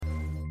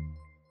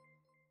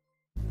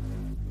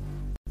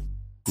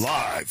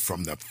Live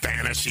from the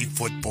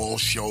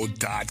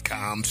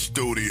FantasyFootballShow.com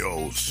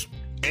studios.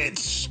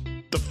 It's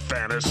the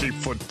Fantasy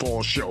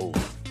Football Show.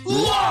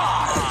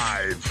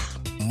 Live!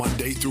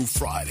 Monday through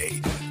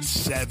Friday,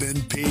 7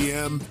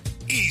 p.m.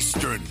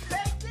 Eastern.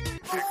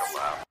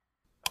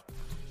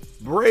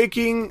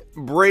 Breaking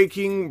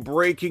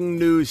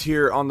news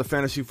here on the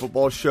Fantasy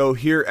Football Show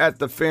here at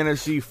the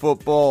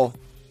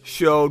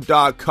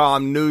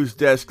FantasyFootballShow.com news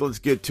desk. Let's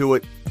get to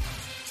it.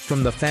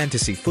 From the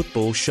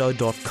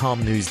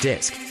FantasyFootballShow.com news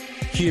desk,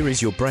 here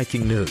is your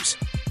breaking news.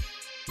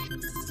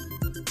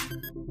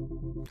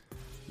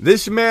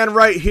 This man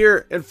right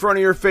here in front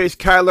of your face,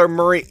 Kyler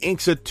Murray,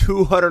 inks a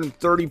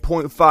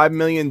 $230.5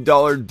 million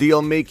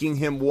deal, making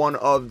him one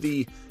of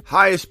the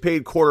highest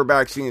paid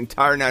quarterbacks in the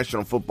entire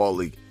National Football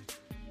League.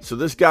 So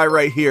this guy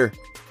right here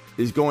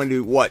is going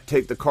to,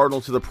 take the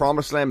Cardinals to the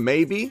promised land?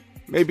 Maybe,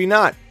 maybe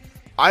not.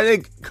 I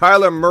think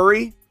Kyler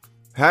Murray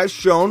has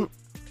shown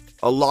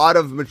a lot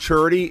of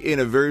maturity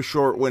in a very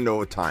short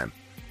window of time.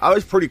 I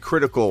was pretty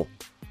critical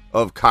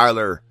of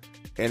Kyler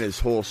and his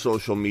whole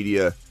social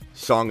media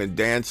song and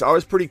dance. I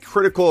was pretty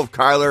critical of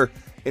Kyler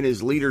and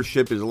his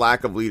leadership, his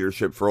lack of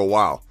leadership for a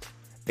while.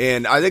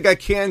 And I think I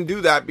can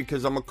do that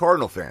because I'm a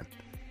Cardinal fan.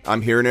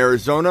 I'm here in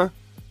Arizona.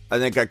 I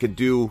think I could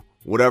do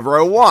whatever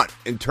I want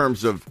in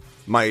terms of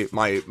my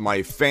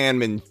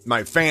fandom.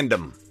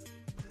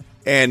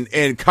 And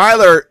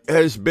Kyler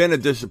has been a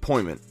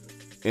disappointment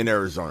in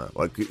Arizona.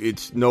 Like,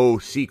 it's no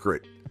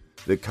secret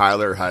that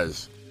Kyler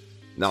has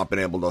not been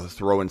able to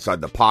throw inside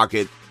the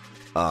pocket.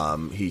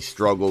 He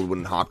struggled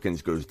when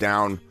Hopkins goes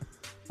down.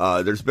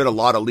 There's been a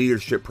lot of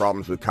leadership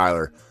problems with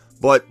Kyler.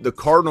 But the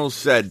Cardinals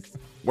said,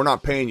 we're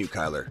not paying you,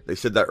 Kyler. They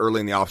said that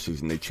early in the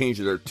offseason. They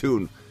changed their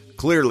tune,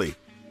 clearly.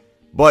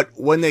 But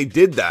when they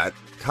did that,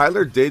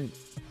 Kyler did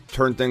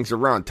turn things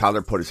around.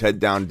 Tyler put his head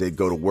down, did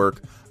go to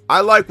work. I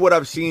like what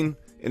I've seen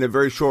in a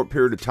very short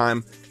period of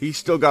time. He's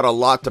still got a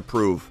lot to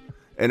prove.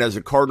 And as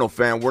a Cardinal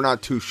fan, we're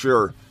not too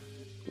sure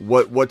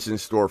what's in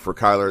store for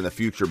Kyler in the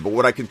future. But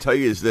what I can tell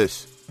you is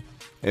this,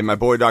 and my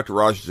boy Dr.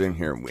 Raj is in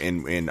here,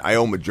 and I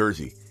owe him a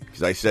jersey.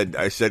 Because I said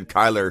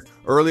Kyler,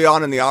 early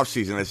on in the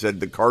offseason, I said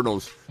the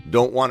Cardinals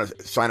don't want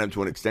to sign him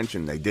to an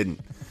extension. They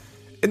didn't.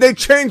 And they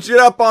changed it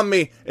up on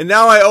me, and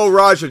now I owe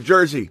Raj a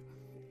jersey.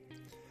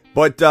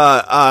 But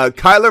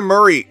Kyler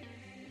Murray,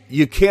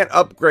 you can't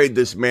upgrade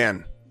this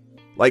man.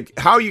 Like,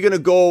 how are you going to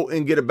go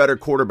and get a better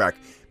quarterback?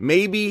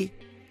 Maybe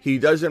he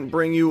doesn't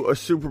bring you a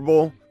Super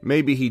Bowl.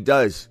 Maybe he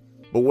does.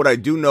 But what I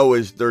do know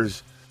is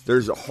it's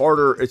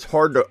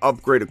hard to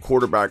upgrade a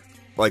quarterback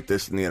like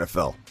this in the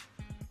NFL.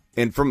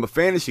 And from a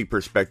fantasy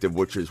perspective,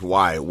 which is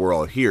why we're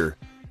all here,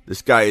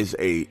 this guy is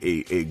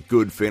a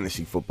good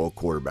fantasy football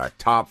quarterback.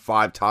 Top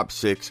 5, top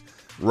 6,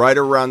 right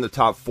around the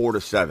top 4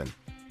 to 7.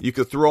 You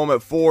could throw him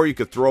at 4, you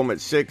could throw him at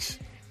 6.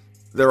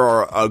 There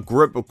are a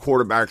grip of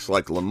quarterbacks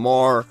like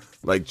Lamar,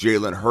 like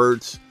Jalen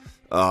Hurts,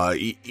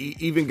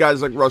 even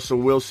guys like Russell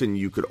Wilson,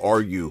 you could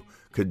argue,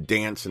 could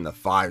dance in the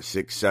 5,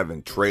 6,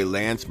 7. Trey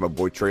Lance, my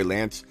boy Trey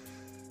Lance.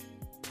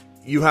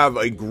 You have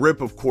a grip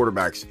of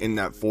quarterbacks in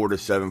that 4 to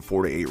 7,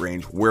 4 to 8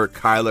 range where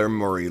Kyler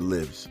Murray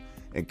lives.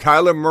 And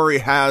Kyler Murray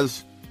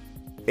has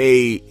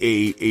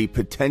a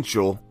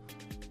potential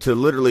to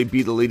literally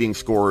be the leading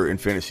scorer in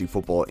fantasy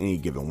football any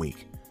given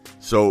week.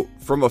 So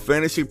from a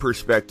fantasy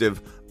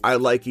perspective, I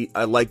like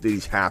that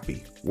he's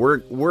happy.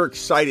 We're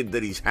excited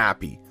that he's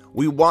happy.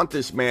 We want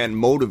this man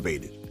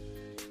motivated.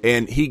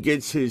 And he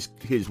gets his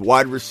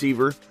wide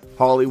receiver,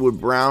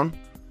 Hollywood Brown,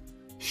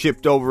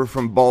 shipped over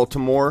from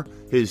Baltimore,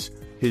 his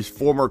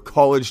former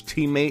college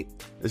teammate.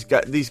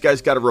 These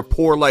guys got a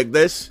rapport like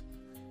this,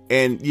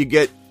 and you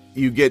get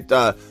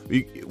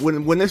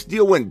when this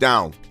deal went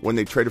down, when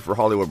they traded for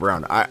Hollywood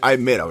Brown, I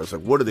admit, I was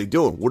like, what are they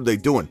doing? What are they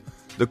doing?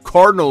 The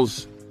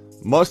Cardinals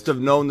must have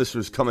known this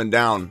was coming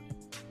down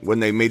when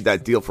they made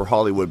that deal for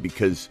Hollywood,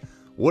 because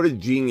what a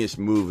genius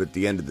move at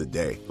the end of the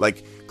day.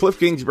 Like, Cliff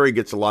Kingsbury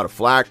gets a lot of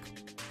flack.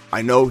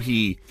 I know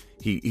he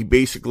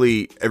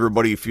basically,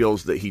 everybody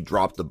feels that he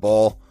dropped the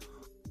ball.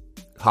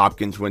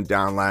 Hopkins went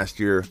down last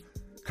year.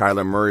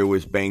 Kyler Murray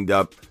was banged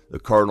up. The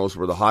Cardinals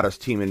were the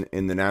hottest team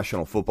in the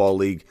National Football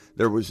League.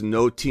 There was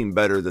no team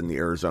better than the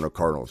Arizona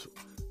Cardinals.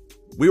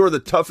 We were the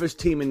toughest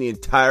team in the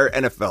entire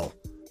NFL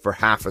for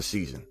half a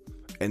season,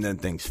 and then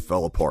things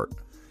fell apart.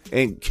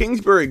 And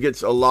Kingsbury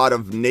gets a lot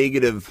of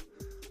negative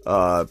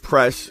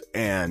press,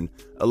 and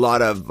a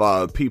lot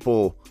of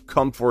people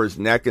come for his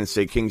neck and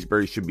say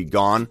Kingsbury should be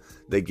gone.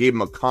 They gave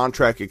him a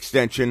contract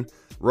extension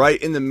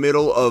right in the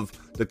middle of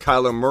the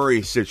Kyler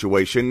Murray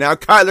situation. Now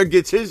Kyler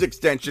gets his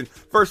extension.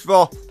 First of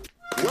all,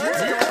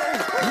 Let's go!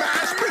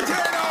 Mashed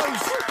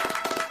potatoes!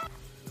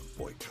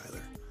 Boy,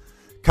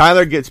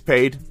 Kyler gets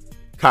paid.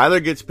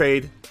 Kyler gets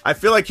paid. I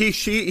feel like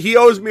he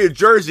owes me a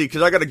jersey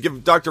because I got to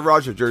give Dr.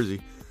 Raj a jersey.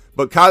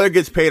 But Kyler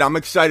gets paid. I'm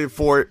excited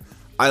for it.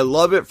 I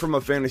love it from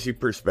a fantasy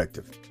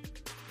perspective.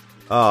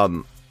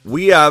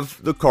 We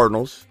have the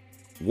Cardinals,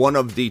 one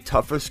of the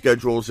toughest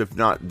schedules, if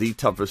not the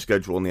toughest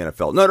schedule in the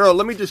NFL. No,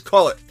 let me just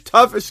call it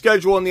toughest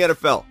schedule in the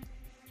NFL.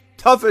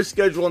 Toughest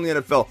schedule in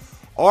the NFL.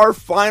 Our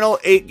final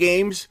 8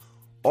 games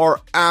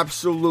are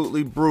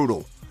absolutely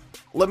brutal.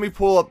 Let me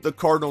pull up the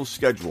Cardinals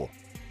schedule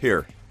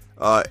here.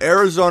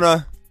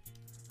 Arizona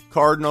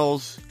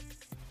Cardinals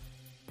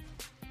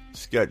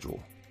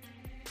schedule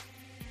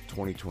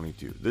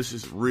 2022. This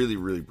is really,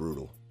 really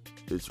brutal.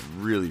 It's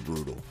really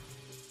brutal.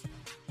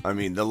 I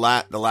mean, the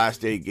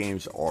last 8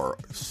 games are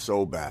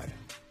so bad.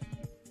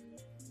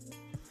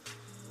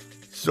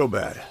 So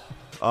bad.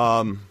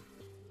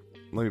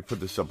 Let me put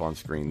this up on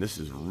screen. This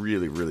is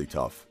really, really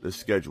tough. This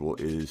schedule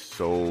is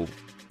so...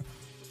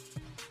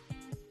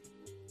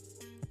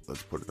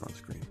 Let's put it on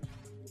screen.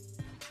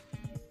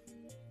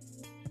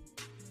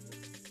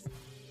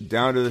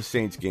 Down to the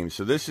Saints game.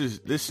 So this is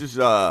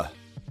the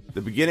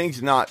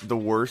beginning's not the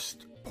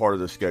worst part of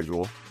the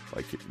schedule.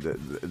 Like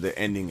the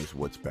ending is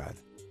what's bad.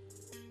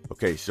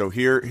 Okay, so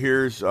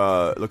here's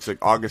looks like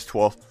August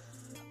 12th.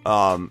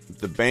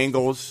 The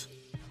Bengals,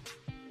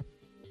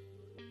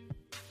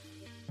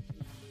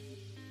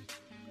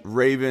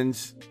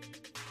 Ravens.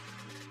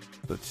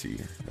 Let's see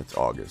here. That's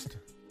August.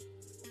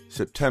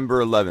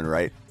 September 11,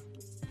 right?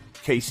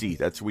 KC,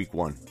 that's week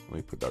 1. Let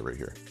me put that right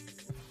here.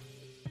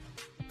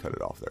 Cut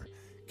it off there.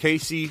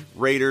 KC,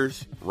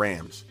 Raiders,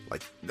 Rams.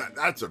 Like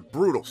that's a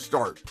brutal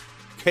start.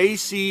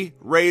 KC,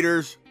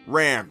 Raiders,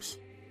 Rams.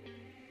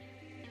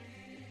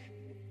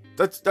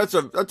 That's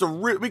a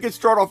we could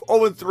start off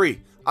 0-3.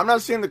 I'm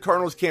not saying the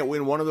Cardinals can't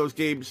win one of those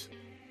games.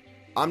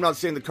 I'm not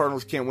saying the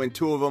Cardinals can't win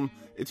 2 of them.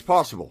 It's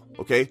possible,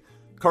 okay?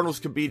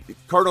 Cardinals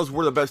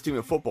were the best team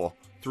in football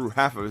through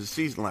half of the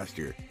season last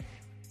year.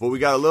 But we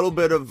got a little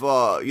bit of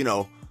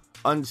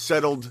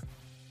unsettled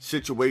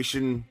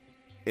situation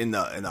in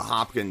the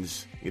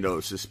Hopkins,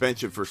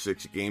 suspension for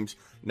 6 games.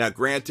 Now,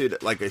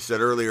 granted, like I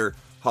said earlier,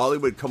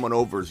 Hollywood coming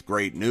over is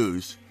great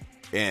news,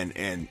 and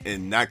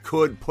that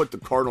could put the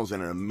Cardinals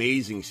in an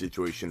amazing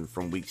situation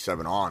from week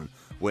 7 on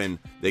when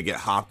they get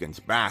Hopkins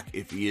back,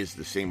 if he is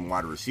the same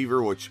wide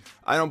receiver, which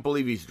I don't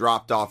believe he's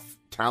dropped off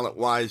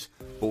talent-wise,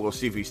 but we'll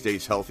see if he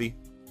stays healthy.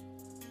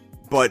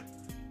 But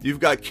you've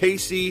got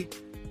KC,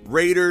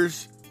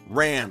 Raiders,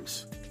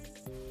 Rams.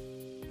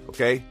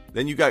 Okay?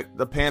 Then you got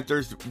the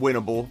Panthers,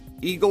 winnable.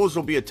 Eagles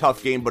will be a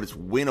tough game, but it's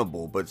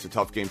winnable, but it's a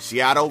tough game.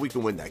 Seattle, we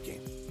can win that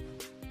game.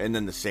 And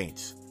then the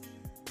Saints.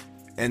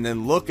 And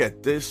then look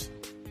at this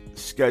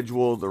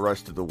schedule the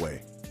rest of the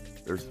way.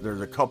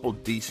 There's a couple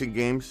decent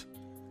games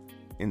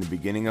in the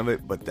beginning of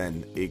it, but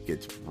then it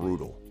gets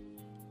brutal.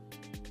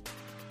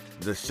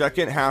 The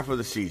second half of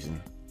the season,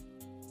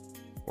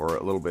 or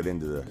a little bit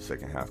into the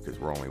second half, because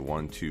we're only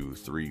 1, 2,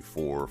 3,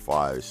 4,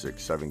 5,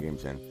 6, 7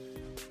 games in,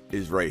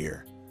 is right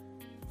here.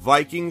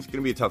 Vikings, going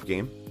to be a tough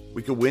game.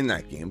 We could win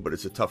that game, but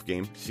it's a tough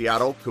game.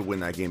 Seattle could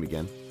win that game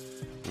again.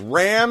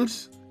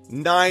 Rams,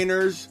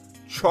 Niners,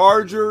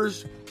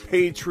 Chargers,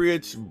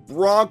 Patriots,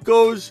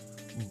 Broncos,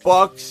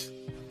 Bucks,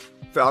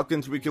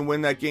 Falcons, we can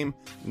win that game.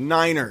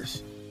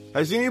 Niners.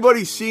 Has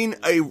anybody seen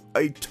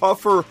a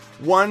tougher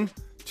 1,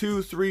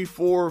 2, 3,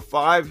 4,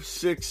 5,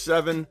 6,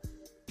 7,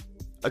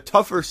 a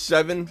tougher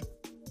 7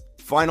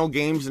 final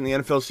games in the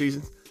NFL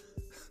season?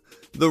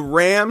 The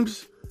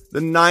Rams,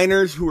 the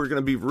Niners, who are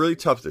going to be really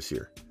tough this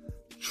year.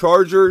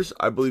 Chargers,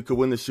 I believe, could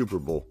win the Super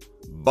Bowl.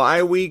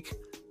 Bye week,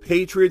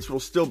 Patriots will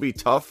still be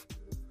tough,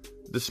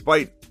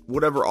 despite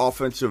whatever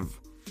offensive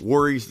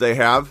worries they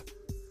have.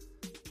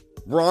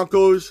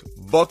 Broncos,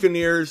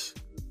 Buccaneers,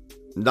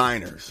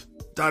 Niners.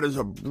 That is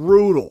a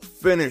brutal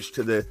finish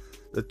to the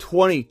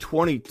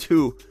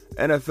 2022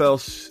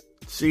 NFL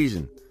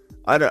season.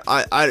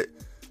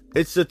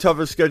 It's the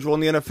toughest schedule in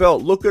the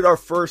NFL. Look at our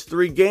first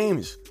 3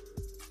 games.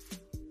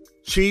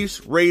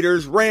 Chiefs,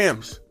 Raiders,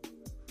 Rams.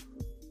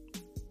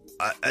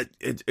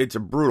 It's a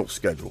brutal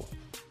schedule.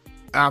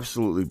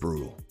 Absolutely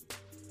brutal.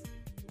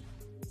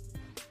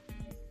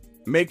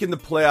 Making the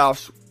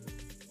playoffs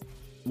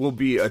will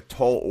be a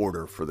tall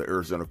order for the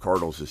Arizona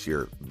Cardinals this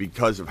year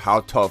because of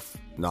how tough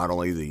not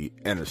only the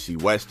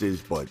NFC West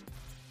is, but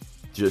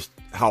just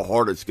how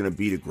hard it's going to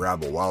be to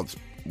grab a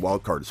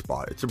wild card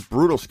spot. It's a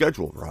brutal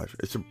schedule, Raj.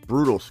 It's a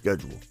brutal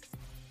schedule.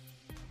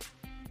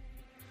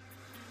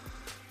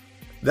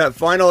 That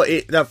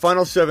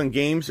final 7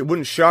 games, it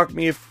wouldn't shock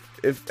me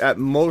if at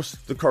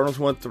most the Cardinals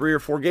won 3 or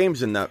 4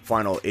 games in that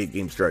final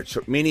 8-game stretch.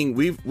 So, meaning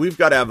we've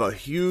got to have a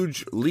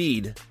huge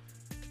lead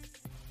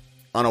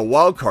on a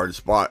wild card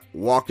spot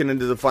walking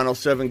into the final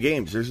 7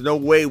 games. There's no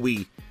way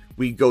we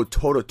go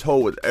toe-to-toe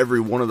with every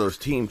one of those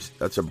teams.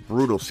 That's a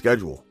brutal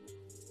schedule.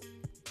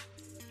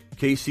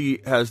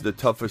 KC has the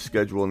toughest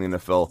schedule in the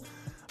NFL.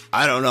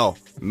 I don't know.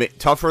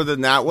 Tougher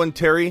than that one,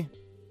 Terry?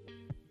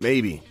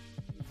 Maybe.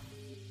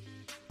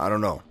 I don't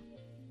know.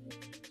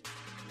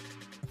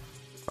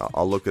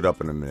 I'll look it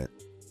up in a minute.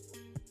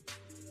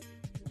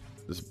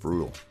 This is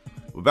brutal.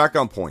 But back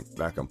on point.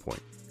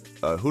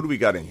 Who do we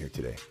got in here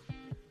today?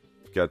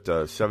 We've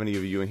got 70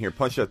 of you in here.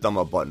 Punch that thumb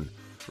up button.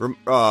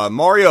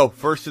 Mario,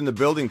 first in the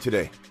building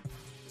today.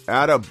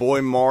 Atta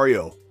boy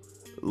Mario.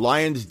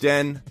 Lions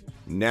Den,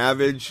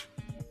 Navage,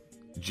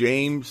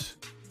 James,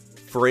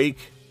 Frake,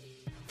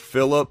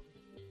 Phillip,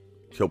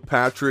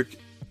 Kilpatrick,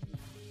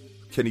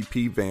 Kenny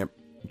P. Vamp.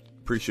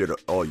 Appreciate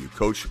all you,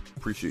 Coach.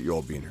 Appreciate you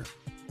all being here.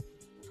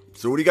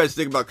 So what do you guys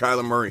think about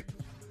Kyler Murray?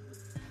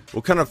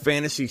 What kind of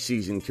fantasy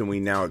season can we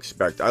now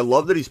expect? I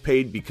love that he's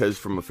paid because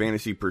from a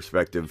fantasy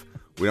perspective,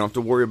 we don't have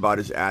to worry about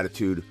his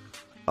attitude.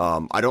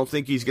 I don't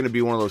think he's going to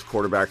be one of those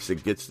quarterbacks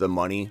that gets the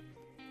money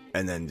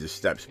and then just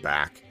steps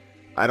back.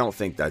 I don't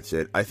think that's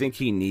it. I think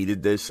he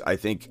needed this. I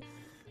think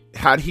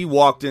had he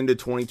walked into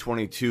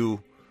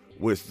 2022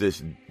 with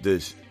this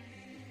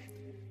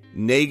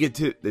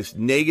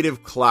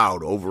negative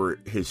cloud over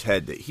his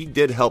head that he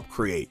did help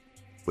create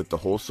with the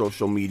whole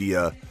social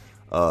media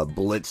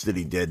blitz that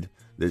he did,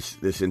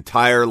 this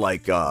entire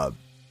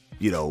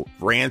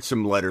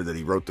ransom letter that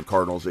he wrote the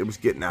Cardinals, it was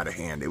getting out of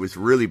hand. It was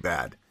really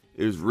bad.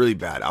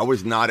 I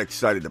was not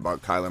excited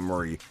about Kyler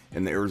Murray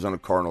and the Arizona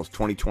Cardinals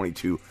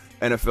 2022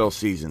 NFL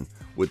season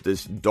with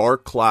this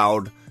dark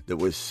cloud that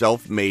was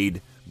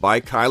self-made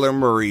by Kyler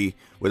Murray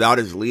without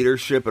his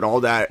leadership and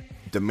all that,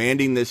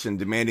 demanding this and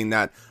demanding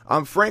that.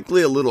 I'm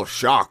frankly a little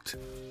shocked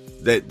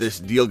that this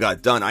deal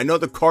got done. I know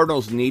the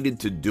Cardinals needed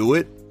to do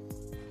it.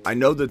 I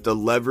know that the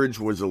leverage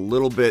was a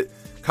little bit...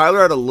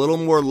 Kyler had a little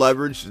more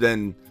leverage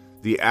than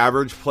the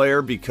average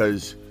player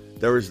because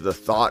there was the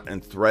thought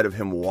and threat of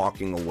him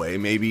walking away,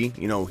 maybe.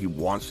 He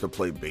wants to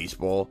play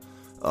baseball.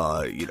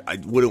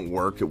 It wouldn't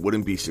work. It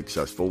wouldn't be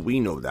successful. We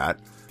know that.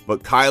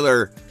 But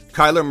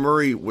Kyler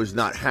Murray was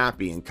not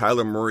happy, and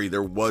Kyler Murray,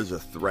 there was a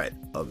threat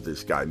of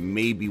this guy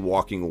maybe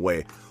walking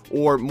away,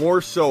 or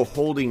more so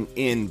holding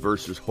in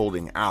versus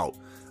holding out.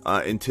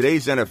 In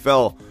today's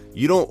NFL,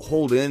 you don't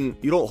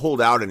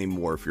hold out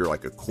anymore if you're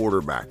like a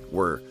quarterback,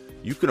 where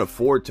you can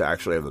afford to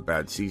actually have a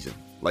bad season.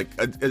 Like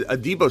a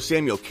Deebo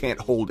Samuel can't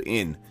hold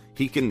in.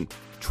 He can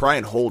try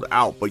and hold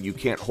out, but you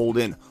can't hold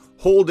in.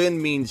 Hold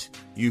in means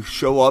you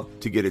show up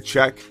to get a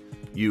check,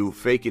 you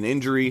fake an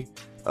injury,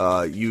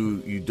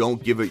 you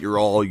don't give it your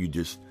all, you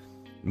just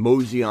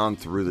mosey on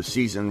through the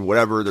season,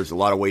 whatever. There's a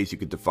lot of ways you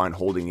could define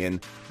holding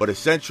in, but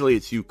essentially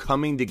it's you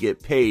coming to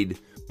get paid,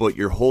 but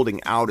you're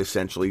holding out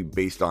essentially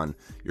based on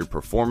your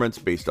performance,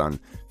 based on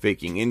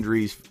faking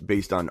injuries,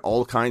 based on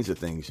all kinds of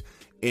things.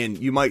 And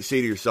you might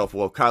say to yourself,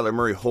 well, if Kyler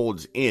Murray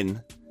holds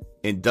in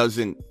and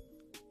doesn't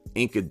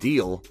ink a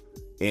deal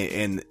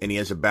and he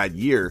has a bad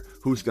year,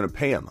 who's going to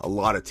pay him? A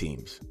lot of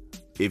teams.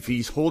 If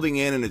he's holding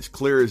in and it's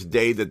clear as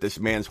day that this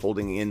man's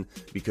holding in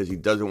because he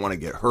doesn't want to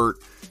get hurt,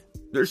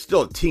 there's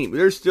still a team.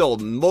 There's still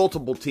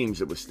multiple teams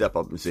that would step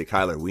up and say,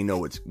 Kyler, we know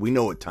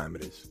what time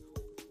it is.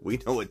 We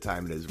know what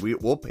time it is.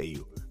 We'll pay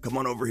you. Come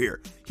on over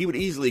here. He would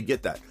easily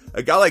get that.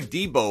 A guy like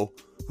Deebo,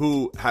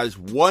 who has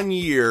 1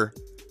 year,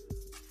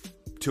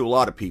 to a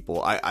lot of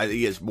people,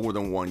 he has more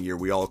than 1 year.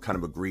 We all kind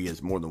of agree he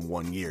has more than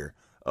 1 year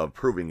of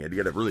proving it. He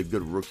had a really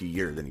good rookie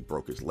year, then he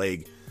broke his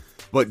leg.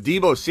 But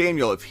Deebo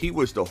Samuel, if he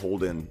was to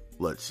hold in,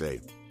 let's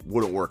say,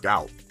 wouldn't work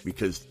out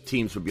because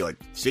teams would be like,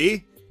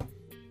 see?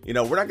 We're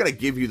not going to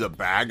give you the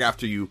bag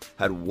after you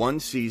had one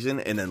season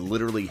and then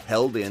literally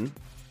held in.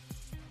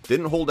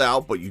 Didn't hold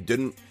out, but you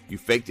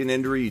faked an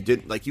injury.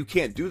 You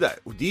can't do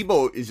that.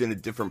 Deebo is in a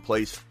different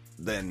place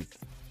than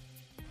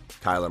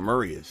Kyler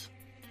Murray is.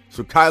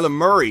 So Kyler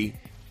Murray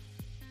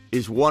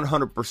is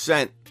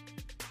 100%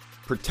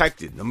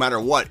 protected no matter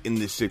what in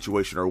this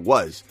situation, or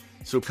was.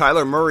 So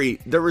Kyler Murray,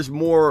 there was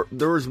more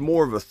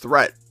of a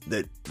threat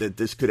that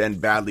this could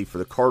end badly for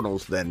the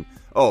Cardinals than,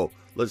 oh,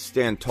 let's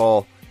stand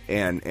tall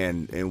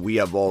and we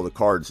have all the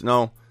cards.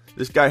 No,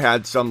 this guy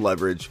had some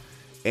leverage,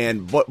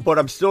 but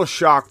I'm still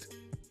shocked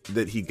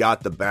that he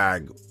got the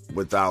bag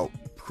without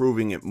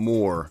proving it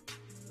more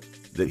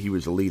that he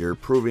was a leader,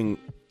 proving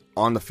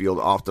on the field,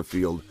 off the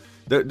field.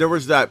 There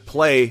was that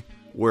play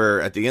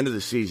where at the end of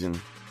the season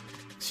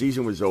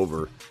was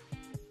over,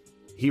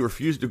 he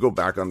refused to go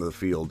back onto the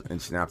field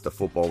and snap the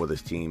football with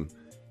his team.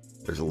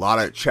 There's a lot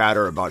of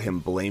chatter about him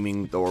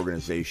blaming the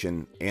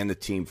organization and the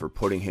team for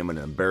putting him in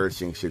an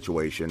embarrassing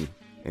situation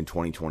in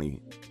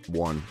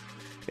 2021.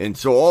 And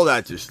so all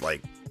that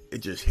it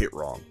just hit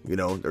wrong.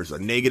 There's a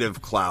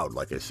negative cloud,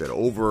 like I said,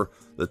 over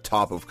the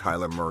top of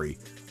Kyler Murray.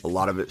 A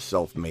lot of it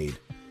self-made.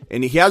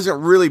 And he hasn't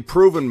really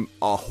proven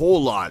a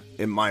whole lot,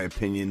 in my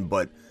opinion,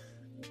 but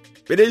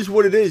it is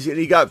what it is. And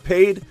he got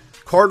paid.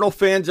 Cardinal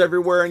fans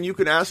everywhere, and you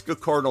can ask a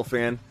Cardinal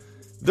fan,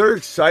 they're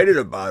excited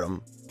about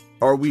him.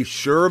 Are we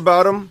sure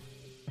about him?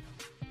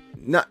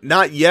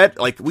 Not yet.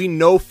 We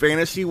know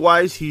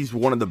fantasy-wise, he's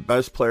one of the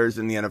best players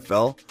in the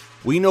NFL.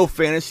 We know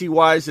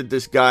fantasy-wise that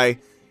this guy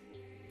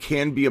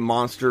can be a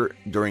monster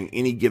during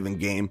any given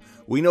game.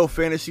 We know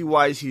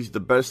fantasy-wise he's the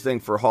best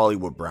thing for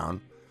Hollywood Brown.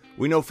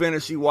 We know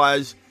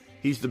fantasy-wise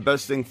he's the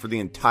best thing for the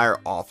entire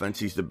offense.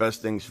 He's the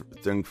best thing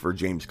for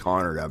James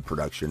Conner to have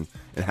production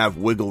and have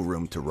wiggle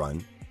room to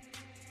run.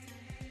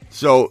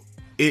 So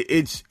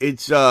it's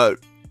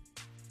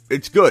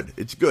good.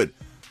 It's good.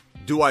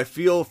 Do I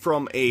feel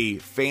from a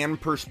fan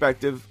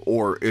perspective,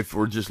 or if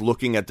we're just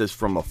looking at this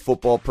from a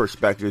football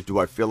perspective, do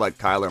I feel like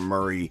Kyler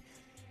Murray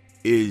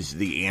is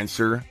the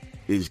answer,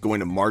 is going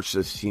to march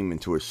this team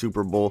into a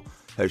Super Bowl,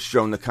 has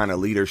shown the kind of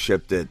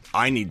leadership that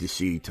I need to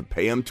see to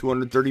pay him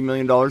 $230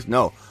 million?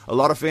 No. A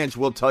lot of fans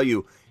will tell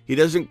you he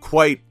hasn't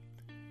quite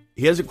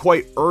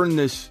earned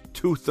this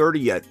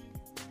 $230 yet,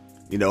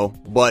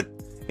 but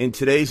in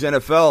today's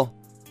NFL,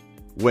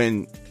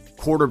 when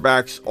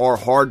quarterbacks are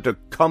hard to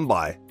come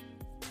by,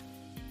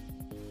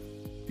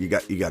 you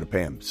got to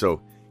pay him. So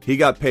he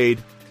got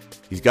paid.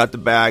 He's got the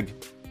bag.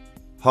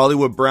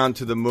 Hollywood Brown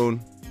to the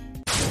moon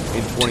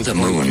in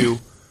 2022.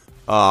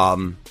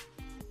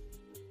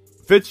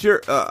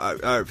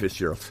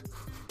 Fitzgerald.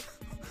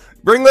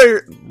 Bring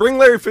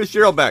Larry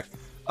Fitzgerald back.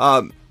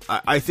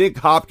 I think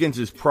Hopkins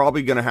is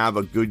probably going to have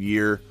a good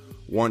year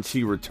once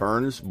he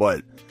returns,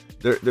 but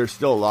there's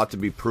still a lot to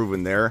be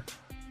proven there.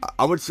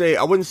 I wouldn't say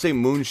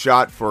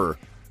moonshot for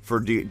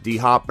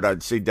D-Hop, but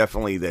I'd say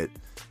definitely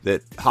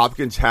that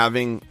Hopkins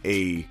having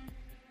a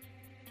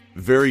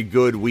very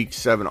good week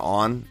 7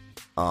 on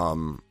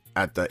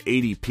at the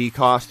ADP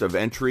cost of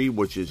entry,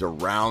 which is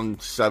around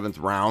 7th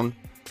round.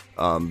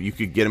 You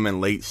could get him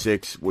in late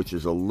 6, which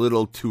is a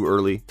little too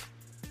early.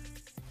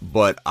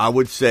 But I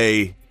would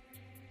say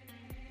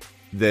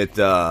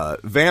that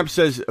Vamp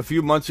says a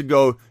few months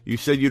ago, you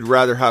said you'd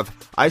rather have...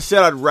 I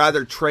said I'd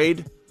rather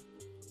trade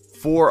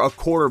for a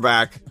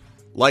quarterback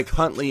like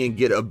Huntley and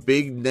get a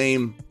big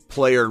name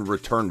player in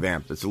return,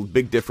 Vamp. There's a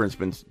big difference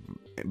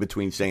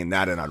between saying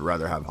that and I'd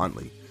rather have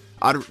Huntley.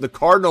 The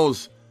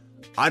Cardinals,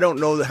 I don't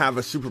know to have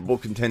a Super Bowl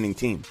contending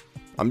team.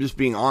 I'm just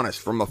being honest.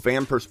 From a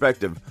fan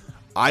perspective,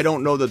 I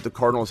don't know that the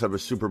Cardinals have a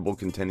Super Bowl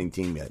contending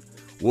team yet.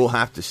 We'll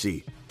have to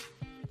see.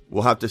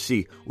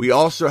 We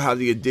also have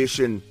the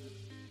addition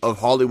of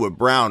Hollywood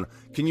Brown.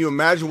 Can you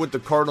imagine what the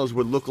Cardinals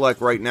would look like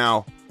right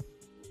now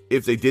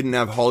if they didn't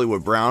have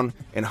Hollywood Brown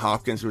and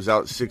Hopkins was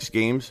out 6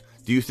 games?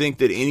 Do you think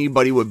that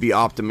anybody would be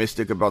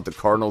optimistic about the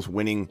Cardinals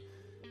winning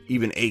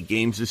even 8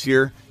 games this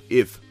year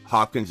if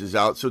Hopkins is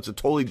out? So it's a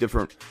totally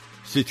different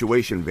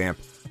situation, Vamp.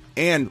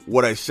 And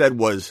what I said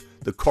was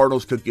the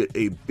Cardinals could get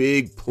a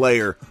big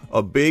player,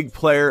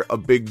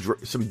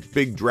 some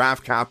big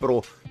draft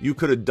capital. You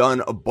could have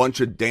done a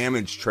bunch of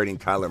damage trading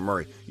Kyler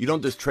Murray. You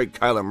don't just trade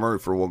Kyler Murray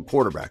for one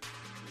quarterback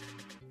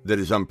that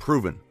is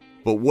unproven.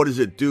 But what does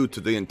it do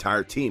to the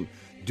entire team?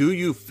 Do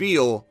you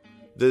feel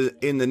that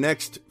in the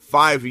next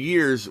 5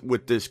 years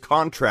with this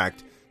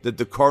contract that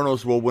the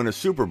Cardinals will win a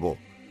Super Bowl?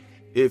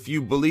 If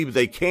you believe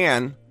they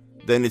can,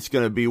 then it's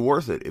going to be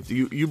worth it. If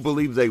you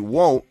believe they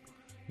won't,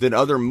 then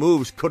other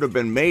moves could have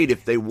been made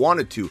if they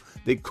wanted to.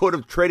 They could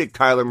have traded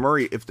Kyler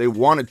Murray if they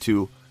wanted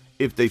to,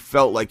 if they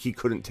felt like he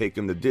couldn't take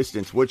him the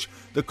distance, which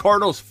the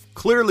Cardinals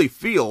clearly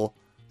feel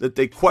that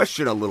they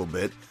question a little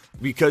bit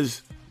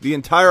because the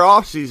entire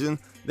offseason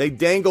they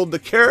dangled the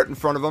carrot in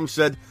front of him,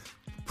 said,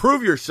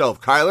 prove yourself,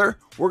 Kyler.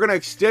 We're going to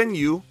extend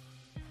you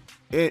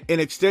and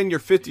extend your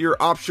 5th-year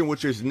option,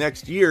 which is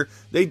next year.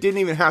 They didn't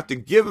even have to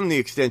give him the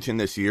extension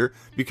this year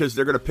because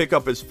they're going to pick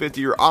up his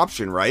 5th-year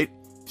option, right?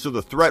 So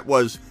the threat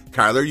was,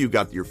 Kyler, you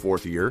got your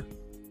 4th year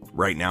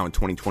right now in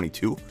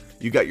 2022.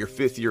 You got your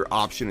 5th-year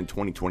option in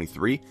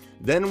 2023.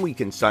 Then we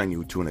can sign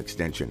you to an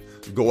extension.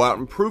 Go out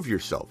and prove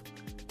yourself.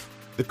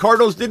 The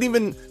Cardinals didn't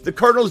even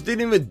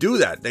do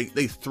that.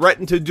 They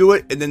threatened to do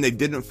it, and then they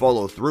didn't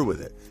follow through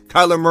with it.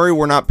 Kyler Murray,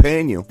 we're not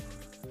paying you.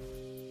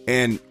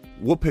 And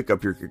we'll pick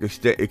up your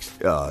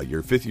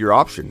 5th-year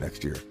option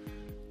next year.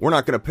 We're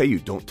not going to pay you.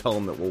 Don't tell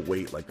them that we'll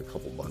wait like a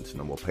couple months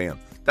and then we'll pay him.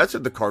 That's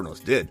what the Cardinals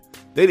did.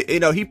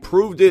 He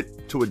proved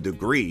it to a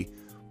degree,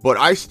 but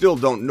I still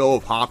don't know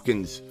if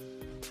Hopkins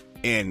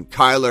and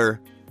Kyler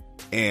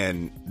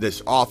and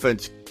this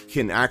offense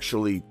can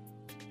actually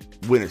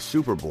win a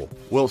Super Bowl.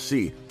 We'll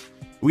see.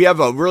 We have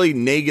a really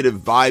negative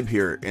vibe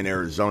here in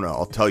Arizona,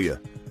 I'll tell you,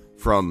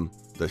 from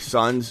the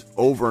Suns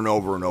over and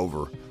over and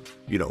over,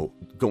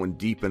 going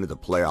deep into the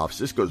playoffs.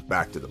 This goes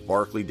back to the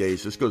Barkley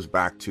days. This goes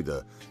back to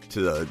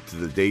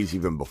the days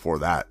even before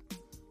that.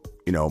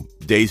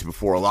 Days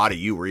before a lot of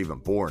you were even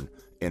born,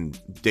 and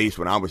days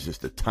when I was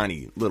just a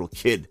tiny little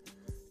kid,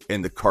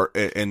 and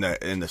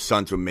the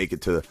Suns would make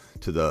it to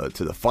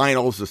the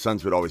finals. The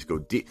Suns would always go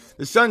deep.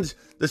 The Suns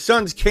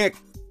can't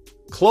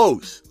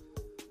close.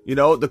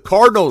 The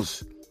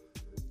Cardinals.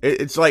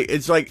 It's like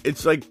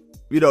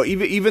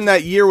even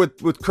that year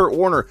with Kurt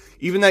Warner,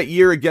 even that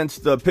year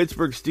against the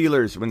Pittsburgh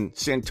Steelers when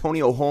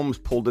Santonio Holmes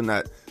pulled in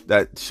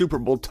that Super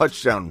Bowl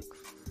touchdown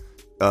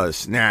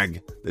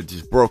snag that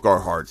just broke our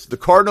hearts. The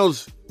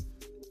Cardinals,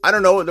 I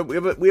don't know,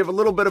 we have a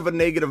little bit of a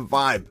negative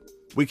vibe.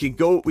 We can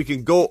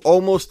go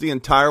almost the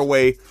entire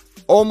way,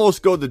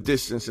 almost go the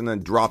distance, and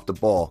then drop the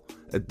ball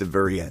at the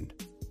very end.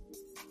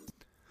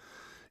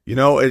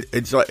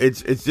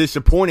 It's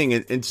disappointing,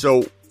 and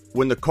so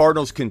when the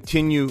Cardinals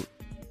continue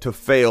to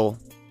fail,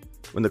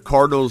 when the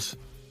Cardinals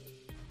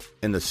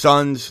and the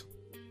Suns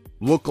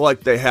look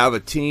like they have a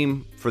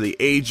team for the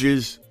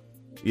ages,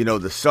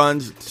 the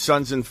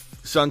Suns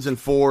in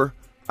 4.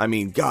 I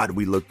mean, God,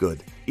 we look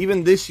good.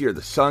 Even this year,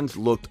 the Suns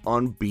looked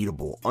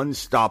unbeatable,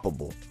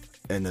 unstoppable,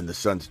 and then the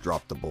Suns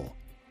dropped the ball.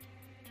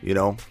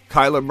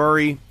 Kyler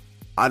Murray,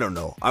 I don't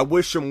know. I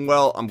wish him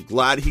well. I'm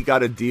glad he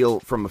got a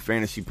deal from a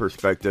fantasy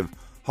perspective.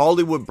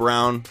 Hollywood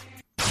Brown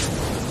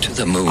to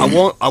the moon.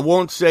 I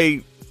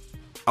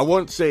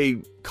won't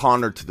say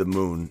Connor to the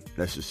moon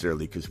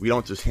necessarily, because we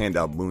don't just hand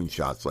out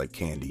moonshots like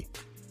candy.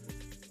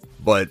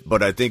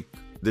 But I think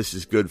this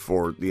is good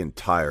for the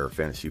entire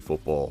fantasy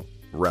football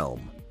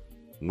realm.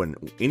 When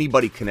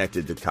anybody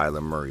connected to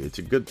Kyler Murray, it's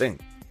a good thing.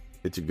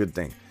 It's a good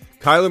thing.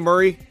 Kyler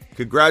Murray,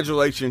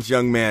 congratulations,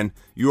 young man.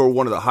 You are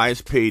one of the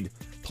highest paid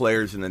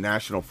players in the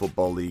National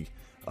Football League.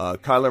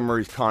 Kyler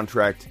Murray's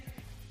contract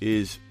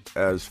is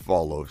as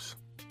follows.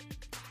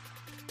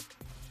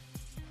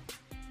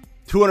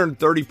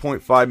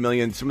 $230.5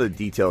 million. Some of the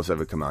details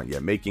haven't come out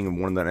yet, making him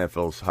one of the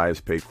NFL's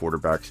highest paid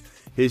quarterbacks.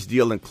 His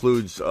deal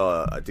includes,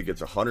 I think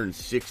it's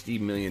 $160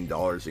 million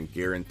in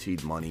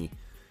guaranteed money.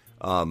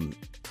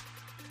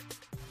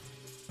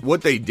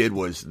 What they did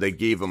was they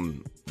gave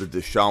him the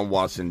Deshaun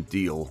Watson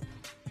deal,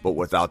 but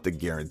without the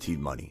guaranteed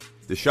money.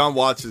 Deshaun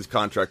Watson's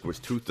contract was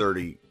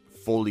 $230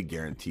 fully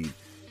guaranteed.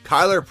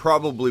 Kyler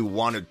probably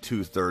wanted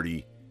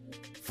 $230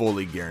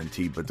 fully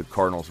guaranteed, but the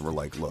Cardinals were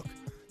like, look,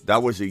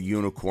 that was a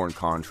unicorn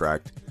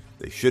contract.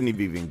 They shouldn't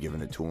have even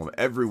given it to him.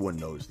 Everyone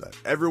knows that.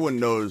 Everyone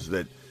knows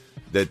that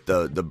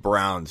the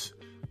Browns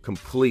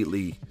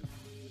completely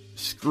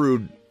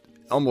screwed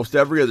almost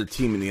every other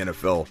team in the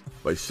NFL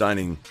by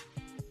signing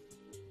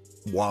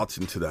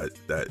Watson to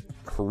that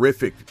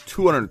horrific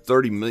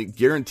 $230 million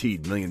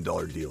guaranteed $1 million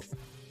deal.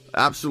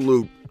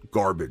 Absolute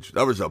garbage.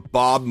 That was a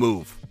Bob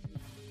move.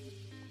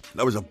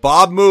 That was a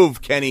Bob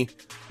move, Kenny.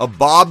 A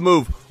Bob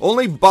move.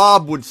 Only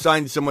Bob would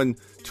sign someone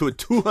to a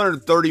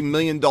 $230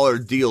 million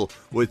deal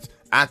with,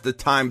 at the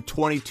time,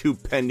 22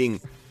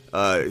 pending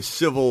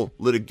civil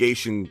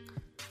litigation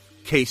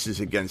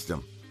cases against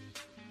him.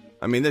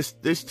 I mean,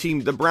 this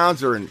team, the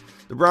Browns are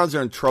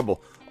in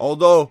trouble.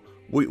 Although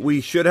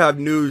we should have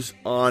news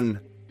on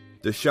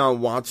Deshaun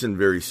Watson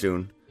very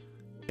soon,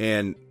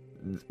 and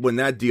when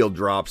that deal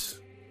drops,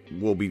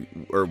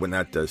 when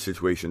that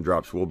situation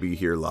drops, we'll be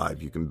here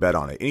live. You can bet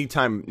on it.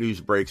 Anytime news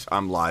breaks,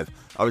 I'm live.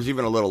 I was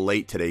even a little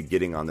late today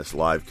getting on this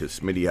live because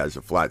Smitty has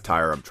a flat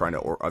tire. I'm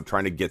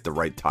trying to get the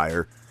right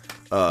tire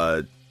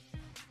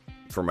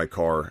for my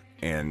car,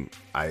 and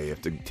I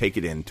have to take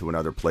it in to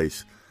another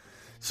place.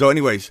 So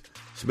anyways,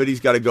 Smitty's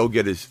got to go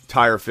get his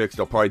tire fixed.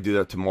 I'll probably do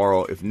that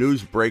tomorrow. If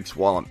news breaks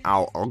while I'm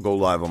out, I'll go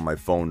live on my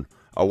phone.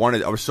 I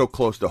was so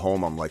close to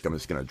home, I'm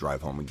just going to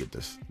drive home and get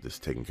this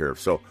taken care of.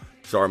 So,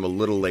 sorry, I'm a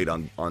little late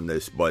on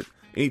this, but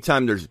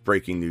anytime there's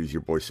breaking news,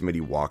 your boy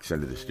Smitty walks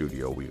into the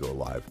studio, we go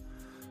live.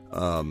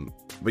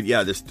 But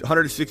yeah, this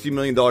 $160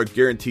 million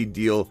guaranteed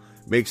deal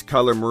makes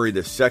Kyler Murray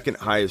the second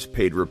highest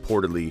paid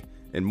reportedly,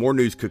 and more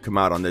news could come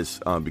out on this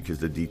because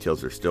the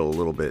details are still a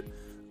little bit,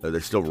 they're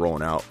still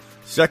rolling out.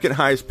 Second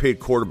highest paid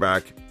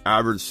quarterback,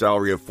 average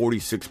salary of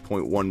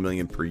 $46.1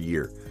 million per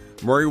year.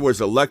 Murray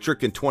was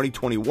electric in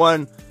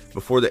 2021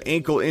 before the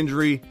ankle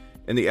injury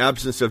and the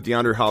absence of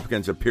DeAndre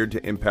Hopkins appeared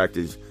to impact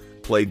his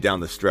play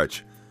down the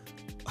stretch.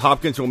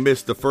 Hopkins will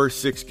miss the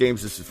first 6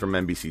 games. This is from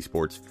NBC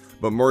Sports.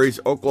 But Murray's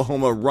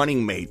Oklahoma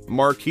running mate,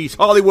 Marquise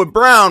Hollywood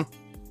Brown,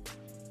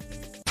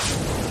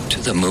 to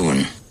the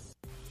moon,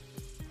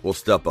 will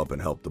step up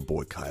and help the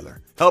boy Kyler.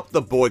 Help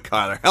the boy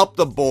Kyler. Help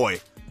the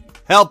boy.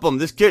 Help him.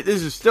 This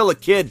is still a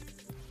kid.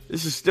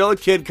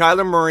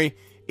 Kyler Murray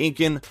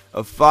inking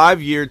a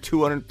 5-year,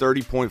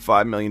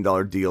 $230.5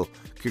 million deal.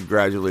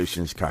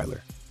 Congratulations,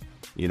 Kyler.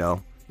 You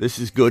know, this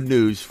is good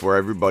news for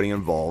everybody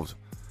involved.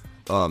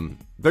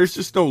 There's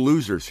just no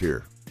losers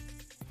here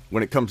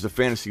when it comes to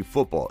fantasy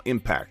football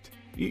impact.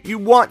 You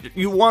want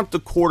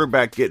the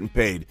quarterback getting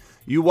paid.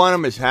 You want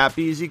him as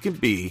happy as he can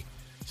be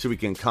so he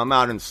can come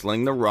out and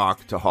sling the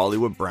rock to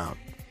Hollywood Brown.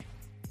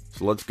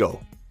 So let's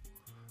go.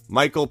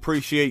 Michael,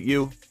 appreciate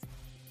you.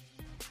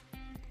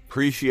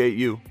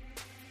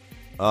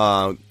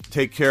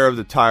 Take care of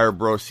the tire,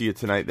 bro. See you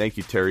tonight. Thank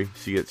you, Terry.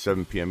 See you at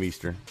 7 p.m.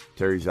 Eastern.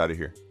 Terry's out of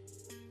here.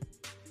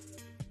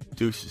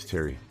 Deuces,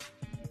 Terry.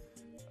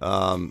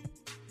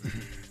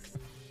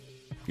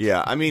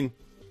 Yeah, I mean,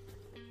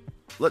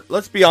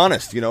 let's be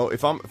honest. You know,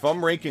 if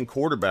I'm ranking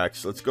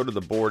quarterbacks, let's go to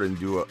the board and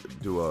do a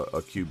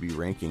QB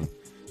ranking.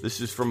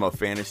 This is from a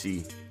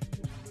fantasy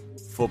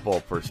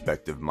football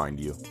perspective, mind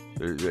you.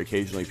 There's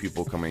occasionally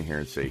people come in here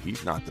and say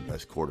he's not the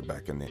best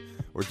quarterback in there.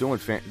 We're doing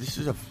this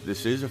is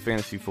a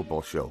fantasy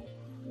football show.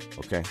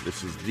 Okay,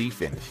 this is the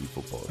fantasy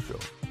football show.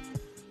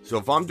 So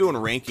if I'm doing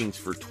rankings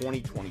for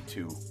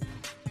 2022,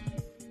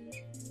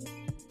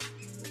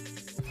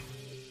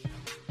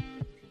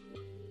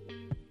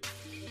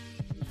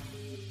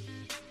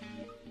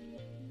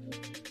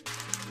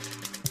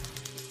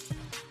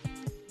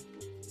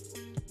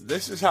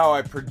 this is how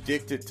I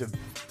predict it to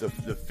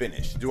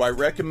finish. Do I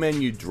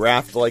recommend you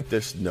draft like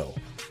this? No.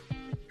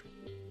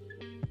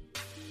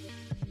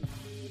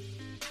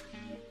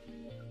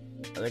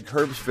 I think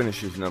Herbs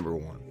finishes number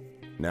 1.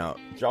 Now,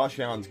 Josh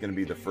Allen's going to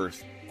be the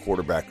first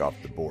quarterback off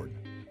the board.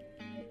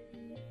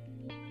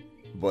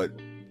 But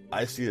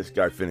I see this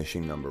guy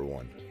finishing number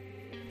 1.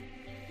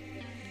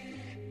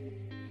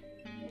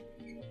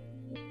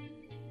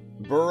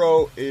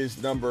 Burrow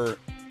is number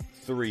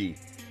 3.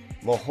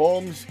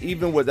 Mahomes,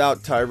 even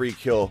without Tyreek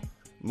Hill,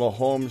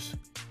 Mahomes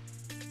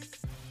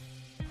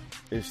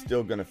is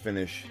still going to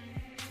finish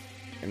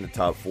in the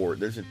top 4.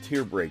 There's a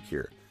tier break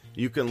here.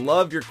 You can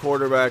love your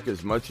quarterback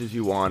as much as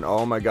you want.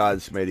 Oh, my God,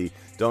 Smitty.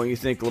 Don't you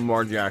think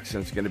Lamar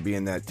Jackson's going to be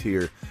in that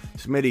tier?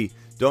 Smitty,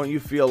 don't you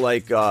feel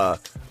like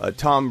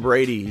Tom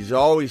Brady? He's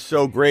always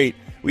so great.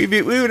 We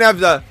would have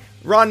the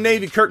Ron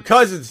Navy, Kirk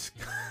Cousins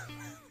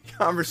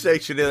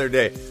conversation the other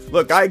day.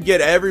 Look, I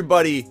get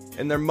everybody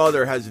and their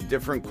mother has a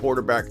different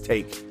quarterback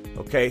take,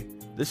 okay?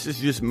 This is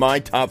just my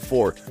top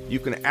 4. You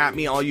can at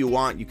me all you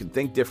want. You can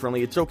think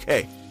differently. It's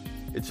okay.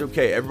 It's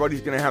okay.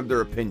 Everybody's going to have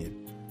their opinion.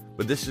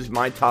 But this is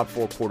my top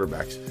 4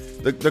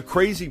 quarterbacks. The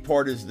crazy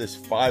part is this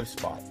 5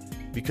 spot,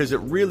 because it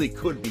really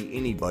could be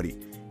anybody.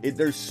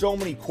 There's so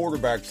many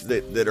quarterbacks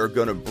that are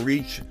going to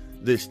breach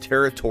this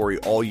territory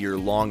all year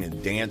long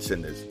and dance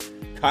in this.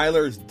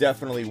 Kyler's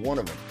definitely one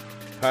of them.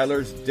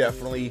 Kyler's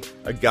definitely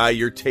a guy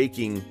you're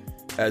taking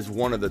as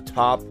one of the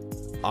top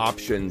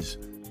options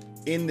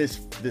in this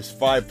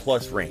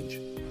 5+ range.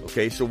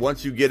 Okay, so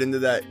once you get into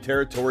that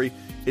territory,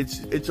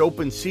 it's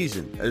open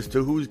season as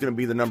to who's going to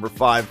be the number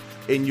 5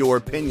 in your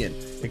opinion.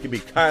 It could be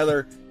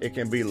Kyler. It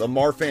can be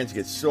Lamar. Fans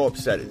get so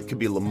upset. It could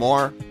be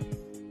Lamar.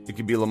 It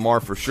could be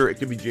Lamar for sure. It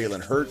could be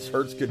Jalen Hurts.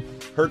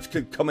 Hurts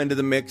could come into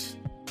the mix.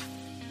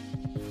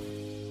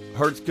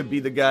 Hurts could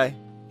be the guy.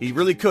 He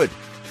really could.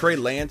 Trey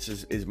Lance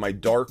is my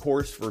dark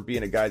horse for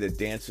being a guy that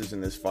dances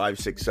in this 5,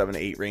 6, 7,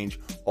 8 range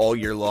all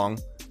year long.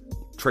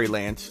 Trey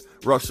Lance.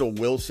 Russell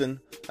Wilson.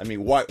 I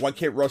mean, why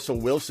can't Russell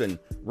Wilson,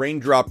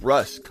 Raindrop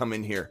Russ, come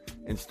in here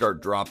and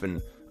start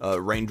dropping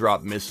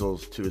raindrop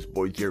missiles to his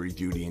boy Jerry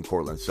Jeudy and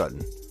Cortland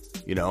Sutton,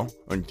 you know,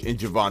 and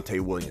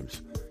Javonte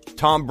Williams.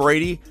 Tom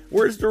Brady,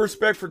 where's the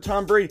respect for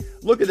Tom Brady?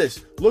 Look at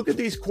this. Look at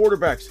these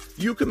quarterbacks.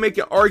 You can make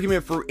an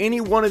argument for any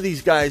one of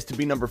these guys to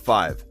be number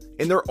 5.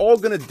 And they're all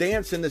going to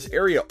dance in this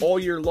area all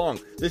year long.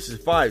 This is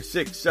 5,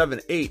 6,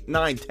 7, 8,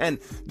 9, 10.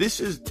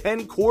 This is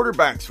 10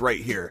 quarterbacks right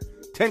here.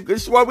 10.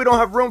 This is why we don't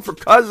have room for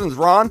Cousins,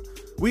 Ron.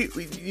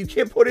 You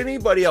can't put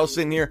anybody else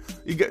in here.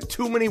 You got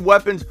too many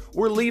weapons.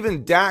 We're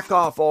leaving Dak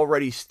off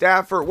already.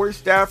 Stafford. Where's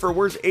Stafford?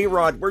 Where's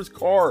A-Rod? Where's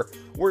Carr?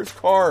 Where's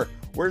Carr?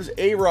 Where's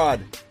A-Rod?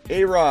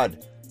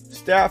 A-Rod.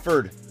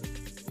 Stafford.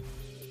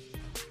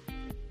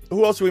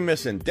 Who else are we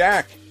missing?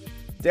 Dak.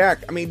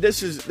 I mean,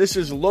 this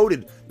is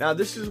loaded. Now,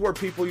 this is where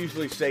people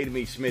usually say to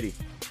me, Smitty,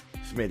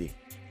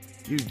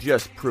 you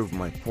just proved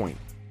my point.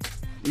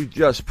 You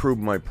just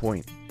proved my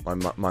point,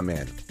 my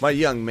man. My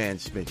young man,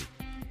 Smitty.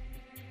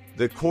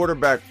 The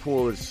quarterback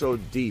pool is so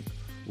deep.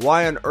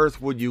 Why on earth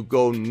would you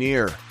go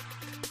near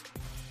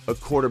a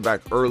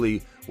quarterback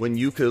early when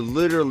you could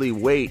literally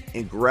wait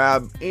and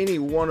grab any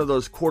one of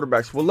those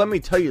quarterbacks? Well, let me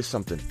tell you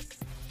something.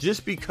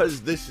 Just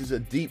because this is a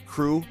deep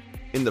crew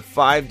in the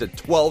 5 to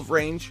 12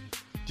 range,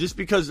 just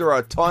because there are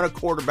a ton of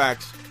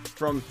quarterbacks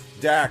from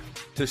Dak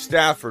to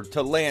Stafford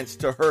to Lance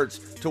to Hurts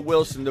to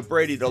Wilson to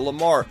Brady to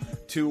Lamar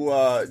to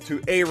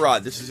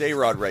A-Rod. This is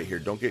A-Rod right here.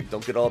 Don't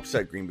get all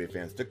upset, Green Bay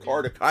fans. To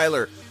Carr, to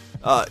Kyler.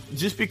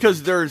 Just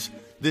because there's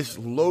this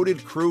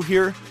loaded crew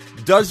here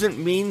doesn't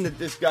mean that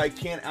this guy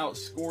can't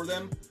outscore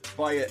them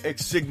by a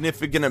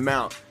significant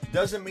amount.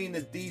 Doesn't mean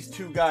that these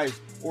 2 guys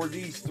or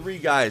these 3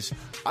 guys.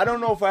 I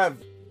don't know if I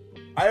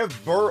have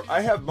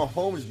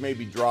Mahomes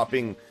maybe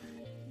dropping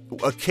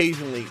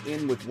occasionally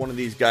in with one of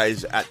these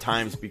guys at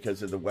times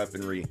because of the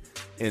weaponry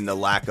and the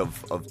lack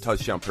of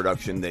touchdown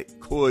production that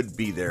could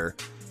be there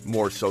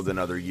more so than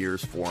other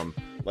years for him.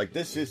 Like,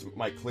 this is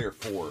my clear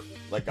 4.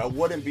 Like, I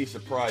wouldn't be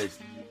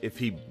surprised if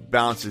he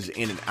bounces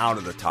in and out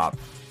of the top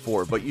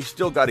 4, but you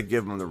still got to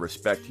give him the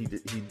respect he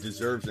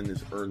deserves and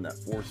has earned that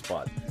 4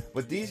 spot.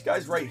 But these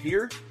guys right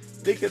here,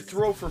 they could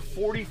throw for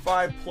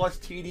 45 plus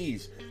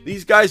TDs.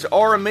 These guys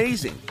are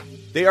amazing.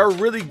 They are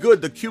really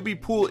good. The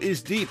QB pool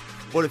is deep.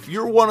 But if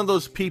you're one of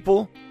those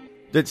people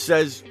that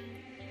says,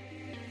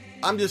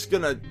 I'm just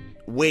going to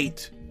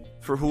wait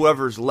for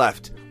whoever's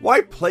left,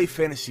 why play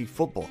fantasy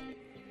football?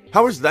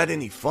 How is that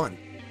any fun?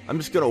 I'm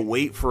just going to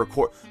wait for a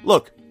quarter.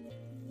 Look,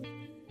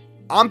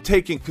 I'm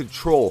taking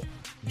control.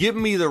 Give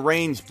me the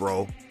reins,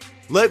 bro.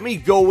 Let me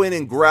go in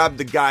and grab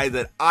the guy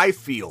that I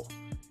feel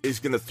is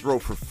going to throw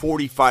for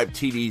 45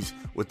 TDs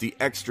with the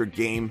extra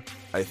game.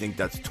 I think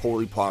that's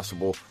totally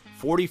possible.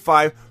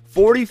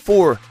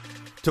 44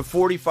 to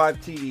 45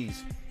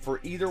 TDs for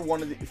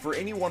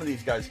any one of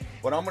these guys.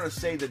 But I'm going to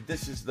say that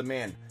this is the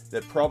man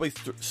that probably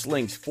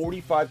slings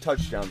 45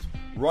 touchdowns,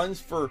 runs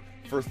for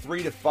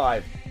 3 to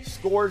 5,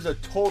 scores a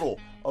total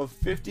of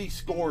 50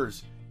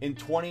 scores in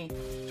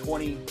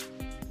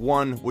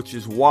 2021, which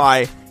is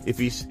why if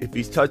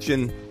he's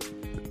touching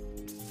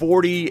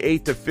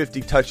 48 to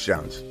 50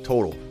 touchdowns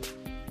total,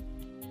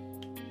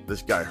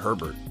 this guy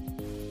Herbert.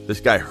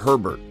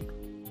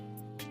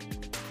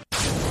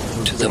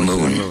 To the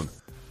moon.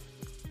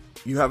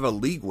 You have a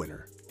league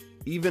winner.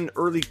 Even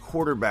early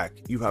quarterback,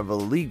 you have a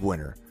league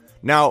winner.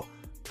 Now,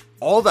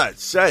 all that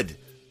said,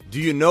 do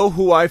you know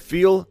who I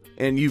feel?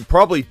 And you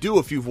probably do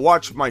if you've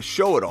watched my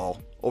show at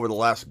all over the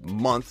last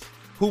month.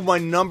 Who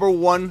one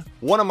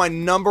of my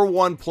number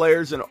one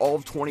players in all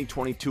of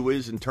 2022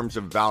 is in terms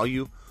of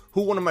value.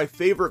 Who one of my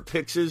favorite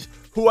picks is.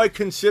 Who I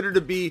consider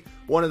to be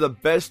one of the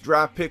best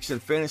draft picks in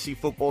fantasy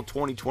football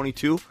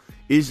 2022.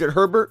 Is it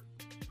Herbert?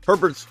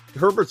 Herbert's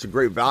a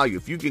great value.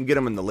 If you can get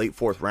him in the late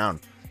 4th round,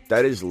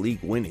 that is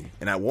league winning,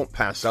 and I won't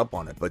pass up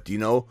on it. But do you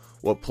know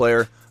what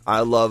player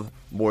I love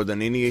more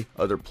than any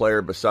other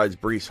player besides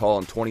Breece Hall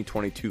in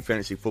 2022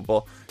 fantasy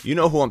football? You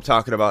know who I'm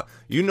talking about.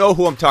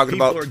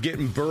 People are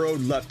getting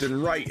burrowed left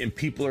and right, and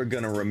people are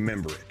going to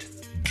remember it.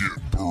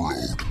 Get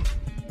burrowed.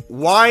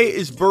 Why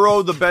is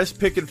Burrow the best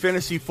pick in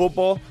fantasy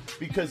football?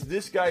 Because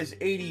this guy's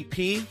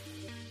ADP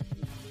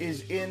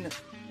is in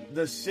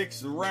the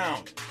 6th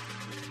round.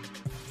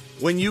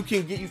 When you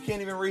can't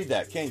even read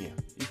that, can you?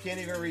 You can't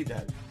even read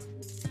that.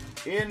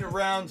 In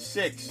round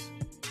 6.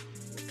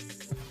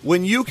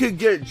 When you could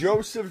get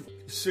Joseph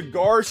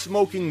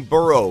cigar-smoking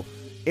Burrow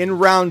in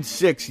round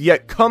 6,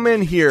 yet come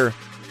in here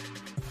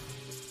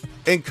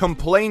and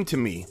complain to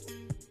me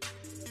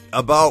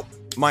about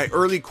my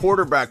early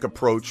quarterback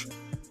approach.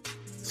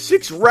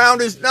 6th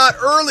round is not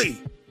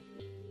early.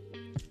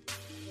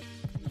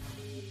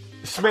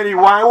 Smitty,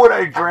 why would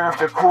I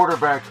draft a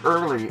quarterback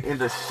early in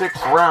the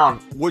 6th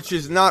round, which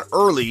is not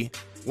early,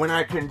 when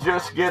I can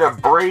just get a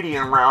Brady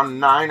in round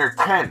 9 or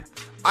 10?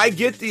 I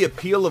get the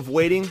appeal of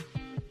waiting.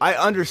 I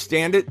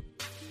understand it.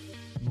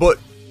 But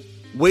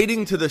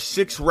waiting to the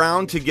 6th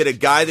round to get a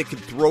guy that can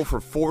throw for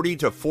 40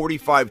 to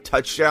 45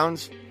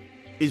 touchdowns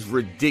is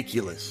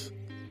ridiculous.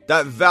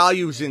 That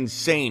value is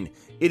insane.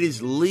 It is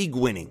league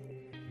winning.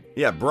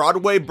 Yeah,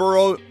 Broadway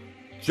Burrow,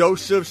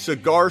 Joseph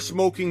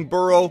cigar-smoking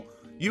Burrow.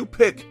 You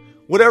pick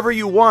whatever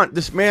you want.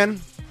 This man.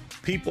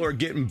 People are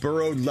getting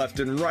burrowed left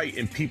and right,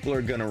 and people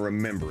are going to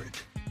remember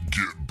it.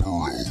 Get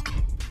burrowed.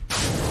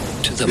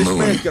 To the This moon.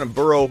 man's going to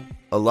burrow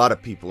a lot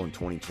of people in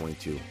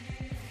 2022.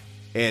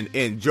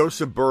 And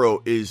Joseph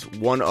Burrow is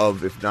one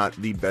of, if not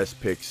the best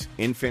picks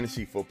in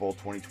fantasy football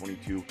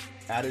 2022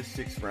 at his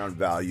 6th round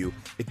value.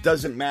 It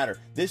doesn't matter.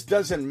 This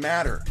doesn't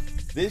matter.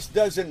 This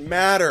doesn't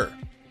matter.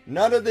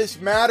 None of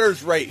this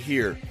matters right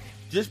here.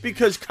 Just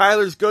because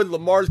Kyler's good,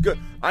 Lamar's good,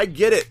 I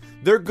get it.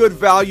 They're good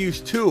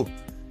values too.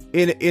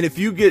 And if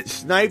you get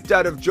sniped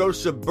out of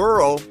Joseph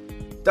Burrow,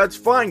 that's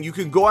fine. You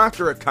can go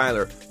after a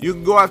Kyler. You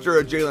can go after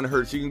a Jalen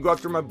Hurts. You can go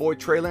after my boy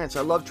Trey Lance.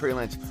 I love Trey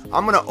Lance.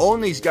 I'm gonna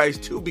own these guys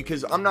too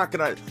because I'm not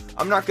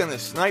gonna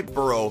snipe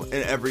Burrow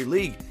in every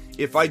league.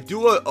 If I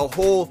do a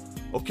whole,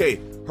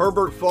 okay,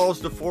 Herbert falls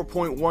to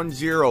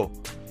 4.10,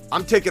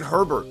 I'm taking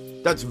Herbert.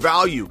 That's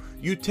value.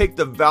 You take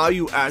the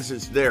value as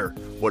it's there.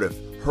 What if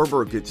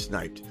Herbert gets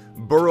sniped?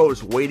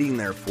 Burrow's waiting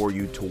there for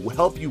you to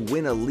help you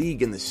win a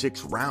league in the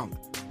 6th round.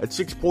 At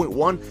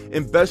 6.1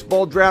 in best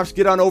ball drafts,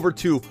 get on over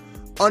to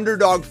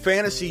Underdog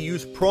Fantasy.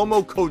 Use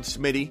promo code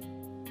Smitty.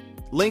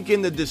 Link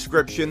in the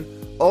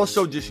description.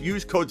 Also, just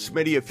use code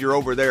Smitty if you're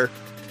over there.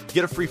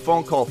 Get a free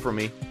phone call from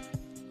me.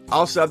 I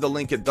also have the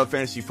link at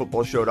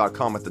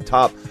thefantasyfootballshow.com at the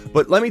top.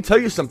 But let me tell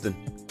you something.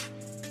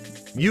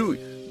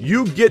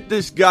 You get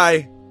this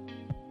guy,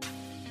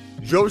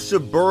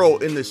 Joseph Burrow,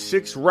 in the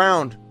 6th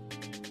round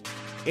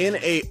in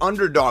a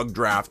underdog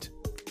draft.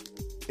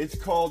 It's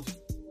called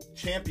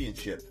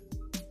Championship.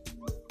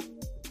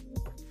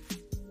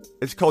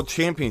 It's called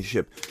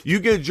Championship. You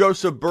get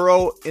Joseph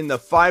Burrow in the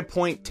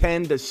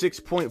 5.10 to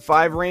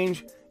 6.5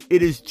 range.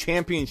 It is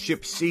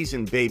championship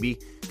season, baby.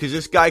 Because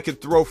this guy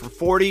could throw for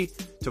 40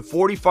 to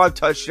 45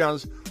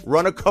 touchdowns,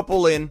 run a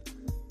couple in.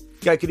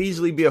 Guy could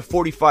easily be a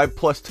 45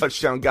 plus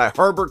touchdown guy.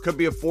 Herbert could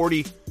be a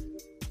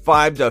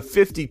 45 to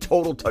 50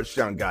 total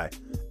touchdown guy.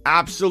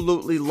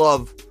 Absolutely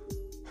love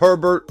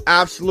Herbert.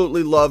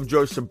 Absolutely love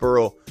Joseph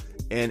Burrow.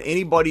 And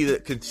anybody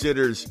that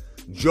considers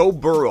Joe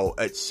Burrow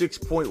at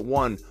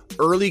 6.1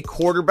 early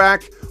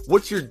quarterback,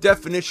 what's your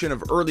definition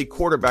of early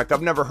quarterback?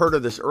 I've never heard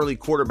of this early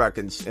quarterback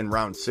in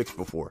round 6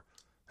 before.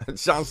 That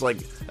sounds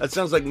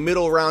like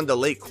middle round to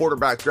late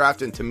quarterback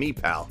drafting to me,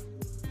 pal.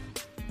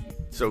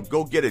 So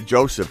go get it,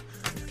 Joseph.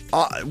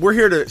 We're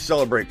here to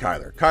celebrate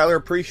Kyler. Kyler,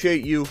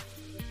 appreciate you.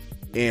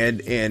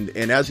 And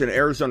as an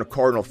Arizona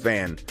Cardinal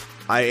fan,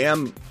 I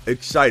am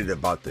excited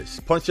about this.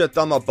 Punch that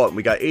thumb up button.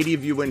 We got 80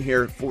 of you in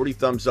here, 40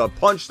 thumbs up.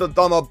 Punch the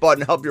thumb up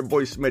button. Help your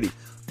boy Smitty.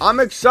 I'm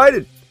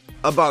excited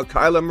about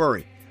Kyler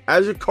Murray.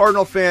 As a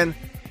Cardinal fan,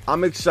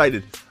 I'm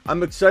excited.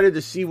 I'm excited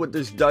to see what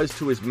this does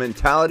to his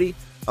mentality.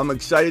 I'm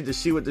excited to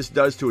see what this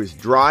does to his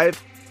drive.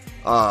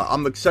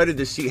 I'm excited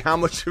to see how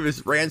much of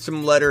his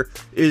ransom letter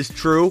is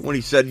true when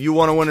he said, you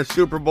want to win a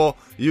Super Bowl,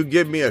 you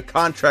give me a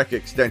contract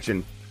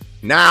extension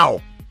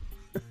now.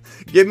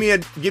 give me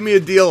a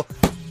deal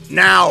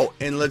now,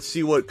 and let's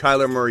see what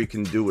Kyler Murray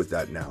can do with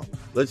that now.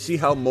 Let's see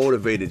how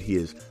motivated he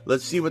is.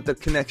 Let's see what the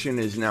connection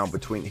is now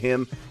between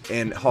him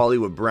and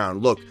Hollywood Brown.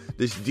 Look,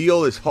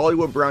 this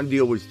Hollywood Brown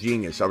deal was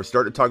genius. I was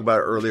starting to talk about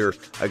it earlier.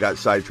 I got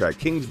sidetracked.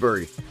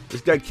 Kingsbury.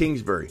 This guy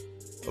Kingsbury.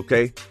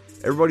 Okay?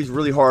 Everybody's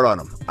really hard on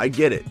him. I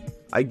get it.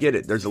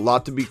 There's a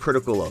lot to be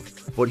critical of.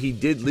 But he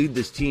did lead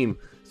this team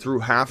through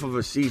half of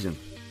a season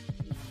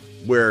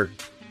where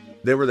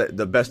they were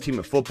the best team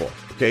in football.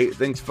 Okay?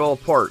 Things fell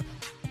apart.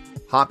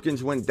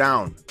 Hopkins went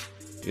down.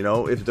 You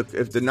know, if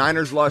the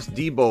Niners lost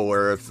Debo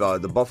or if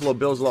the Buffalo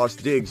Bills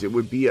lost Diggs, it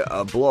would be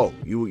a blow.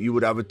 You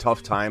would have a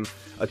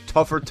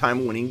tougher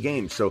time winning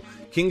games. So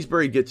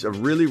Kingsbury gets a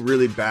really,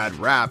 really bad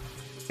rap,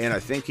 and I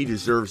think he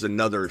deserves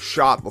another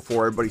shot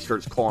before everybody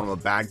starts calling him a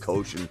bad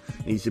coach and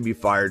needs to be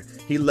fired.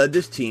 He led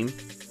this team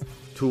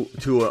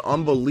to an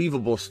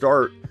unbelievable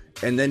start,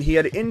 and then he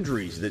had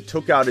injuries that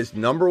took out his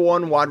number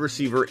one wide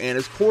receiver and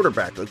his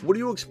quarterback. Like, what do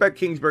you expect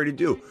Kingsbury to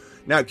do?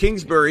 Now,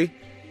 Kingsbury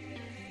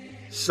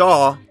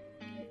saw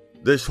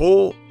this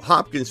whole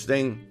Hopkins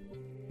thing,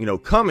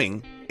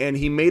 coming, and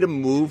he made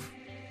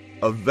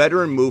a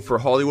veteran move for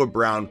Hollywood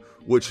Brown,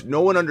 which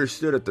no one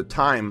understood at the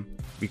time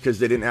because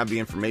they didn't have the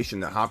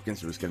information that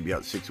Hopkins was going to be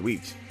out 6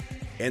 weeks.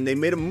 And they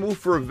made a move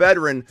for a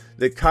veteran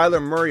that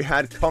Kyler Murray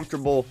had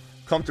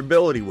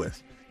comfortability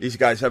with. These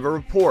guys have a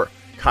rapport.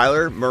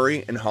 Kyler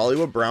Murray and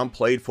Hollywood Brown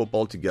played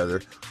football together,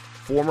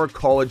 former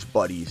college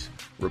buddies.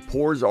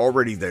 Rapport's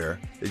already there.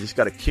 They just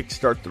got to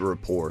kickstart the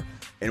rapport.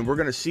 And we're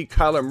going to see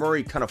Kyler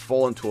Murray kind of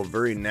fall into a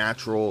very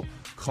natural,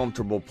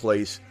 comfortable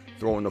place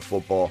throwing the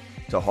football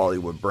to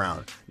Hollywood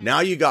Brown. Now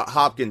you got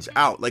Hopkins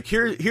out. Like,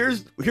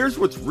 here's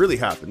what's really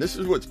happened. This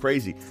is what's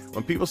crazy.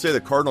 When people say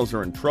the Cardinals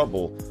are in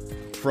trouble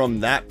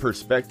from that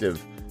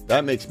perspective,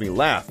 that makes me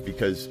laugh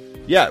because,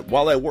 yeah,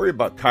 while I worry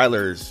about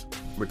Kyler's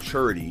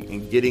maturity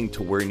and getting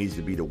to where he needs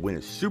to be to win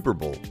a Super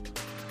Bowl,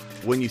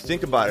 when you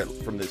think about it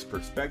from this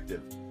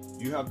perspective,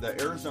 you have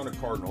the Arizona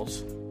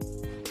Cardinals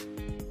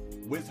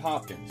with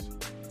Hopkins.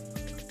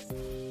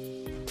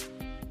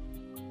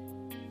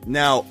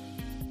 Now,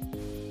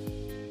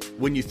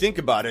 when you think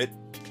about it,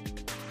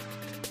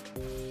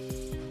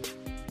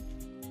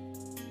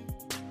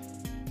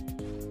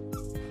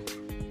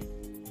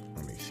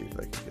 let me see if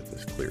I can get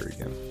this clear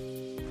again.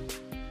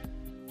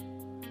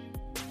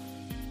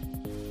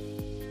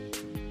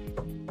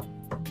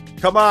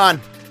 Come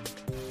on.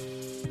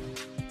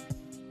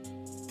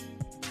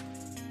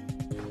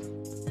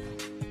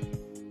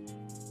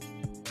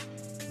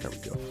 There we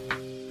go.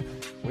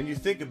 When you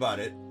think about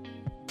it,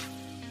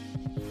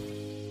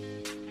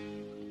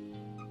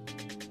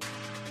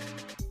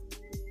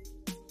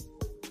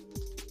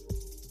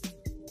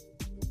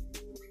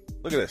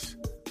 look at this.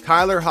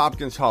 Kyler,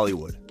 Hopkins,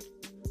 Hollywood.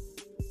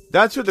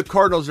 That's what the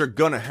Cardinals are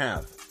going to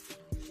have.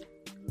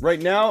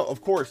 Right now, of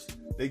course,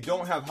 they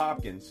don't have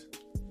Hopkins.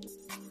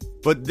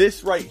 But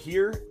this right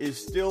here is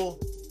still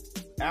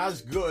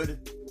as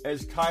good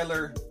as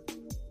Kyler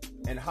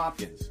and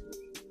Hopkins.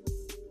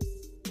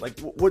 Like,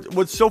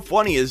 what's so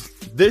funny is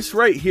this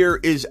right here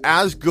is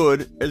as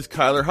good as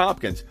Kyler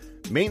Hopkins.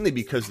 Mainly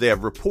because they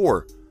have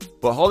rapport.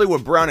 But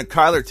Hollywood Brown and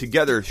Kyler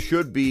together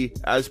should be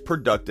as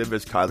productive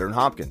as Kyler and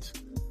Hopkins.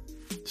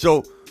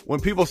 So when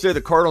people say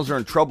the Cardinals are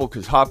in trouble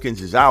because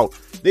Hopkins is out,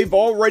 they've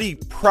already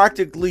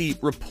practically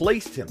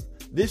replaced him.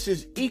 This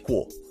is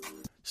equal.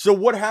 So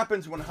what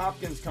happens when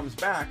Hopkins comes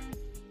back?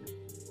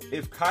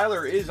 If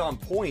Kyler is on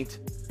point,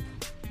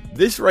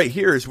 this right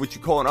here is what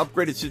you call an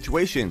upgraded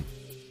situation,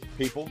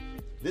 people.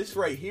 This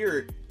right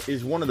here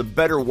is one of the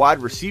better wide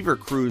receiver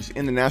crews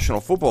in the National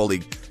Football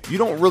League. You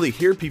don't really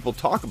hear people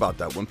talk about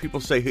that. When people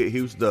say, hey,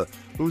 who's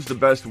the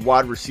best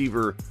wide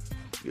receiver,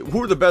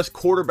 who are the best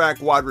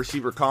quarterback wide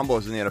receiver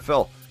combos in the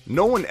NFL?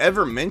 No one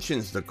ever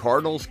mentions the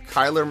Cardinals,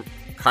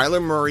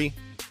 Kyler Murray,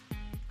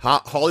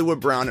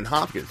 Hollywood Brown, and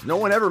Hopkins. No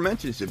one ever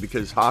mentions it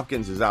because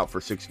Hopkins is out for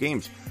 6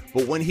 games.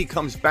 But when he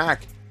comes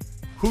back,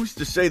 who's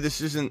to say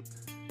this isn't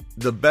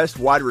the best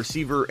wide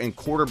receiver and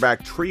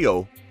quarterback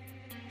trio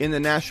in the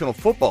National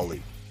Football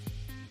League?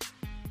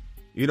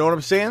 You know what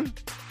I'm saying?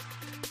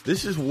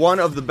 This is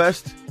one of the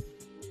best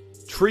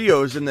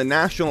trios in the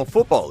National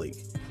Football League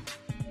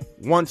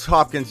once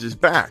Hopkins is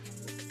back.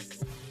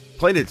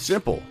 Plain and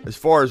simple. As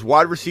far as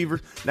wide receivers,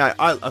 now,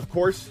 of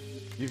course,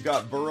 you've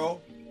got Burrow,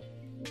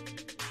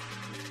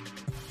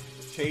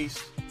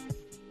 Chase,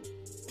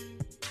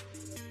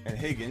 and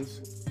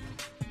Higgins,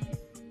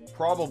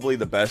 probably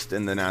the best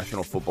in the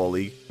National Football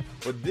League.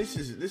 But this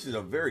is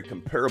a very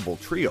comparable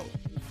trio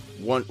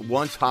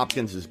once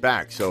Hopkins is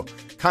back. So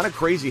kind of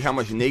crazy how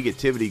much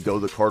negativity go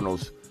the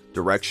Cardinals'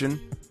 direction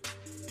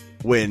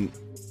when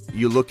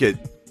you look at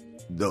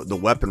the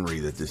weaponry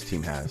that this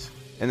team has.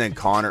 And then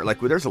Connor, like,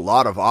 there's a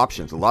lot of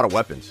options, a lot of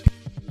weapons.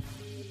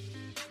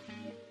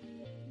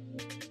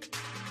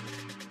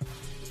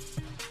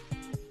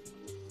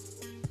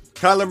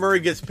 Kyler Murray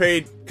gets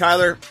paid.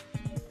 Kyler.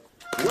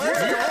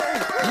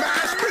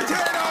 Mashed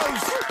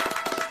potatoes!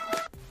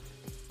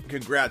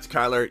 Congrats,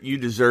 Kyler. You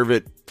deserve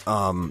it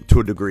to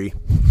a degree.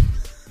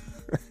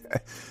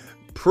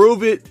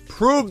 Prove it.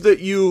 Prove that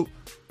you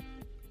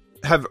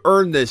have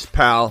earned this,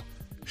 pal.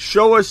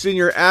 Show us in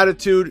your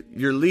attitude,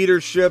 your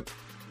leadership.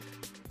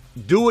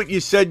 Do what you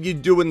said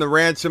you'd do in the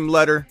ransom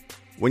letter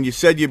when you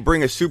said you'd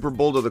bring a Super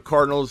Bowl to the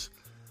Cardinals.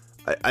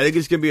 I think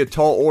it's going to be a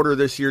tall order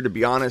this year, to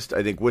be honest.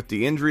 I think with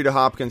the injury to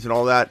Hopkins and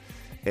all that,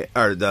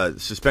 or the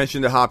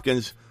suspension to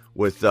Hopkins,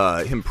 with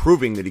him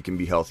proving that he can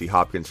be healthy,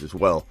 Hopkins as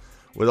well.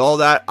 With all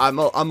that, I'm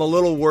a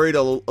little worried,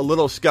 a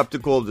little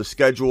skeptical of the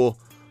schedule,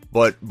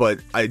 but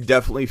I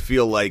definitely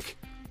feel like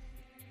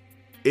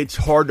it's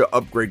hard to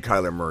upgrade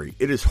Kyler Murray.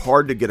 It is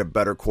hard to get a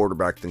better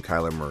quarterback than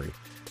Kyler Murray.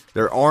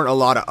 There aren't a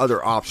lot of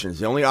other options.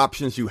 The only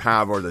options you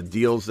have are the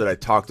deals that I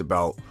talked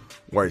about,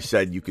 where I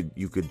said you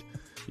could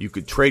You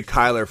could trade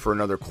Kyler for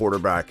another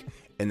quarterback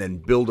and then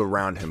build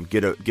around him.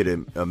 Get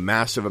a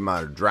massive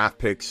amount of draft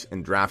picks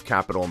and draft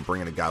capital and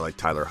bring in a guy like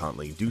Tyler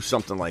Huntley. Do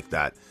something like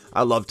that.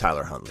 I love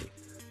Tyler Huntley.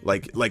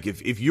 Like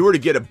if you were to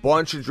get a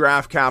bunch of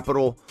draft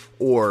capital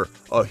or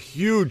a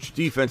huge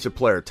defensive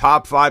player,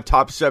 top 5,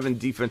 top 7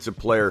 defensive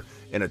player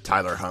in a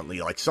Tyler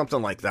Huntley, like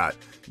something like that,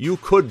 you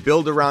could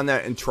build around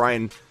that and try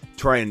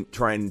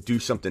and do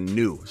something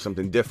new,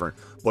 something different.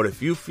 But if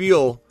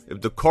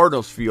the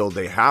Cardinals feel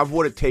they have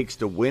what it takes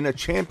to win a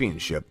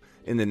championship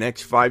in the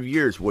next 5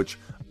 years, which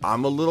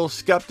I'm a little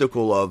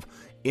skeptical of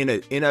in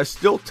a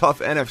still tough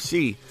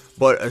NFC,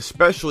 but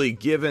especially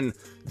given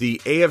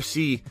the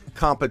AFC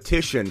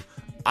competition,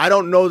 I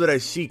don't know that I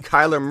see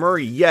Kyler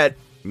Murray yet.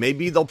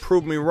 Maybe they'll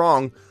prove me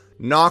wrong,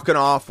 knocking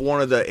off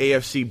one of the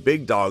AFC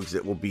big dogs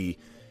that will be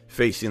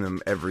facing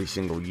them every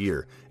single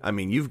year. I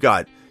mean, you've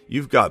got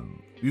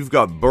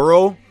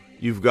Burrow,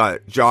 you've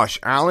got Josh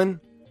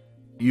Allen,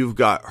 you've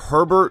got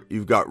Herbert,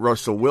 you've got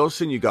Russell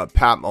Wilson, you've got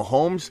Pat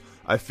Mahomes.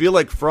 I feel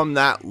like from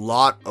that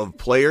lot of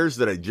players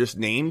that I just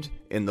named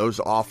in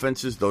those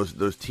offenses,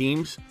 those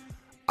teams,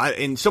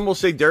 and some will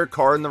say Derek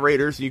Carr and the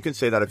Raiders. You can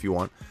say that if you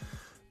want.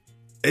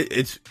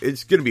 It's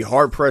going to be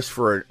hard pressed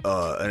for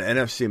an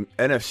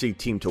NFC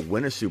team to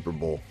win a Super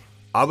Bowl.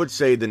 I would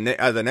say the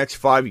next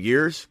 5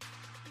 years,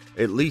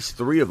 at least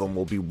 3 of them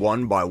will be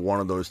won by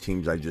one of those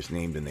teams I just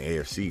named in the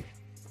AFC.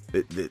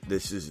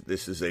 This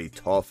is a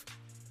tough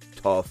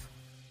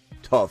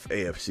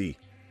AFC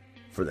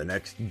for the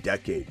next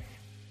decade,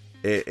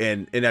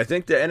 and I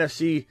think the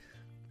NFC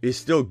is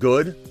still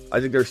good. I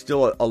think there's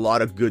still a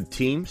lot of good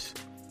teams.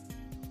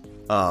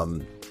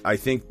 I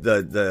think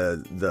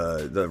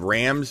the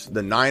Rams,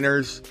 the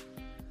Niners,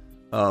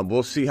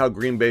 we'll see how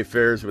Green Bay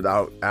fares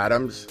without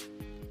Adams.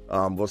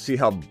 We'll see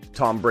how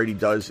Tom Brady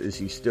does. Is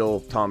he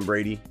still Tom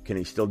Brady? Can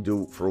he still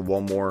do it for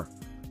 1 more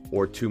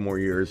or 2 more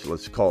years?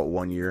 Let's call it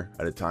 1 year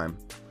at a time.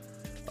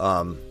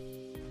 I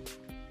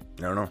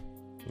don't know.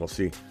 We'll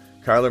see.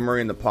 Kyler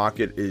Murray in the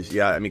pocket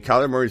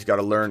Kyler Murray's got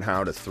to learn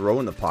how to throw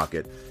in the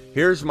pocket.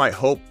 Here's my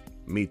hope,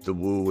 meet the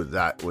woo with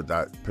that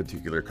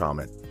particular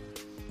comment.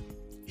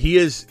 He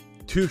is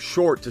too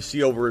short to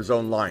see over his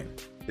own line.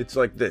 It's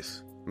like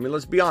this. I mean,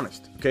 let's be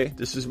honest, okay?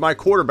 This is my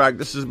quarterback.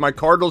 This is my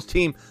Cardinals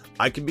team.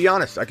 I can be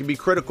honest. I can be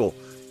critical.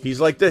 He's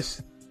like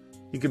this.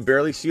 He can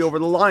barely see over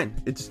the line.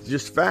 It's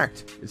just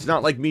fact. It's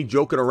not like me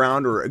joking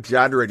around or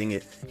exaggerating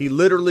it. He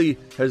literally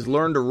has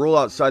learned to roll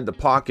outside the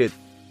pocket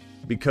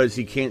because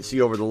he can't see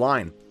over the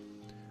line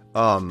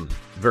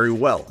very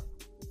well,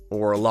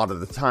 or a lot of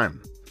the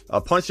time.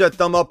 Punch that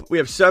thumb up. We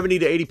have 70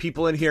 to 80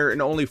 people in here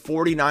and only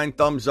 49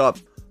 thumbs up.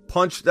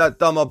 Punch that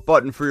thumb up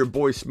button for your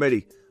boy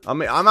Smitty.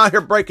 I'm out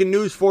here breaking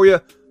news for you.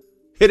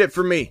 Hit it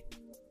for me.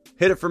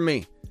 Hit it for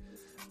me.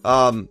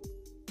 I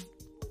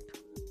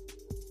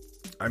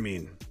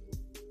mean,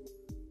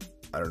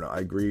 I don't know. I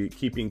agree.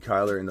 Keeping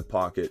Kyler in the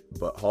pocket,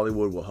 but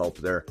Hollywood will help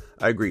there.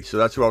 I agree. So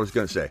that's what I was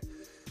going to say.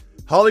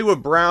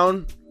 Hollywood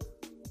Brown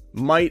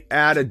might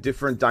add a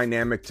different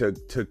dynamic to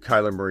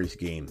Kyler Murray's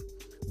game.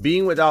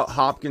 Being without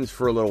Hopkins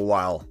for a little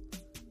while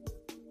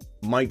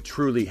might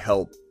truly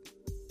help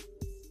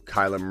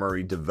Kyler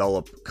Murray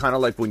develop, kind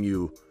of like when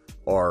you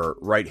are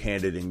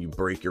right-handed and you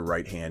break your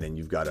right hand and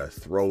you've got to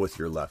throw with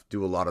your left,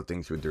 do a lot of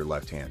things with your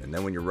left hand. And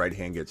then when your right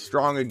hand gets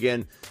strong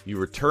again, you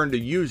return to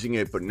using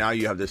it, but now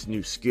you have this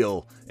new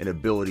skill and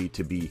ability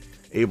to be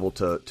able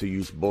to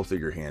use both of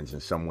your hands in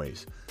some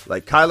ways.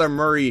 Like Kyler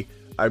Murray,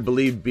 I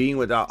believe being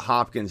without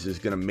Hopkins is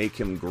going to make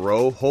him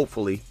grow.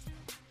 Hopefully,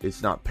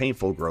 it's not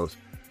painful growth.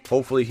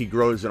 Hopefully he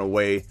grows in a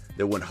way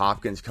that when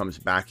Hopkins comes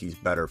back, he's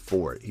better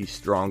for it. He's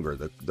stronger.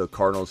 The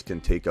Cardinals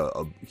can take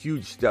a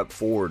huge step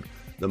forward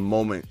the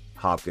moment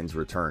Hopkins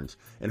returns.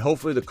 And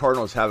hopefully the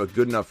Cardinals have a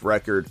good enough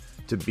record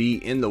to be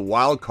in the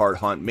wild card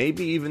hunt,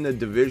 maybe even the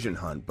division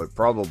hunt, but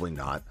probably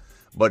not.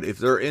 But if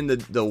they're in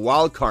the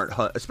wild card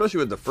hunt, especially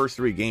with the first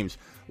 3 games,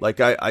 like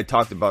I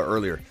talked about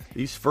earlier,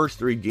 these first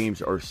 3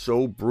 games are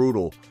so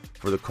brutal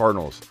for the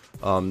Cardinals.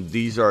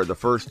 These are the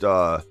first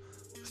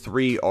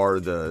 3 are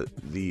the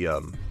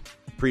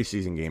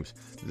preseason games.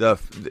 The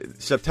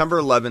September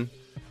 11,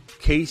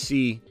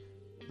 KC,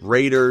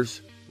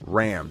 Raiders,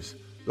 Rams.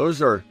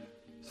 Those are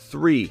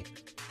 3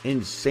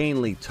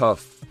 insanely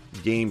tough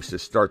games to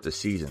start the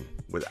season.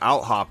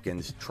 Without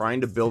Hopkins,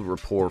 trying to build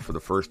rapport for the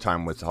first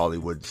time with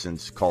Hollywood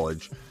since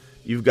college.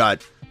 You've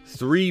got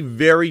 3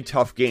 very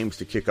tough games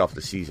to kick off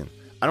the season.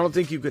 I don't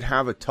think you could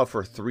have a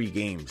tougher 3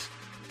 games.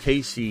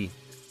 KC,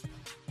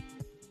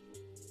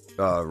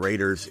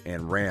 Raiders,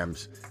 and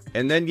Rams.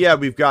 And then,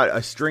 we've got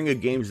a string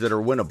of games that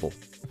are winnable.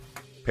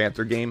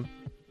 Panther game.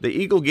 The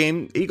Eagle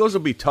game, Eagles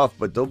will be tough,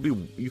 but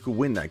you could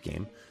win that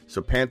game.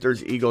 So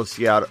Panthers, Eagles,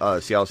 Seattle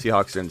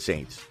Seahawks, and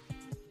Saints.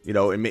 You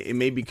know, it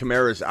may be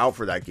Kamara's out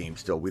for that game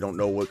still. We don't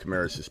know what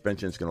Kamara's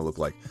suspension is going to look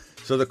like.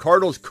 So the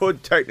Cardinals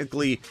could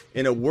technically,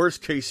 in a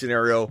worst case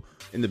scenario,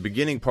 in the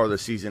beginning part of the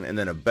season, and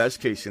then a best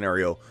case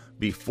scenario,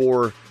 be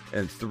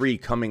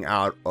 4-3 coming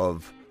out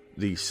of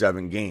these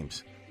 7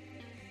 games.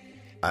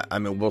 I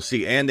mean, we'll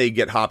see. And they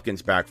get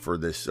Hopkins back for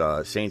this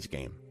Saints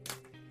game.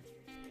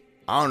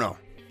 I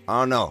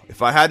don't know.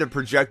 If I had to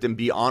project and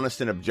be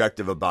honest and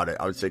objective about it,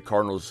 I would say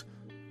Cardinals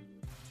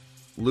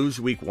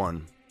lose week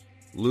 1,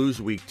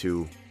 lose week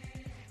 2.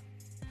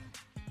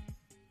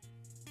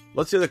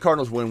 Let's say the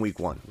Cardinals win week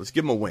 1. Let's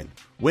give them a win.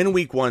 Win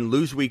week 1,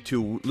 lose week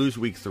 2, lose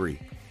week 3.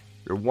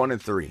 They're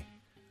 1-3.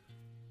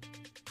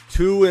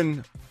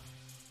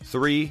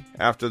 2-3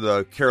 after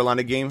the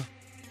Carolina game.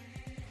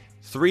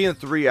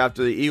 3-3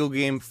 after the Eagle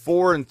game.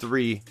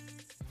 4-3.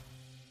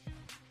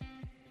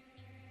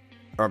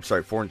 Or I'm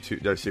sorry,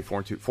 4-2. Did I say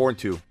 4-2?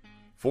 4-2.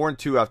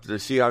 4-2 after the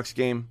Seahawks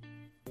game.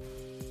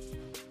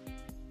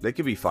 They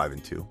could be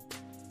 5-2.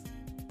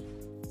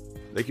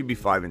 They could be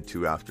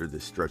 5-2 after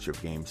this stretch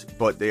of games,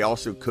 but they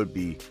also could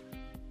be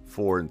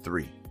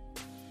 4-3.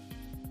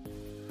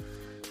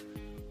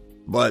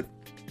 But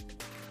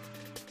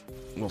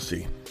we'll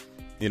see.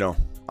 You know,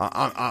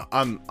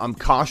 I'm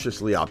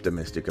cautiously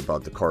optimistic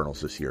about the Cardinals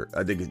this year.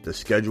 I think the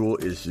schedule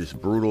is just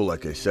brutal.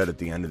 Like I said at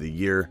the end of the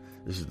year,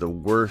 this is the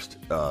worst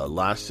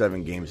last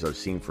 7 games I've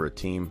seen for a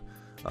team.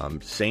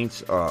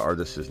 Saints are.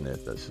 This isn't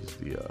it. This is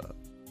the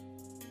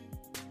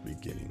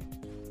beginning.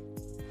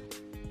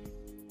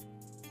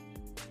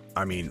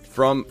 I mean,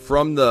 from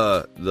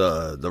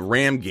the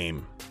Ram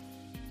game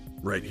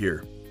right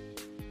here.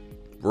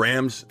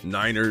 Rams,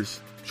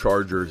 Niners,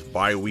 Chargers,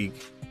 bye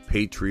week,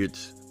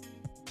 Patriots,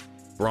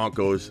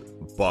 Broncos,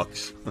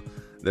 Bucks,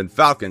 then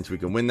Falcons. We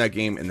can win that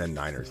game, and then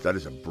Niners. That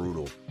is a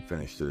brutal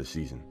finish to the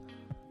season.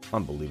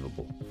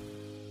 Unbelievable.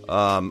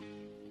 Kyler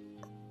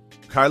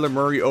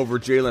Murray over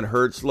Jalen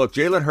Hurts. Look,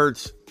 Jalen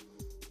Hurts,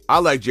 I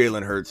like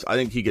Jalen Hurts. I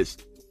think he gets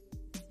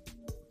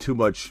too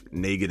much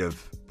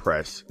negative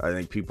press. I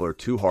think people are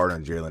too hard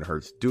on Jalen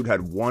Hurts. Dude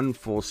had 1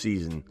 full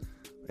season,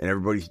 and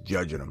everybody's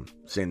judging him,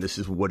 saying this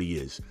is what he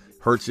is.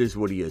 Hurts is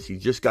what he is. He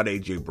just got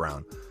A.J.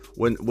 Brown.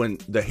 When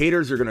the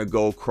haters are going to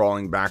go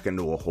crawling back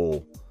into a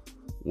hole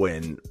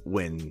when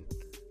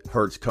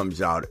Hurts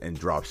comes out and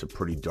drops a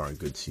pretty darn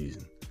good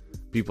season.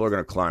 People are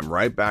going to climb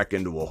right back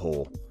into a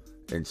hole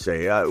and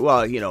say,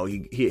 well, you know,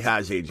 he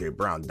has A.J.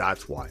 Brown.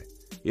 That's why.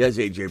 He has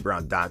A.J.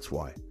 Brown. That's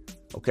why.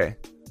 Okay.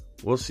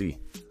 We'll see.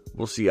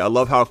 We'll see. I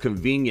love how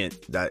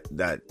convenient that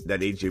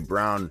A.J.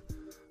 Brown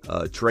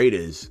trade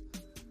is.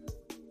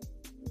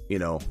 You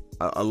know,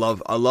 I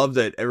love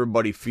that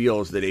everybody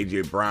feels that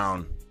A.J.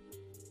 Brown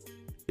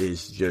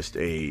is just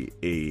a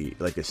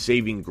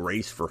saving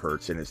grace for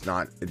Hurts, and it's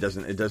not. It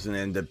doesn't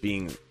end up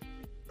being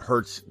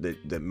Hurts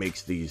that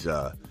makes these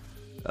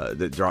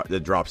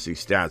that drops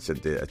these stats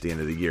at the end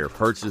of the year. If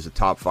Hurts is a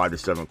top 5 to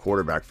 7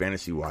 quarterback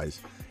fantasy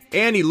wise,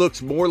 and he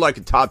looks more like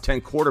a top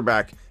 10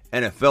 quarterback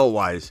NFL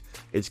wise,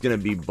 it's going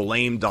to be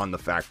blamed on the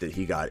fact that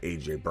he got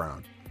A.J.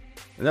 Brown,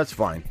 and that's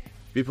fine.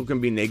 People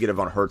can be negative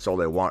on Hurts all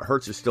they want.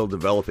 Hurts is still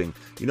developing.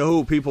 You know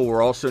who people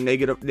were also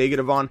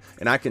negative on?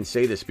 And I can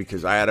say this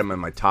because I had him in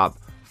my top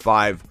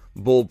 5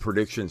 bold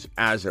predictions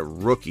as a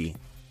rookie.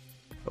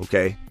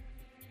 Okay?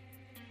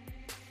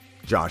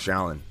 Josh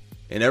Allen.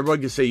 And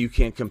everybody can say you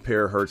can't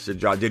compare Hurts to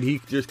Josh. Did he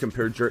just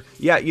compare?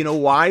 Yeah, you know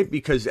why?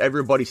 Because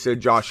everybody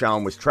said Josh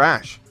Allen was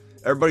trash.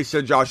 Everybody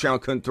said Josh Allen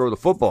couldn't throw the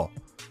football.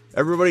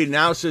 Everybody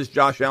now says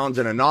Josh Allen's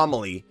an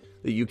anomaly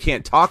that you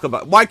can't talk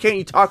about. Why can't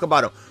you talk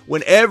about him?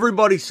 When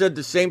everybody said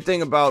the same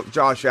thing about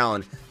Josh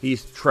Allen,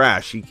 he's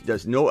trash. He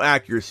does no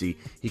accuracy.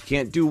 He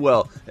can't do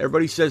well.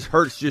 Everybody says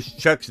Hurts just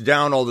checks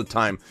down all the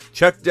time.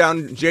 Check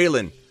down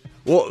Jalen.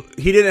 Well,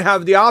 he didn't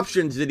have the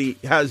options that he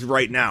has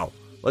right now.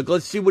 Like,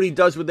 let's see what he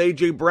does with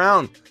A.J.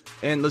 Brown.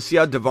 And let's see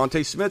how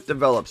Devontae Smith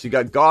develops. You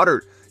got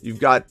Goddard.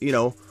 You've got,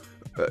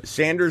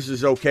 Sanders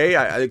is okay.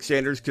 I think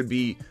Sanders could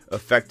be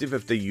effective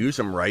if they use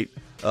him right.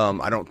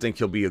 I don't think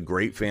he'll be a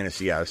great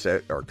fantasy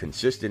asset or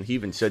consistent. He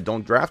even said,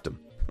 don't draft him.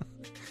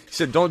 He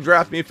said, don't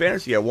draft me in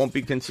fantasy. I won't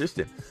be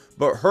consistent.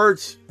 But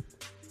Hurts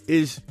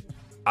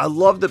I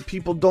love that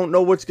people don't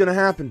know what's going to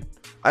happen.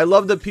 I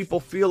love that people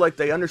feel like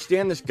they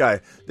understand this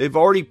guy. They've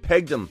already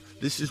pegged him.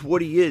 This is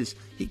what he is.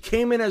 He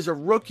came in as a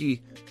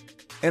rookie,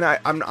 and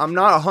I'm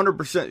not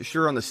 100%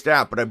 sure on the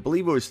stat, but I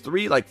believe it was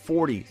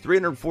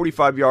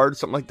 345 yards,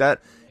 something like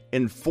that,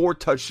 and 4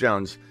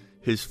 touchdowns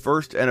his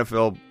first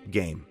NFL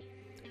game.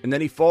 And then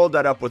he followed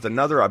that up with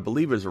another, I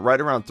believe it was right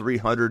around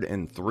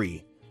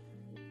 303.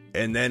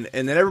 And then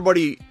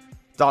everybody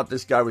thought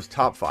this guy was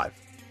top 5.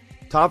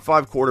 Top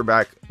 5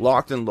 quarterback,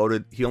 locked and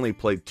loaded. He only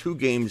played 2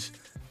 games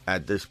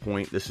at this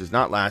point. This is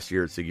not last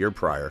year, it's the year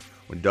prior,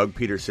 when Doug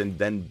Peterson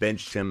then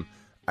benched him,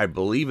 I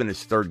believe in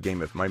his 3rd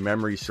game, if my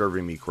memory is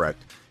serving me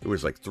correct. It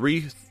was like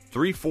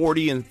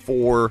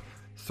 340-4,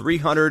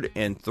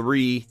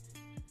 303.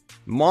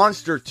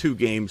 Monster 2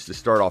 games to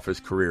start off his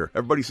career.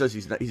 Everybody says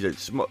he's a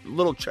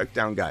little check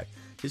down guy.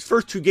 His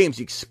first 2 games,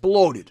 he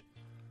exploded.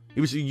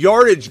 He was a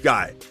yardage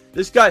guy.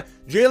 This guy,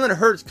 Jalen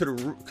Hurts,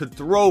 could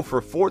throw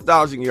for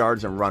 4,000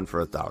 yards and run for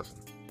 1,000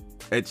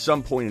 at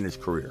some point in his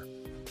career.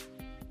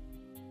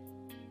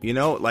 You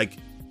know, like,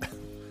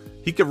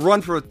 he could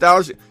run for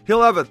 1,000.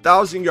 He'll have a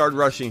 1,000-yard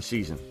rushing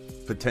season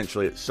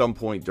potentially at some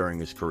point during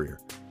his career.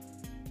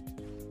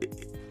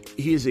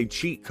 He is a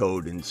cheat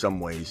code in some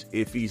ways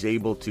if he's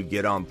able to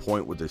get on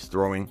point with his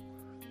throwing.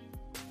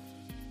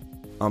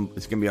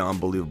 It's going to be an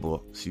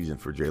unbelievable season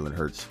for Jalen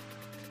Hurts.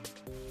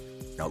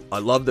 Now, I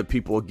love that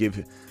people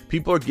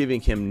are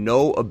giving him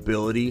no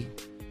ability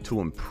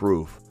to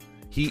improve.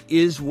 He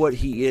is what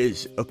he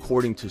is,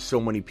 according to so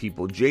many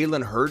people.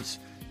 Jalen Hurts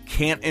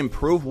can't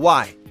improve.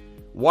 Why?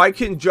 Why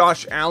can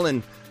Josh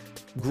Allen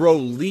grow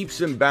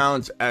leaps and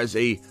bounds as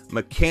a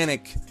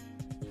mechanic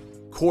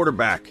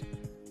quarterback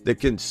that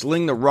can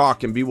sling the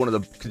rock and be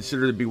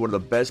considered to be one of the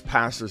best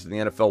passers in the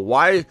NFL?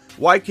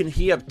 Why can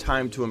he have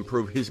time to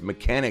improve his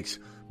mechanics,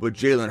 but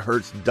Jalen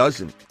Hurts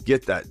doesn't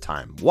get that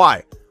time?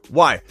 Why?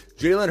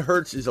 Jalen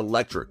Hurts is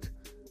electric.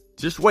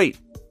 Just wait.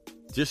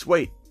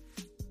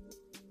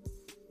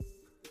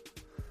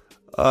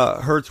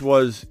 Hurts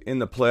was in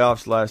the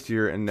playoffs last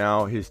year, and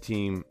now his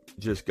team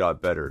just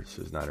got better,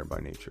 says Niner by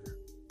Nature.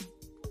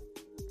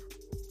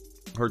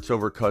 Hurts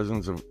over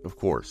Cousins, of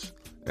course.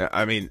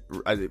 I mean,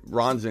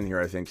 Ron's in here,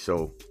 I think.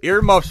 So,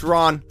 earmuffs,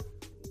 Ron.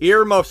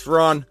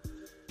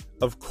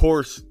 Of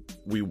course,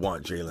 we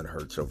want Jalen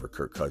Hurts over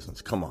Kirk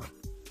Cousins. Come on.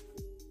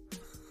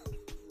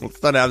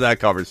 Let's not have that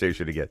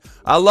conversation again.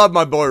 I love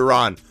my boy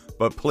Ron,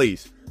 but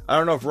please. I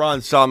don't know if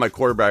Ron saw my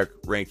quarterback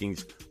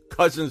rankings.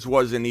 Cousins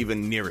wasn't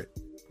even near it.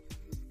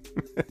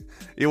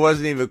 He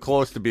wasn't even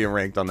close to being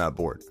ranked on that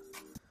board.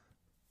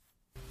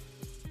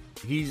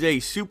 He's a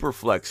super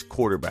flex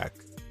quarterback,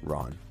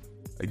 Ron.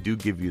 I do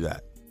give you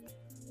that.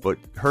 But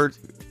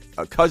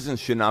Cousins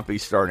should not be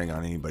starting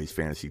on anybody's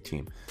fantasy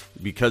team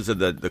because of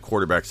the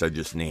quarterbacks I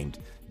just named,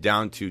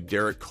 down to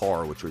Derek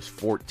Carr, which was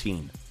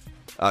 14.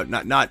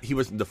 He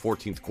wasn't the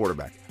 14th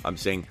quarterback. I'm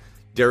saying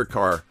Derek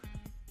Carr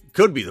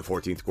could be the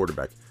 14th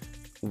quarterback.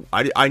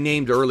 I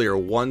named earlier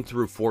 1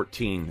 through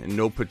 14 in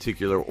no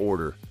particular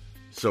order.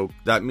 So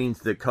that means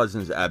that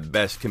Cousins at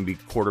best can be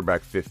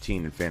quarterback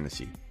 15 in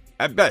fantasy.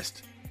 At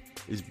best.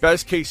 His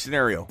best case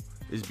scenario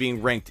is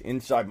being ranked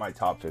inside my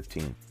top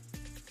 15.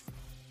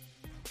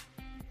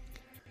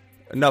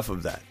 Enough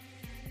of that.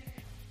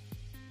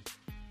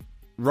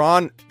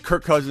 Ron,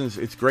 Kirk Cousins,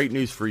 it's great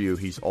news for you.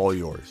 He's all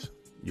yours.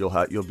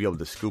 You'll be able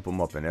to scoop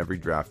him up in every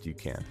draft you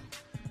can.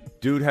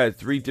 Dude had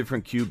 3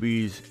 different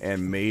QBs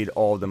and made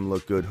all of them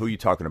look good. Who are you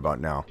talking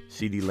about now?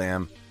 CeeDee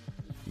Lamb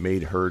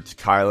made Hurts,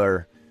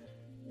 Kyler,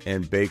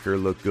 and Baker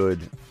look good.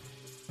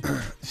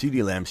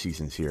 CeeDee Lamb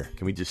season's here.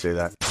 Can we just say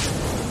that?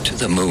 To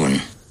the moon.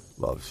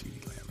 Love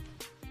CeeDee Lamb.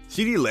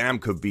 CeeDee Lamb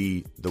could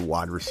be the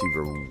wide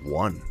receiver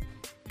 1,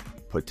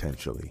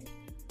 potentially.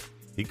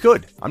 He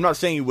could. I'm not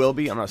saying he will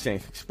be. I'm not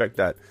saying expect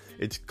that.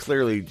 It's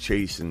clearly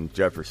Chase and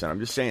Jefferson. I'm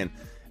just saying,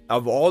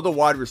 of all the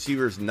wide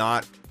receivers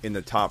not in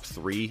the top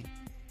 3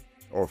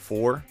 or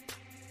 4,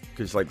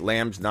 because like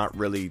Lamb's not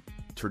really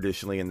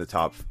traditionally in the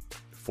top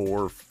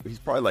 4. He's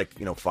probably like,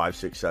 5,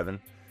 6,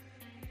 7.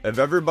 Of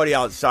everybody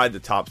outside the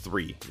top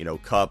 3,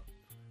 Kupp,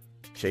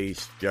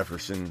 Chase,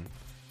 Jefferson,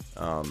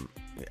 I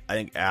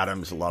think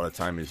Adams a lot of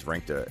time is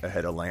ranked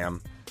ahead of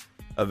Lamb.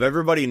 Of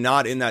everybody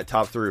not in that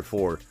top 3 or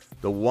 4,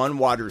 the one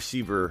wide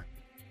receiver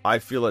I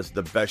feel is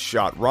the best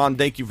shot. Ron,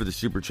 thank you for the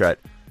super chat.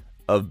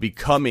 Of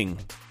becoming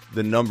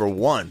the number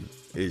 1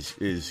 is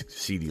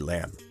CeeDee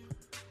Lamb.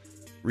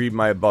 Read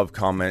my above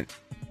comment.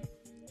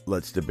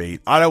 Let's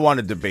debate. I don't want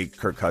to debate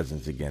Kirk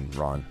Cousins again,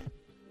 Ron.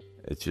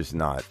 It's just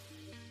not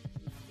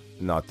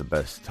the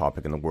best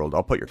topic in the world.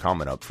 I'll put your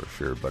comment up for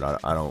sure, but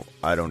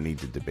I don't need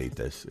to debate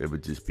this. It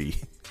would just be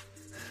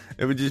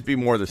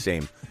more the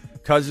same.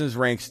 Cousins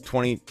ranks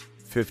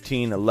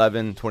 2015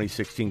 11,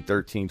 2016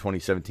 13,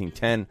 2017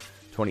 10,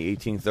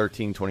 2018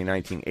 13,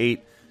 2019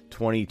 8,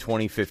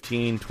 2020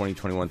 15,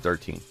 2021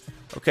 13.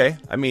 Okay,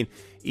 I mean,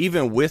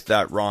 even with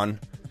that, Ron,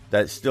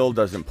 that still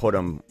doesn't put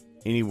him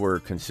anywhere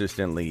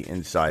consistently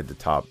inside the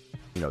top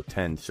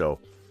 10. So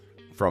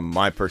from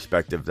my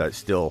perspective, that's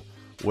still,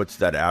 what's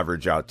that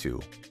average out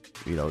to?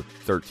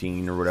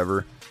 13 or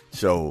whatever.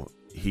 So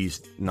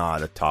he's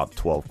not a top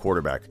 12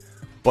 quarterback.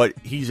 But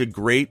he's a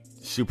great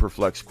super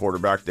flex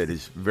quarterback that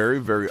is very,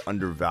 very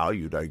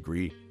undervalued. I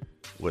agree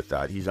with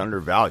that. He's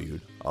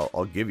undervalued.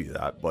 I'll give you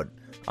that. But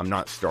I'm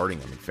not starting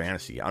him in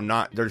fantasy.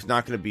 There's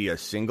not going to be a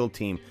single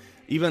team.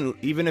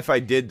 Even if I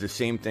did the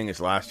same thing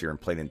as last year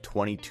and played in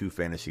 22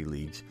 fantasy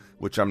leagues,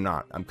 which I'm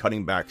not. I'm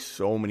cutting back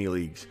so many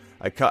leagues.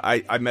 I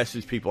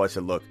messaged people. I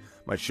said, look,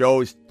 my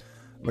show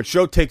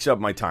takes up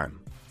my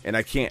time, and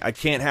I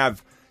can't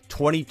have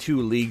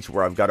 22 leagues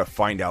where I've got to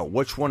find out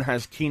which one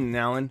has Keenan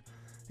Allen,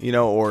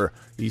 or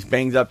he's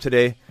banged up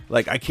today.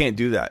 Like, I can't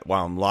do that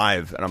while I'm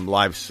live, and I'm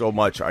live so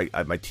much.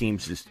 My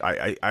team's just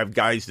I have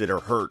guys that are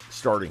hurt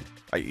starting.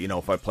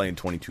 If I play in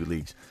 22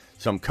 leagues,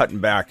 so I'm cutting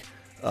back.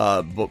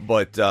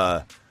 But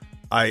I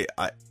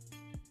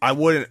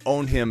wouldn't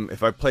own him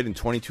if I played in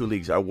 22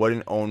 leagues. I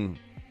wouldn't own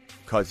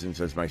Cousins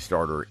as my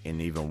starter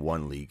in even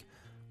one league.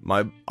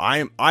 My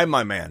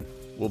man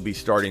will be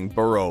starting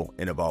Burrow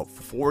in about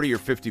 40 or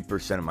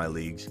 50% of my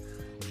leagues.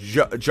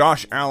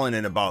 Josh Allen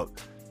in about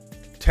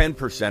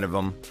 10% of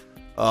them.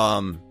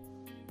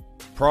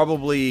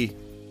 Probably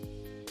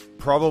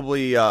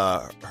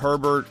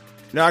Herbert.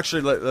 No,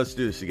 actually, let's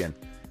do this again.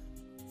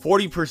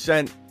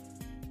 40%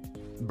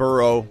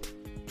 Burrow,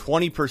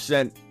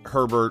 20%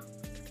 Herbert,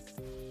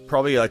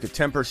 probably like a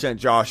 10%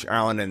 Josh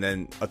Allen, and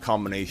then a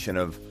combination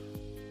of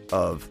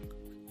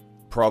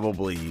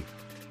probably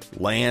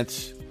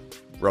Lance,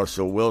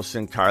 Russell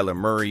Wilson, Kyler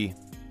Murray.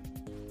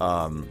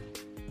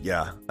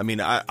 Yeah, I mean,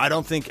 I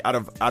don't think out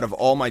of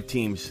all my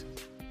teams,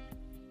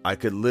 I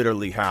could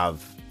literally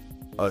have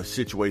a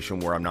situation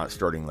where I'm not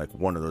starting like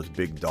one of those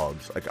big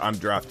dogs. Like I'm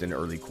drafting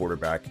early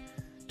quarterback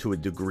to a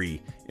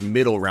degree, and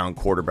middle round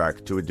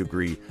quarterback to a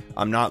degree.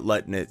 I'm not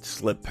letting it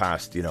slip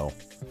past,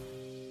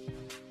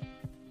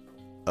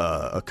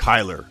 a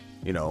Kyler,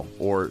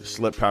 or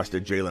slip past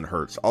a Jalen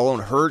Hurts. I'll own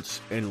Hurts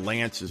and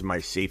Lance is my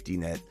safety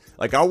net.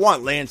 Like I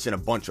want Lance in a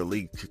bunch of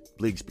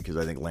leagues because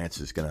I think Lance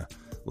is going to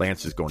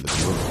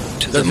the moon.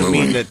 Doesn't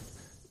mean that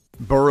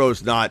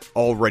Burrow's not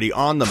already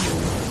on the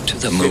moon. To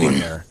the moon.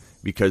 There,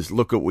 because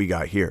look what we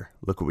got here.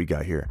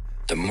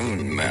 The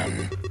Moon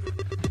Men,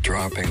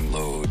 dropping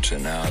loads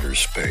in outer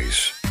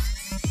space.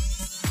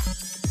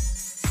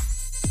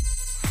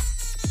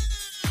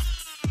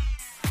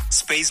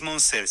 Space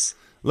Monsters.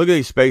 Look at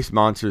these space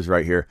monsters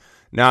right here.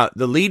 Now,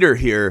 the leader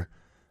here,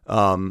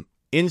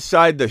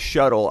 inside the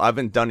shuttle, I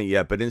haven't done it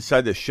yet, but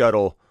inside the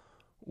shuttle,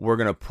 we're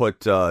going to put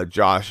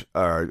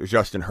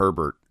Justin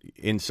Herbert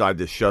inside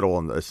this shuttle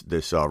and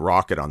this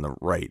rocket on the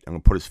right. I'm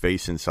going to put his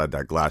face inside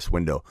that glass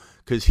window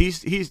because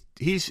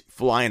he's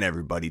flying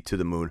everybody to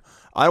the moon.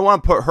 I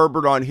want to put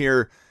Herbert on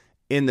here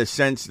in the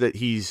sense that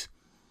he's,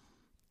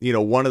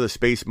 one of the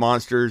space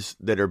monsters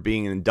that are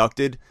being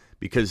inducted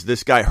because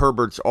this guy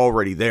Herbert's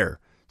already there.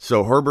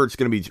 So Herbert's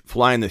going to be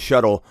flying the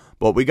shuttle,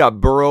 but we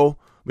got Burrow,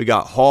 we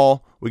got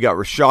Hall, we got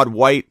Rashad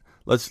White.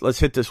 Let's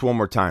hit this one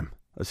more time.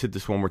 To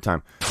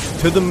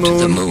the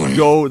moon,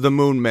 go the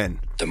Moon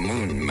Men. The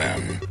Moon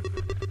Men,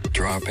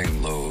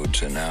 dropping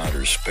loads in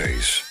outer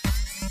space.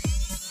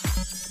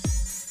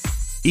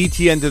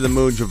 ETN to the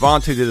moon,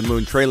 Javonte to the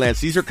moon, Trey Lance.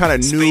 These are kind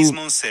of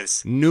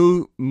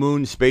new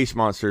moon space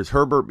monsters.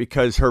 Herbert,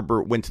 because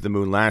Herbert went to the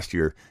moon last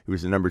year, he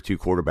was the number 2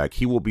 quarterback.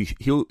 He will be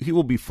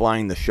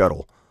flying the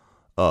shuttle.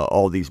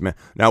 All these men.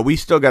 Now we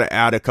still got to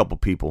add a couple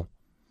people.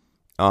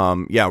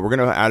 Yeah, we're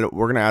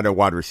gonna add a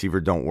wide receiver.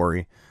 Don't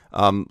worry.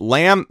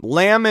 Lamb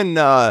and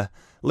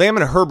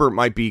Herbert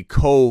might be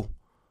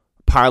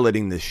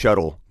co-piloting the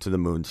shuttle to the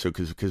moon. So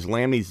because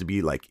Lamb needs to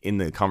be like in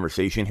the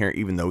conversation here,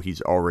 even though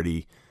he's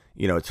already,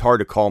 it's hard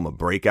to call him a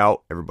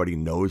breakout. Everybody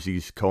knows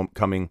he's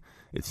coming.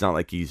 It's not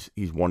like he's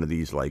one of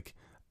these like,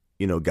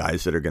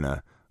 guys that are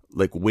gonna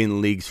like win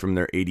leagues from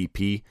their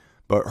ADP.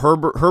 But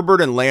Herbert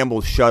and Lamb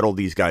will shuttle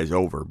these guys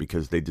over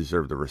because they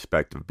deserve the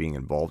respect of being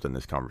involved in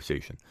this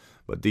conversation.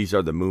 But these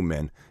are the Moon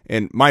Men.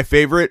 And my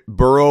favorite,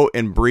 Burrow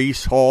and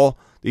Breece Hall,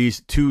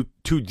 these two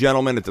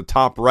gentlemen at the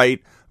top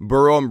right.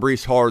 Burrow and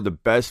Breece Hall are the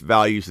best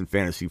values in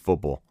fantasy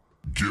football.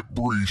 Get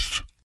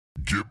breached.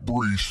 Get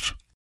breached.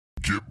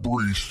 Get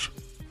breached.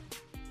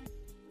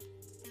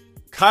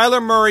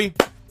 Kyler Murray.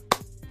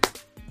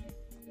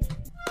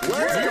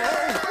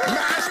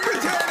 Mashed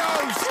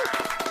potatoes!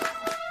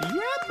 Yeah,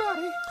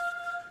 buddy.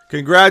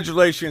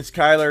 Congratulations,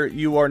 Kyler.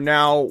 You are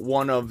now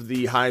one of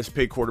the highest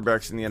paid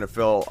quarterbacks in the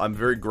NFL. I'm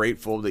very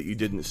grateful that you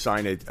didn't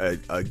sign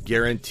a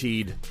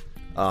guaranteed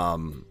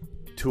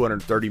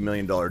 $230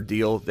 million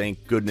deal.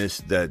 Thank goodness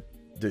that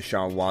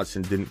Deshaun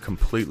Watson didn't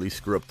completely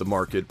screw up the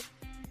market.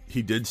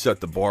 He did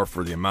set the bar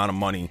for the amount of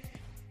money.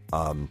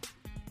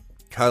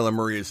 Kyler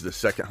Murray is the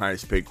second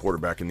highest paid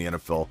quarterback in the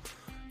NFL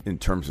in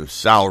terms of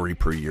salary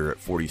per year at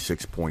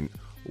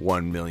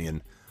 $46.1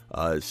 million.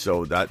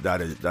 So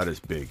that is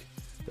big.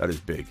 That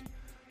is big.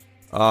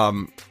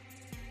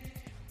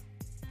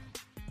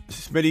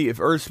 Smitty, if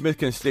Irv Smith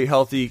can stay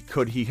healthy,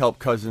 could he help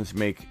Cousins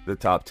make the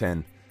top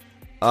 10?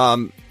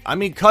 I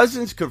mean,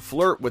 Cousins could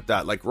flirt with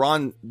that. Like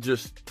Ron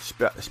just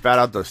spat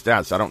out those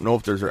stats. I don't know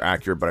if those are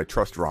accurate, but I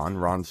trust Ron.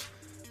 Ron's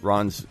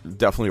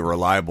definitely a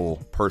reliable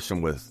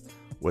person with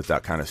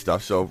that kind of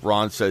stuff. So if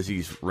Ron says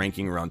he's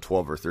ranking around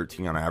 12 or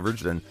 13 on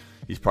average, then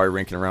he's probably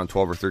ranking around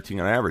 12 or 13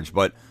 on average.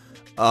 But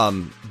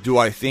do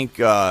I think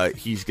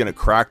he's going to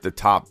crack the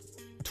top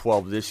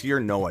 12 this year?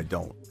 No, I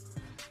don't,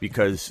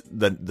 because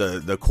the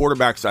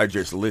quarterbacks I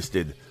just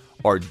listed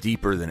are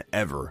deeper than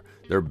ever.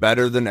 They're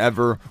better than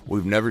ever.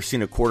 We've never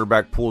seen a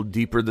quarterback pool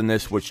deeper than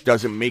this, which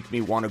doesn't make me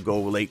want to go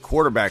late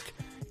quarterback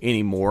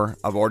anymore.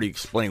 I've already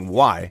explained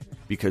why,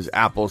 because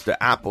apples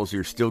to apples,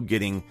 you're still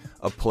getting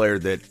a player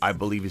that I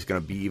believe is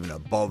going to be even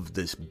above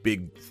this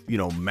big,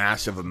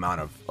 massive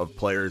amount of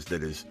players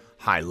that is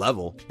high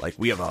level. Like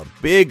we have a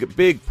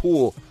big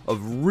pool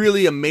of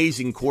really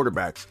amazing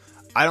quarterbacks.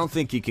 I don't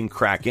think he can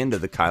crack into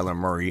the Kyler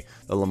Murray,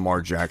 the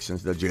Lamar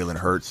Jacksons, the Jalen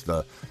Hurts,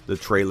 the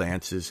Trey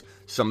Lances.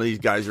 Some of these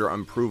guys are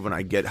unproven.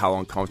 I get how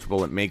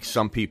uncomfortable it makes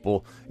some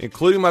people,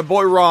 including my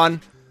boy Ron,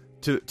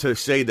 to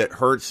say that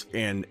Hurts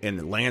and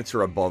Lance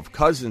are above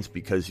Cousins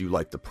because you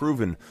like the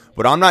proven.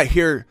 But I'm not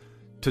here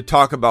to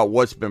talk about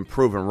what's been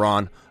proven,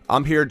 Ron.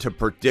 I'm here to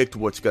predict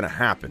what's going to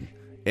happen.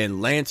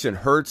 And Lance and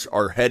Hurts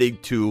are heading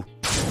to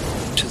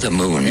the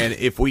moon. And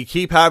if we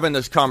keep having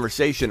this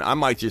conversation, I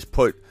might just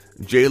put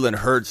Jalen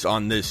Hurts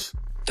on this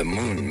the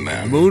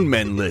Moon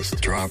Men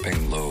list.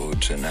 Dropping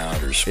loads in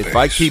outer space. If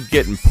I keep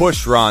getting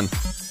pushed, Ron,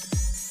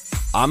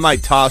 I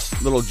might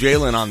toss little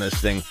Jalen on this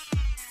thing.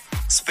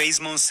 Space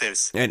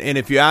Monsters. And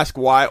if you ask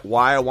why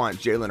I want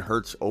Jalen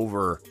Hurts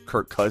over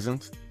Kirk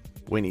Cousins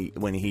when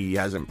he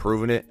hasn't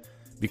proven it,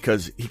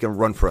 because he can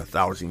run for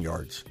 1,000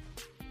 yards.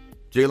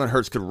 Jalen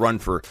Hurts could run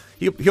for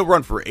he'll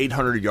run for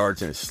 800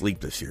 yards in his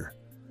sleep this year.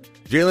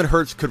 Jalen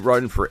Hurts could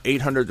run for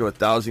 800 to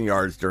 1,000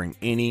 yards during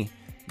any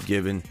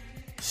given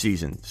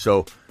season.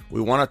 So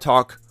we want to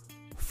talk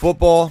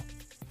football.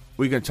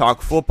 We can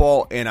talk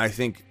football, and I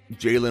think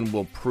Jalen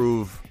will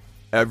prove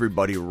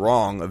everybody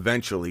wrong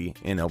eventually,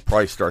 and he'll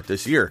probably start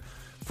this year.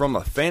 From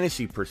a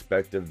fantasy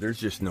perspective, there's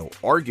just no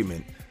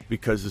argument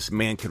because this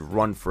man could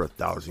run for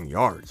 1,000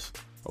 yards.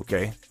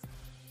 Okay?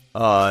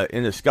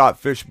 In the Scott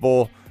Fish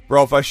Bowl,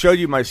 bro, if I showed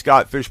you my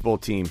Scott Fish Bowl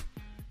team,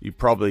 you'd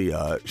probably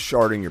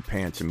shart in your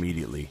pants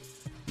immediately.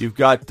 You've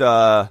got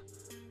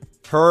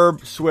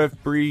Herb,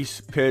 Swift,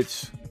 Brees,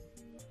 Pitts.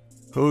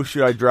 Who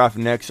should I draft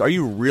next? Are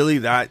you really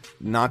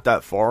not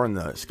that far in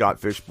the Scott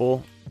Fish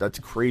Bowl? That's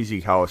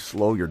crazy how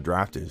slow your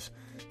draft is.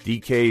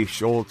 DK,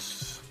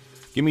 Schultz.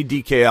 Give me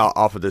DK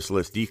off of this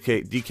list.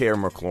 DK or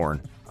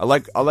McLaurin. I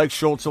like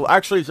Schultz. So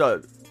actually, it's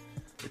a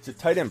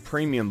tight end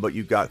premium, but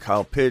you got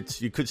Kyle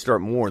Pitts. You could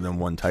start more than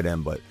one tight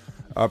end, but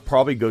I'll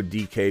probably go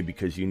DK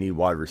because you need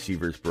wide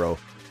receivers, bro.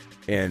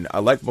 And I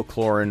like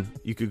McLaurin.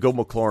 You could go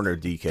McLaurin or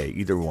DK.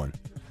 Either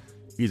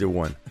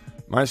one.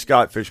 My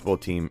Scott Fish Bowl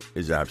team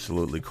is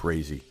absolutely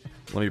crazy.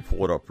 Let me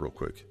pull it up real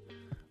quick.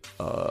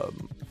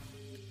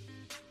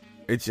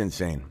 It's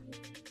insane.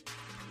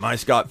 My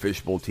Scott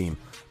Fish Bowl team,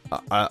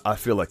 I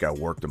feel like I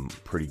worked them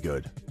pretty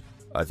good.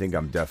 I think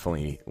I'm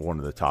definitely one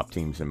of the top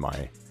teams in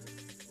my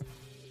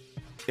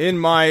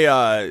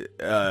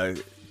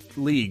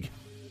league.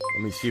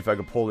 Let me see if I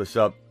can pull this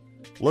up.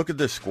 Look at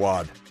this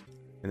squad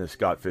in the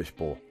Scott Fish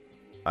Bowl.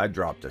 I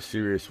dropped a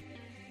serious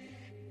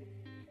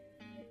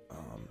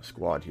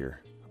squad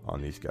here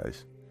on these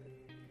guys.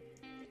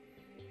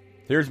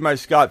 Here's my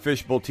Scott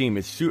Fish Bowl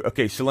team.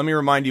 Okay, so let me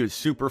remind you, it's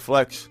super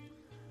flex.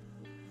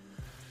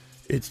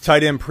 It's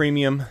tight end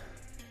premium.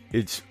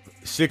 It's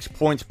 6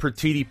 points per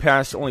TD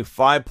pass, only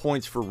 5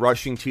 points for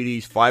rushing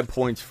TDs, 5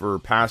 points for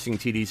passing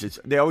TDs.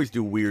 They always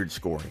do weird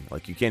scoring.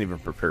 Like, you can't even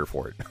prepare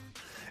for it.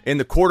 And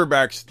the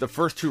quarterbacks, the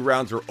first 2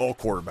 rounds are all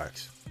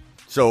quarterbacks.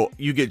 So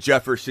you get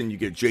Jefferson, you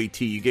get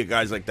JT, you get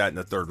guys like that in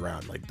the 3rd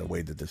round, like the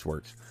way that this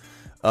works.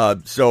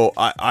 So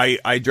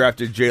I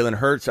drafted Jalen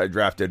Hurts. I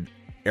drafted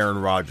Aaron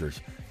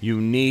Rodgers.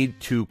 You need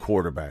 2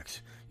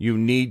 quarterbacks.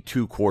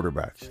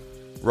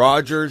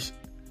 Rodgers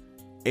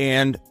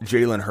and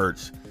Jalen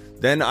Hurts.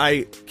 Then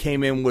I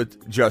came in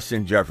with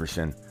Justin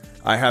Jefferson.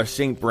 I have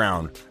St.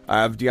 Brown.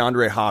 I have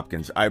DeAndre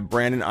Hopkins. I have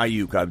Brandon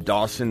Ayuk. I have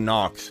Dawson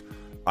Knox.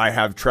 I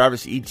have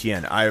Travis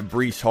Etienne. I have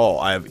Breece Hall.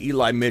 I have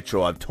Eli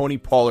Mitchell. I have Tony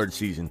Pollard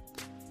season.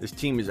 This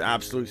team is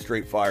absolute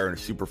straight fire in a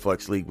super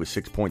flex league with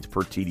 6 points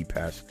per TD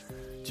pass.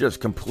 Just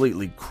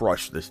completely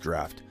crushed this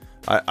draft.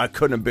 I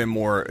couldn't have been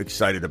more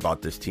excited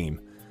about this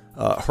team.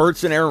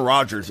 Hurts and Aaron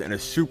Rodgers in a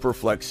super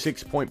flex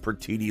 6 point per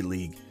TD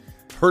league.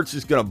 Hurts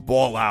is going to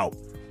ball out.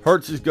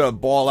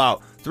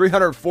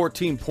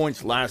 314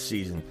 points last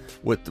season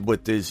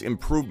with his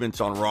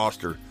improvements on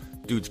roster.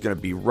 Dude's going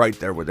to be right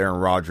there with Aaron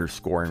Rodgers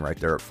scoring right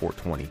there at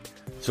 420.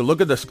 So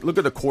look at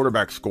the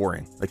quarterback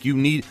scoring. Like,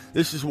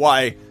 this is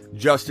why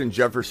Justin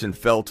Jefferson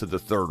fell to the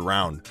 3rd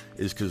round,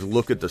 is because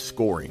look at the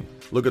scoring.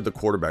 Look at the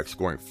quarterback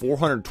scoring.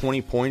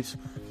 420 points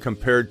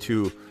compared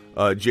to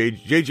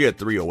JJ at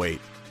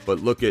 308. But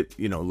look at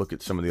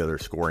some of the other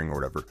scoring or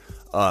whatever.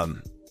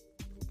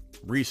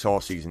 Breece Hall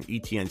season,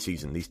 ETN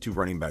season, these 2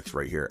 running backs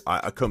right here.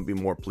 I couldn't be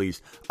more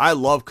pleased. I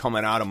love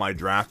coming out of my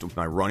draft with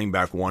my running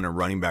back 1 and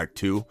running back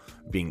 2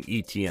 being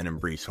ETN and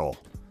Breece Hall,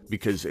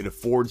 because it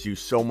affords you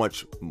so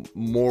much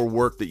more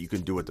work that you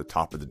can do at the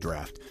top of the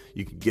draft.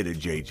 You can get a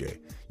JJ.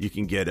 You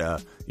can get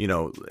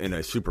in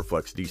a super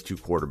flex, these 2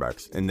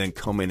 quarterbacks, and then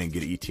come in and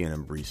get ETN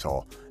and Breece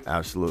Hall.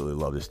 Absolutely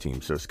love this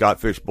team. So Scott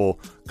Fish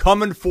Bowl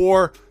coming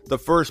for the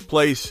first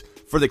place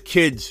for the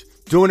kids,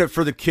 doing it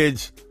for the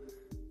kids.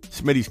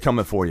 Smitty's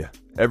coming for you,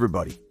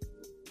 everybody.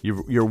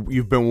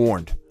 You've been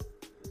warned.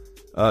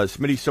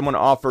 Smitty, someone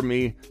offered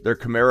me their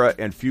Kamara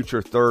and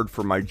future 3rd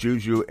for my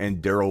Juju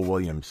and Darrell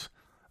Williams.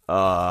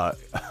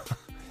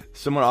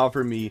 Someone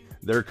offered me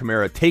their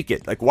Kamara. Take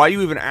it. Like, why are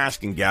you even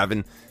asking,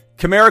 Gavin?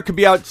 Kamara could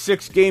be out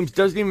 6 games.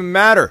 Doesn't even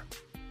matter.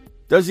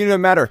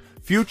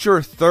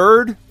 Future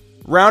 3rd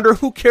rounder.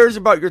 Who cares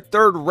about your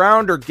 3rd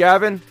rounder,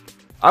 Gavin?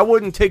 I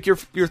wouldn't take your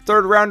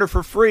 3rd rounder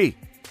for free.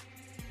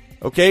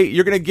 Okay,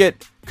 you're going to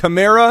get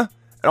Kamara,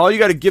 and all you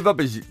got to give up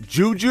is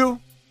Juju,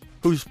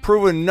 who's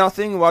proven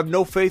nothing, who I have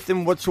no faith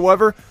in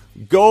whatsoever.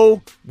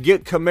 Go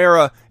get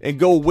Kamara and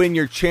go win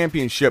your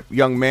championship,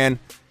 young man.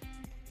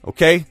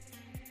 Okay?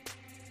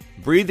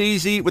 Breathe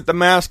easy with the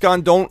mask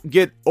on. Don't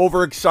get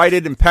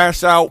overexcited and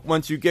pass out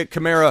once you get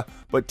Kamara,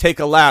 but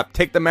take a lap.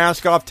 Take the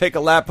mask off, take a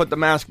lap, put the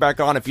mask back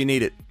on if you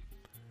need it.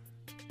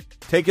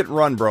 Take it and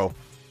run, bro.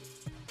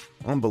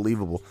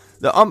 Unbelievable.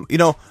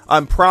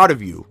 I'm proud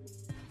of you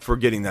for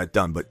getting that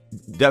done, but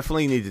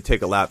definitely need to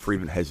take a lap for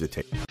even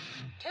hesitating.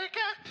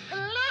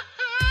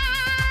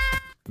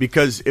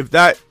 Because if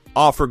that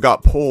offer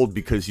got pulled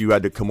because you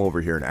had to come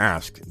over here and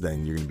ask,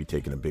 then you're going to be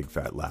taking a big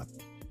fat lap.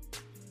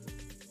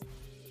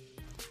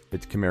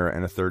 It's Kamara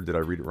and a third. Did I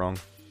read it wrong?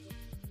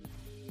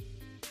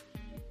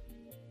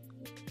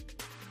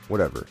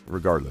 Whatever.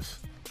 Regardless.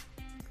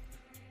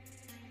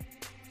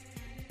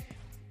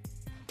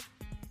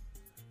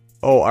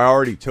 Oh, I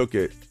already took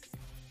it.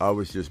 I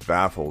was just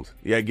baffled.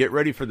 Yeah, get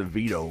ready for the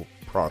veto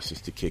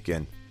process to kick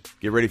in.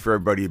 Get ready for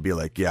everybody to be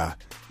like, yeah,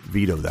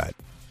 veto that.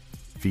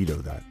 Veto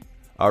that.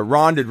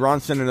 Ron, did Ron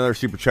send another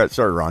super chat?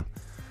 Sorry, Ron.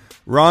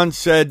 Ron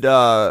said,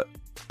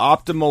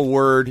 optimal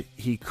word,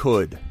 he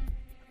could.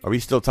 Are we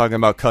still talking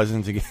about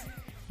Cousins again?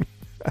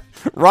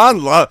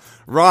 Ron,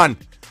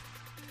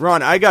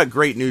 I got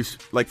great news.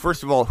 Like,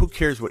 first of all, who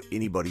cares what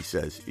anybody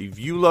says? If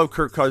you love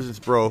Kirk Cousins,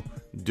 bro,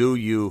 do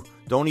you.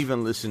 Don't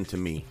even listen to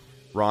me.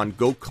 Ron,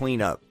 go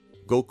clean up.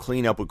 Go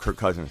clean up with Kirk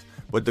Cousins.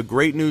 But the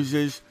great news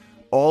is,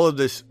 all of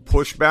this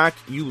pushback,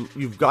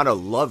 you've got to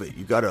love it.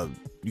 You got to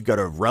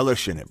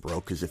relish in it, bro.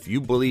 Because if you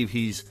believe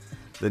he's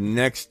the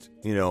next,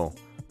 if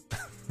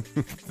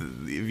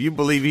you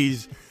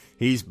believe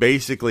he's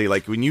basically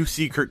like when you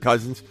see Kirk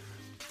Cousins,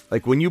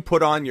 like when you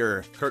put on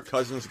your Kirk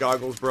Cousins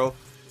goggles, bro,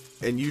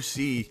 and you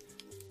see,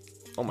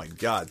 oh my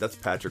God, that's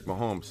Patrick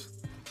Mahomes.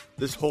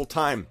 This whole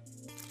time,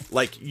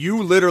 like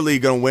you literally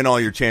gonna win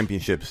all your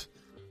championships,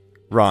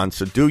 Ron.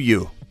 So do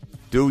you.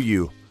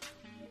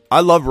 I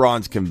love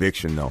Ron's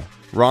conviction though.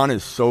 Ron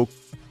is so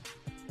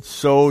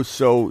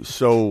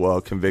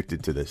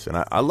convicted to this, and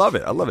I love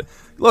it. I love it.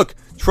 Look,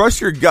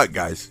 trust your gut,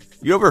 guys.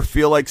 You ever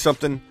feel like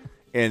something,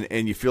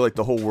 and you feel like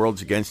the whole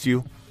world's against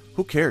you?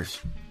 Who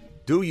cares?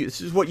 Do you? This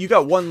is what you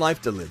got. One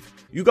life to live.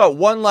 You got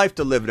one life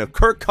to live, and if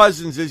Kirk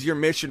Cousins is your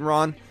mission,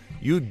 Ron,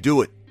 you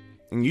do it,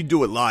 and you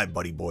do it live,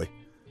 buddy boy.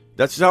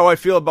 That's how I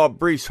feel about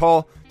Breece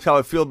Hall. That's how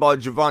I feel about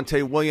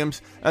Javonte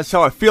Williams. That's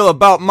how I feel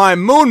about my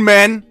Moon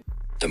Men.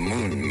 The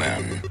Moon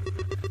Men,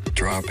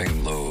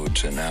 dropping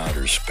loads in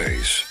outer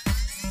space.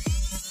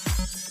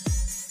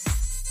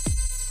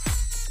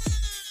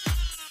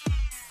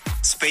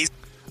 Space.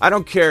 I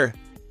don't care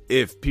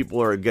if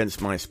people are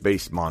against my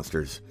space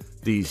monsters.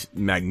 These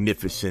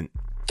magnificent...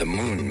 The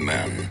Moon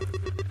Men,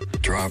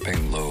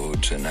 dropping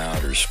loads in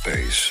outer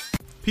space.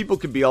 People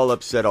can be all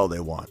upset all they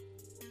want.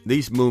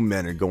 These Moon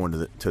Men are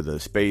going to the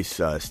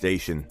space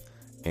station,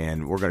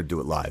 and we're going to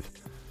do it live.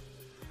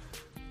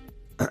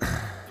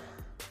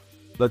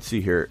 Let's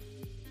see here.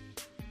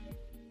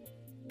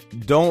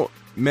 Don't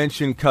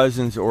mention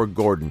Cousins or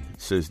Gordon,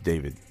 says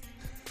David.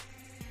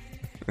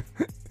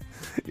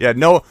 Yeah,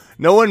 no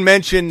one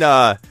mentioned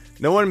Javonte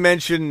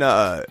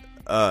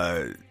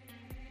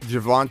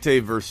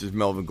versus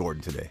Melvin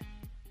Gordon today.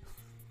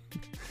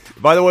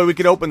 By the way, we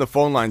could open the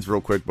phone lines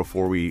real quick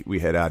before we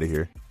head out of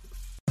here.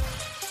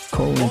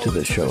 Call into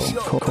the show.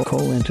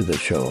 Call into the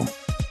show.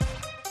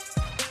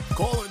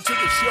 Call into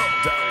the show.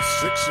 Dial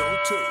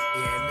 602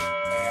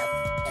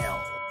 NFL.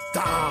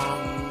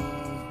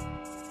 Dong.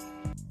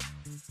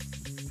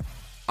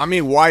 I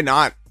mean, why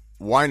not?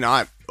 Why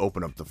not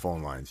open up the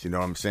phone lines? You know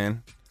what I'm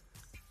saying?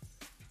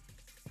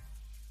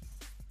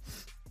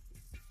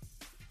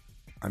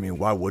 I mean,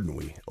 why wouldn't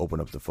we open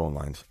up the phone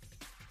lines?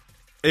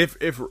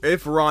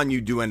 If Ron, you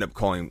do end up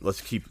calling,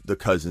 let's keep the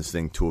Cousins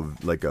thing to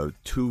a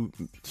two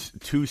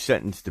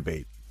sentence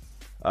debate.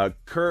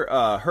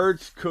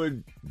 Hurts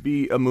could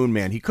be a Moon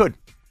Man. He could.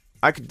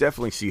 I could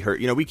definitely see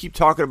Hurts. We keep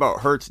talking about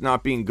Hurts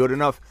not being good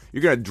enough.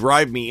 You're gonna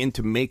drive me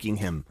into making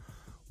him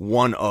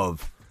one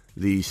of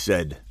the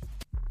said.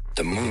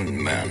 The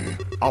Moon Men.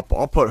 I'll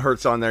put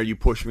Hurts on there. You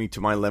push me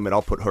to my limit.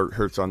 I'll put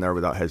Hurts on there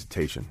without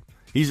hesitation.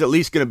 He's at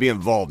least gonna be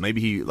involved.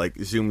 Maybe he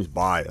zooms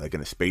by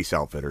in a space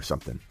outfit or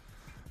something.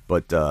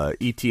 But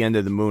ETN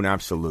to the moon,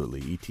 absolutely.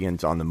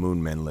 ETN's on the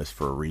Moon Men list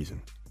for a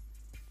reason.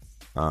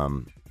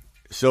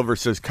 Silver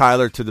says,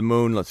 Kyler to the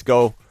moon, let's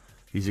go.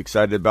 He's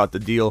excited about the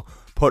deal.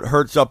 Put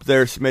Hurts up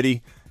there,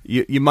 Smitty.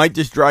 You might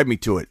just drive me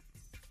to it.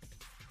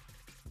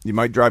 You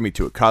might drive me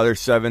to it. Kyler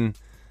 7,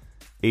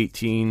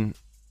 18,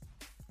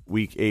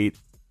 week 8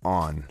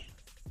 on.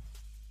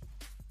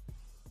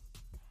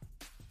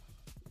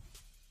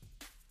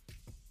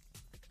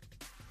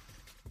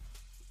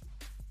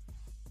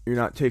 You're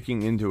not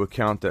taking into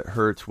account that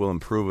Hurts will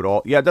improve at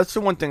all. Yeah, that's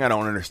the one thing I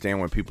don't understand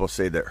when people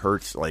say that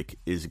Hurts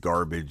is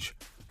garbage.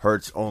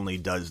 Hurts only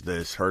does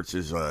this. Hurts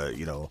is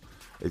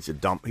it's a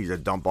dump. He's a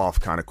dump off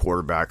kind of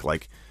quarterback.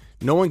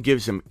 No one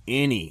gives him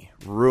any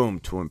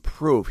room to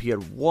improve. He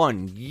had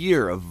 1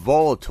 year of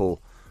volatility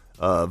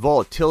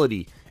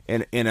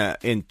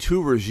in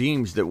two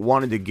regimes that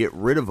wanted to get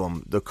rid of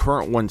him. The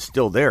current one's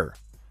still there.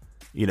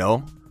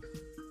 You're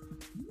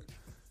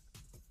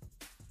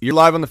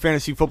live on the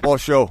Fantasy Football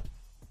Show.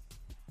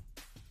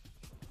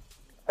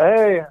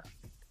 Hey,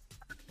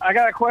 I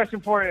got a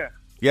question for you.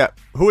 Yeah,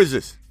 who is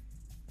this?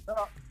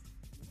 Let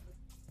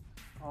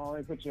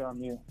me put you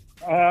on mute.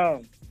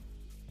 So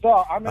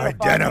I'm in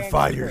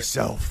Identify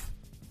yourself.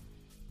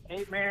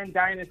 8-man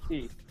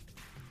dynasty.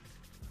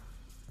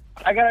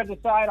 I gotta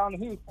decide on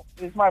who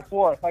is my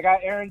fourth. I got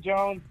Aaron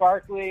Jones,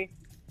 Barkley,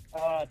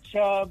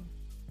 Chubb,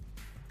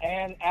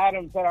 and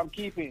Adams that I'm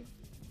keeping.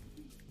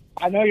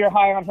 I know you're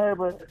high on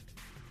Herbert,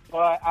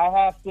 but I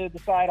have to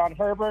decide on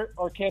Herbert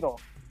or Kittle.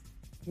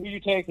 Who are you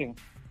taking?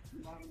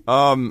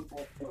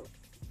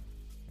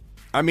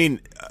 I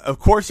mean, of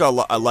course, I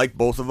like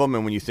both of them,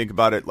 and when you think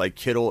about it, like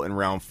Kittle in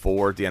round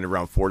 4 at the end of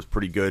round 4 is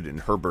pretty good, and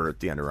Herbert at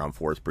the end of round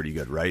 4 is pretty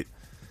good, right?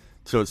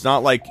 So it's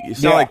not like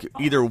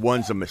either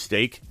one's a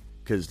mistake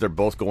because they're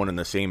both going in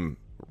the same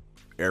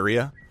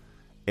area,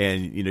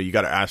 and you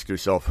got to ask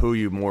yourself who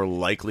you're more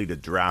likely to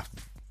draft,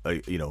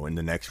 in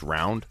the next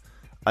round.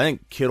 I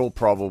think Kittle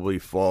probably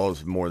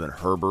falls more than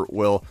Herbert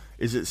will.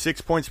 Is it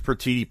 6 points per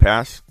TD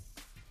pass?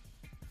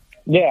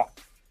 Yeah.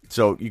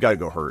 So you got to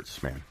go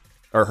Hurts, man,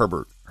 or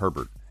Herbert.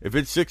 If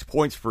it's 6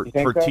 points per so?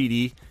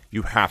 TD,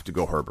 you have to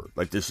go Herbert.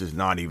 Like, this is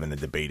not even a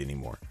debate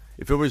anymore.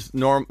 If it was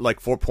 4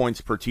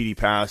 points per TD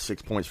pass,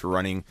 6 points for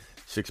running,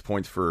 6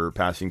 points for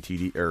passing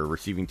TD or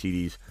receiving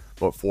TDs,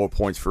 but 4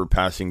 points for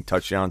passing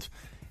touchdowns,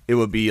 it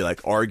would be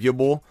like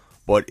arguable.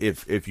 But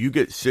if you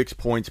get 6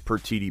 points per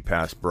TD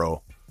pass,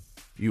 bro,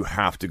 you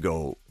have to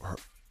go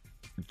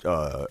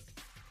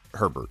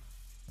Herbert.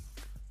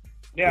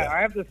 Yeah,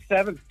 I have the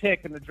 7th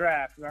pick in the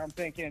draft, and I'm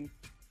thinking,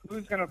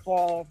 who's going to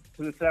fall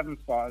to the 7th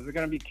spot? Is it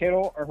going to be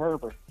Kittle or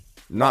Herbert?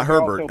 Not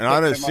Herbert.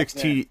 Not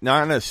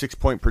in a 6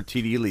 point per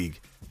TD league.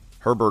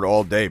 Herbert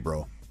all day,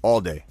 bro.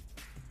 All day.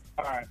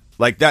 All right.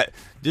 Like that,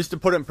 just to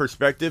put it in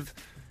perspective,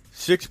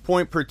 6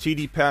 point per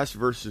TD pass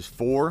versus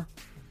 4,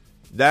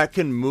 that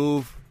can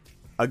move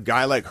a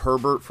guy like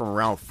Herbert from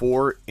round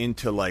 4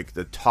 into like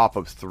the top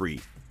of 3.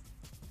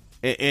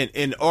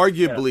 And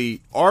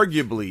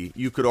arguably,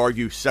 you could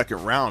argue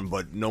second round,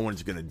 but no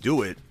one's going to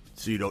do it,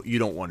 so you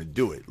don't want to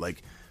do it.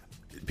 Like,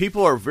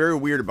 people are very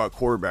weird about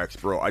quarterbacks,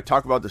 bro. I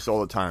talk about this all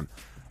the time.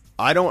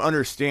 I don't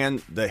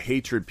understand the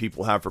hatred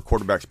people have for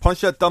quarterbacks. Punch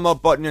that thumb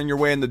up button on your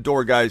way in the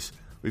door, guys.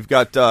 We've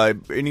got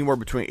anywhere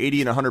between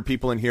 80 and 100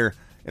 people in here,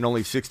 and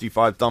only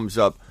 65 thumbs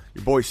up.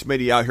 Your boy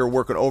Smitty out here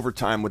working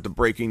overtime with the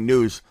breaking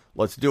news.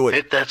 Let's do it.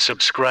 Hit that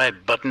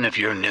subscribe button if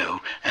you're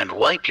new, and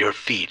wipe your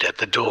feet at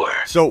the door.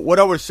 So what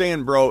I was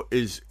saying, bro,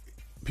 is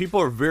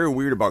people are very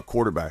weird about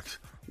quarterbacks.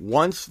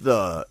 Once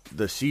the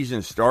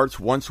season starts,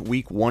 once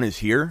week 1 is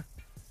here,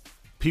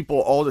 people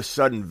all of a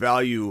sudden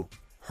value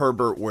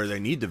Herbert where they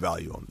need to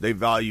value him. They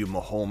value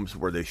Mahomes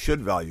where they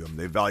should value him.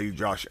 They value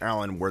Josh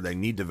Allen where they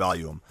need to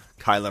value him.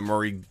 Kyler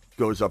Murray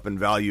goes up in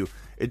value.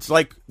 It's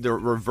like the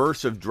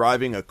reverse of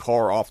driving a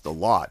car off the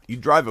lot. You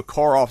drive a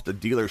car off the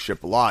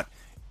dealership lot,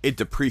 it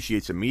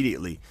depreciates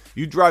immediately.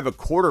 You drive a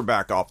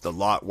quarterback off the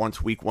lot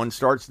once week 1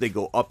 starts, they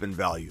go up in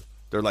value.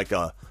 They're like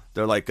an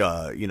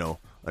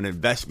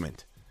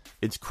investment.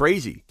 It's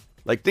crazy.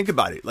 Like, think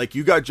about it. Like,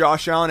 you got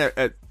Josh Allen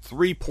at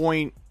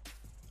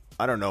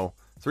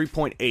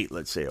 3.8,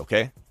 let's say,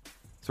 okay?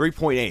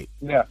 3.8.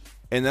 Yeah.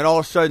 And then all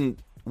of a sudden,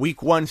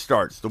 week 1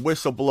 starts. The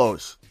whistle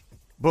blows.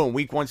 Boom,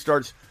 week 1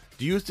 starts.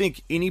 Do you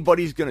think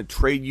anybody's going to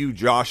trade you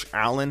Josh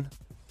Allen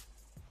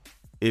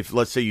if,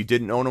 let's say, you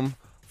didn't own him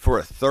for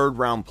a 3rd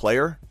round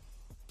player?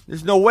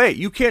 There's no way.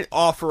 You can't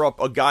offer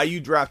up a guy you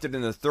drafted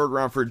in the 3rd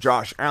round for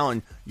Josh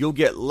Allen. You'll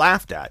get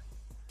laughed at.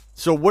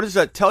 So what does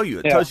that tell you?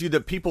 It tells you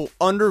that people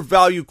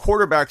undervalue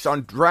quarterbacks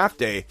on draft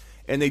day,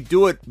 and they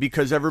do it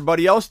because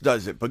everybody else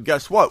does it. But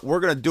guess what?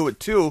 We're going to do it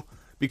too,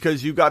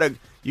 because you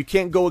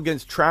can't go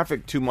against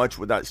traffic too much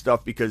with that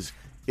stuff, because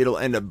it'll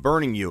end up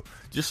burning you.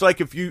 Just like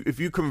if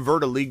you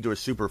convert a league to a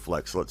super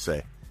flex, let's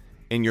say,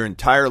 and your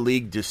entire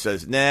league just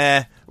says,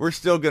 nah, we're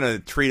still going to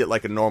treat it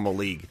like a normal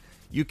league.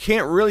 You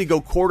can't really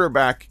go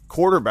quarterback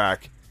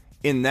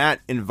in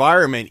that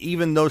environment,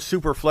 even though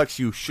super flex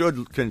you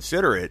should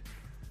consider it,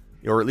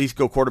 or at least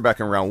go quarterback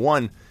in round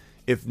 1.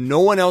 If no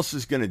one else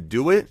is going to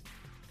do it,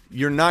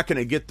 you're not going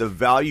to get the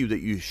value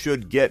that you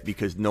should get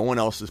because no one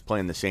else is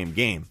playing the same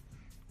game.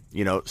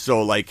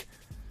 So like,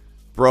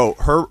 bro,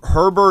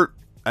 Herbert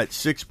at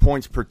 6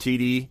 points per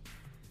TD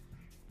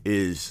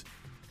is,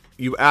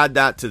 you add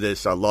that to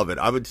this, I love it.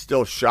 I would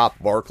still shop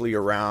Barkley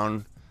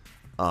around.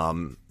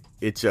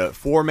 It's a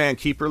 4-man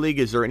keeper league.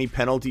 Is there any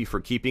penalty for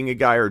keeping a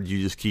guy, or do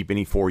you just keep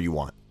any 4 you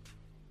want?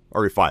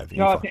 Or 5?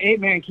 No, it's an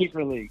 8-man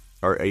keeper league.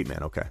 Or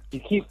 8-man, okay. You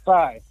keep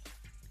 5.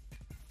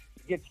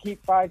 You get to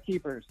keep 5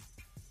 keepers.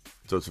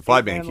 So it's a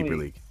 5-man keeper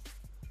league.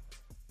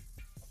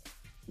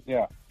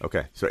 Yeah.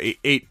 Okay, so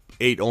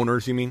eight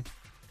owners, you mean?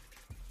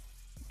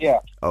 Yeah.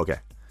 Okay.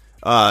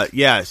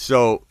 Yeah,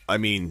 so, I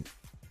mean,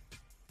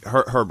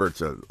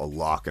 Herbert's a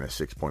lock and a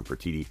 6 point per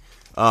TD.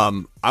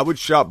 I would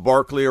shop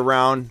Barkley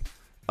around.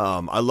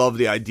 I love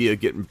the idea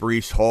of getting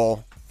Breece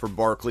Hall for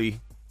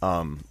Barkley.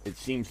 It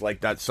seems like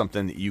that's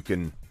something that you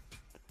can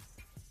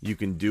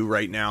do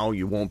right now.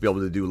 You won't be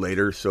able to do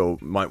later, so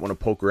might want to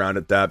poke around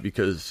at that,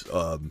 because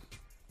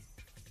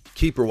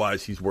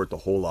keeper-wise, he's worth a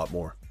whole lot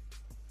more.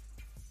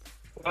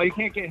 Well, you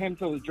can't get him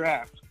till the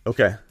draft.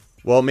 Okay.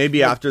 Well,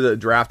 maybe after the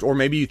draft, or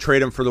maybe you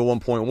trade him for the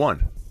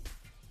 1.1.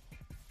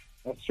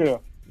 That's true.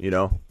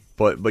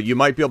 But you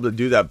might be able to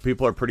do that.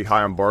 People are pretty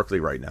high on Barkley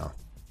right now.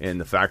 And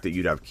the fact that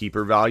you'd have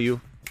keeper value,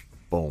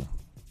 boom.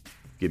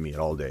 Give me it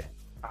all day.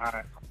 All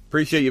right.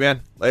 Appreciate you, man.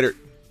 Later.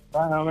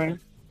 Bye, man.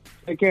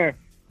 Take care.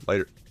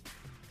 Later.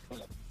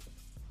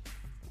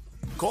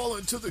 Call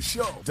into the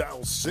show.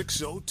 Dial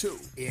 602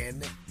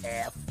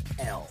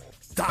 NFL.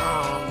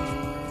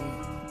 Dong.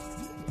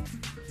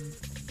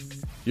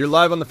 You're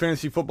live on the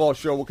Fantasy Football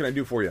Show. What can I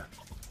do for you?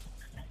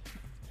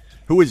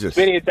 Who is this?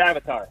 Vinny, it's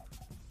Avatar.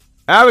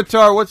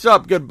 Avatar, what's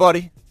up, good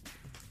buddy?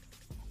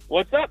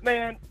 What's up,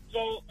 man?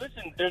 So,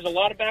 listen, there's a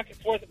lot of back and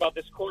forth about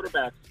this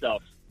quarterback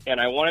stuff, and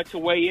I wanted to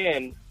weigh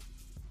in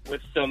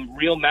with some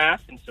real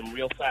math and some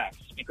real facts,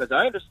 because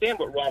I understand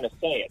what Ron is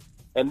saying,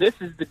 and this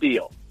is the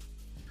deal.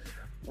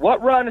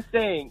 What Ron is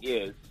saying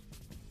is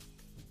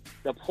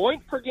the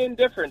point per game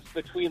difference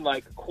between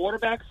like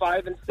quarterback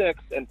 5 and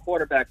 6 and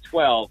quarterback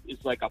 12 is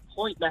like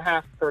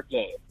 1.5 per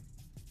game.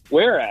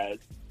 Whereas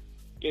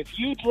if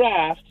you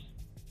draft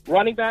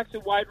running backs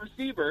and wide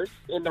receivers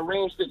in the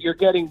range that you're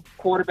getting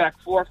quarterback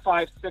 4,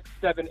 5, 6,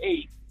 7,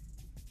 8,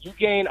 you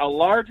gain a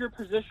larger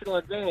positional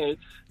advantage,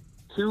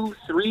 2,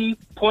 3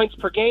 points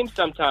per game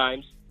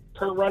sometimes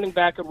per running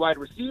back and wide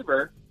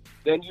receiver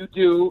than you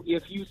do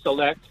if you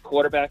select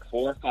quarterback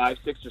 4, 5,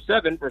 6, or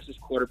 7 versus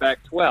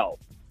quarterback 12.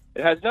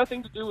 It has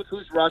nothing to do with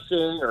who's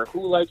rushing or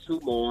who likes who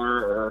more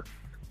or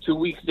 2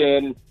 weeks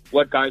in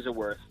what guys are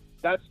worth.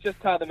 That's just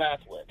how the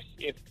math works.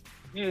 It's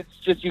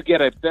just you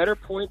get a better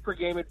point per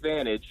game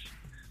advantage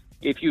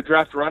if you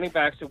draft running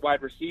backs and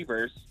wide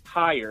receivers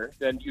higher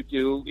than you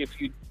do if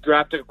you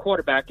draft a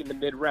quarterback in the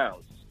mid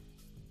rounds.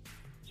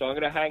 So I'm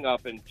going to hang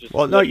up and just...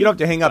 Well, no, you don't have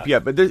to hang up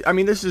yet, but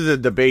this is a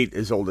debate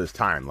as old as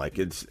time. Like,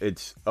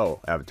 oh,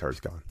 Avatar's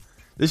gone.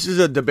 This is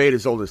a debate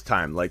as old as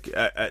time. Like,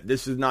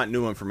 this is not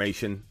new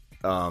information,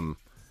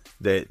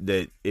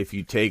 that if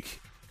you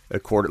take a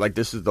quarter... Like,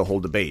 this is the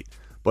whole debate.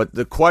 But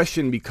the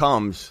question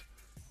becomes,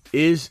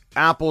 is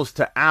apples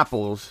to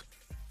apples,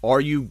 are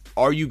you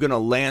going to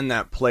land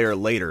that player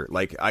later?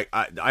 Like,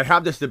 I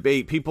have this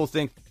debate. People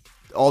think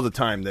all the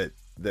time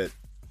that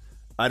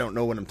I don't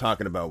know what I'm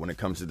talking about when it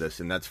comes to this,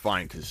 and that's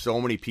fine because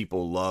so many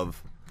people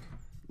love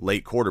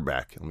late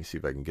quarterback. Let me see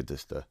if I can get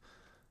this to...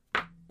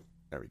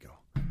 There we go.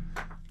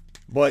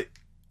 But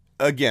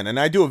again, and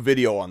I do a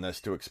video on this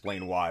to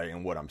explain why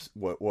and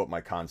what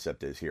my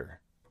concept is here.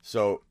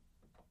 So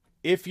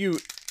if you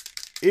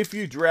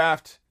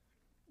draft,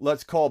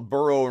 let's call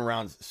Burrow in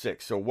round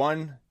 6. So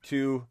 1,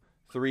 2,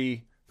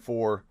 3,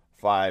 4,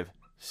 5,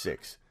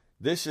 6.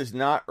 This is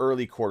not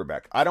early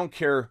quarterback. I don't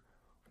care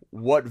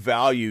what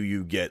value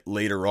you get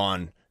later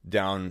on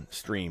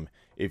downstream.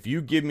 If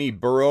you give me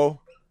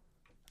Burrow...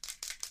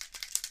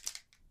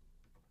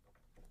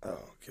 Oh,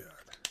 God.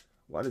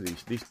 Why do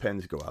these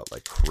pens go out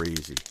like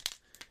crazy?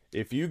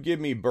 If you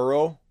give me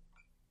Burrow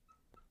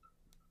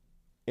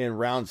in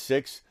round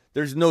 6,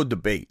 there's no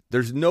debate.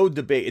 There's no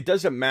debate. It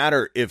doesn't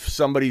matter if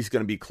somebody's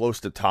going to be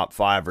close to top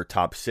 5 or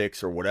top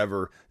 6 or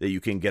whatever that you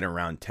can get in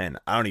round 10.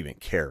 I don't even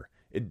care.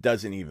 It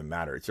doesn't even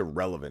matter. It's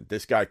irrelevant.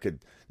 This guy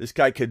could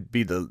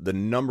be the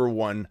number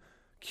 1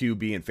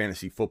 QB in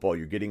fantasy football.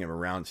 You're getting him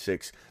around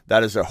 6.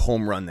 That is a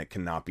home run that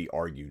cannot be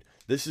argued.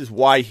 This is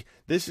why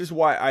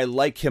I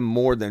like him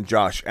more than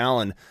Josh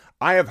Allen.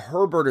 I have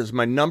Herbert as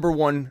my number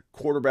 1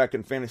 quarterback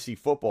in fantasy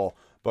football,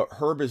 but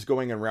Herb is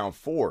going in round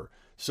 4.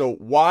 So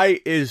why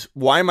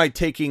am I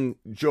taking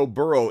Joe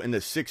Burrow in the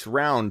 6th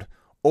round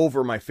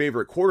over my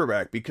favorite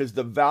quarterback? Because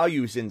the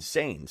value is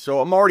insane. So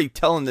I'm already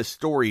telling this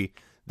story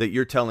that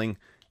you're telling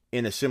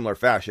in a similar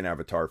fashion,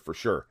 Avatar, for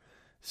sure.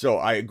 So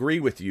I agree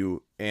with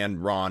you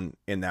and Ron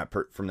in that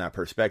from that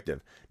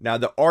perspective. Now,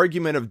 the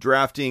argument of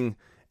drafting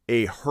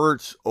a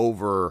Hurts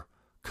over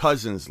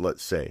Cousins,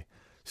 let's say.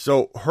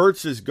 So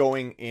Hurts is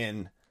going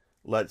in,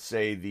 let's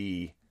say,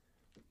 the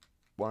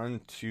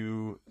 1,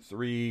 2,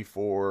 3,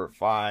 4,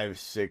 5,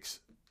 6,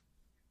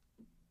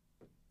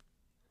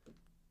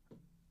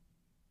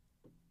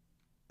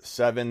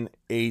 7,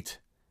 8,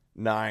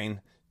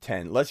 9,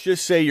 10. Let's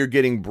just say you're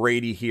getting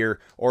Brady here,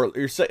 or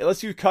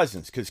let's use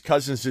Cousins, because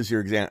Cousins is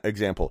your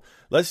example.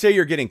 Let's say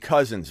you're getting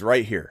Cousins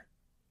right here.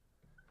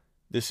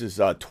 This is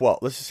 12.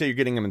 Let's just say you're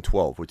getting him in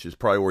 12, which is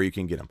probably where you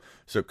can get him.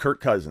 So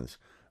Kirk Cousins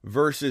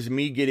versus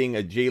me getting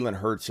a Jalen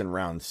Hurts in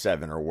round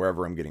 7 or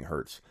wherever I'm getting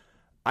Hurts.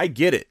 I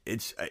get it.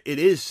 It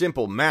is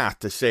simple math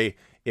to say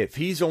if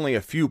he's only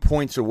a few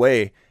points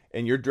away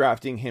and you're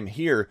drafting him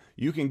here,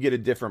 you can get a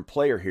different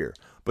player here.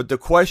 But the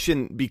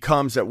question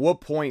becomes, at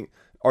what point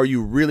are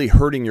you really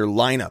hurting your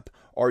lineup?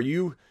 Are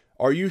you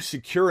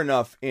secure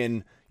enough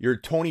in your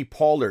Tony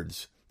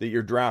Pollards that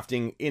you're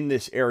drafting in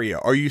this area?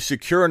 Are you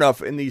secure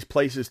enough in these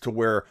places to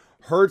where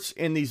Hurts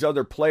in these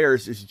other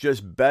players is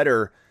just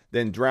better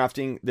than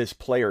drafting this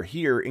player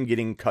here and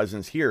getting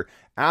Cousins here?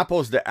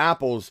 Apples to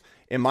apples,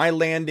 am I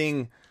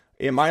landing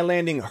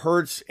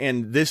Hurts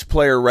and this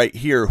player right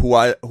here who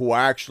I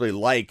actually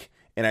like,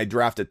 and I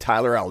drafted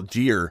Tyler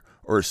Algier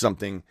or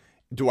something?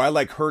 Do I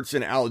like Hurts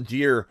and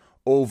Algier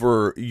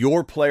over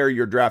your player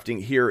you're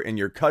drafting here and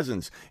your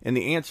Cousins? And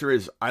the answer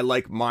is I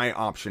like my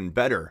option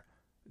better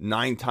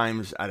 9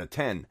 times out of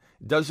 10.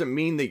 Doesn't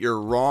mean that you're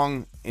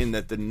wrong in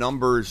that the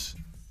numbers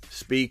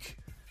speak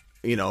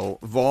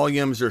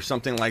volumes or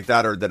something like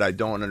that, or that I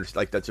don't understand.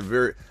 Like, that's a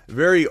very,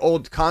 very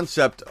old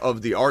concept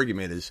of the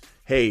argument is,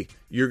 hey,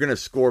 you're going to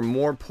score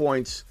more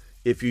points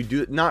if you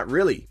do. Not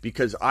really,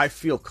 because I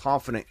feel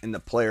confident in the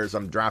players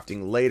I'm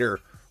drafting later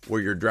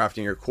where you're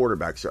drafting your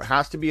quarterback. So it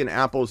has to be an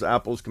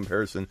apples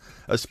comparison,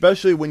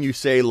 especially when you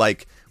say,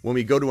 like, when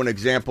we go to an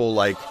example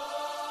like,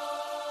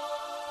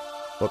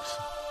 whoops.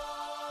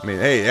 I mean,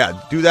 hey,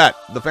 yeah, do that.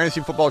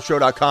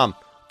 TheFantasyFootballShow.com.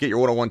 Get your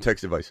 101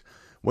 text advice.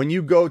 When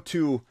you go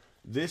to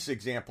this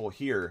example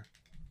here,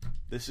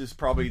 this is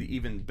probably an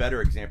even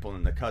better example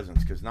than the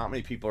Cousins, because not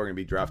many people are going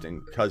to be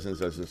drafting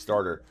Cousins as a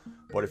starter.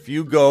 But if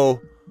you go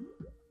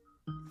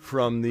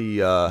from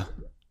the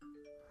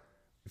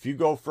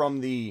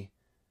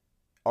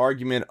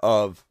argument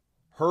of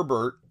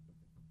Herbert,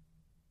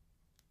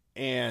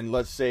 and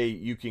let's say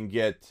you can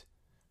get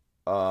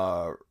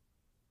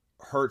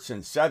Hurts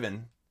in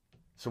 7,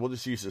 so we'll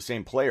just use the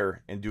same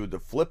player and do the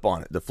flip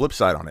on it. The flip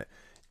side on it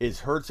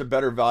is Hurts a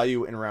better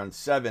value in round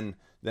 7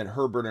 than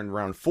Herbert in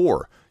round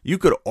 4. You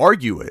could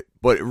argue it,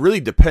 but it really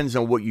depends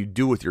on what you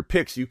do with your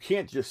picks. You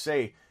can't just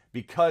say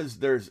because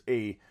there's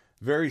a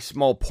very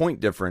small point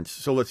difference.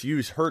 So let's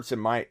use Hurts in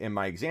my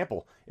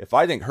example. If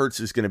I think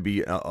Hurts is going to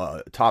be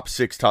a top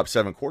 6, top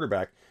 7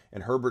 quarterback,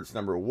 and Herbert's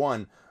number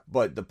 1,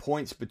 but the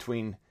points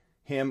between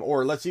him,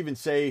 or let's even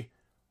say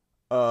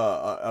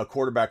a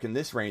quarterback in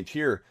this range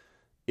here,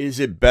 is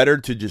it better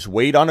to just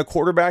wait on a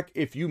quarterback?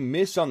 If you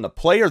miss on the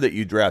player that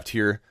you draft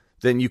here,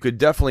 then you could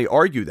definitely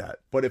argue that.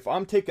 But if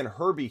I'm taking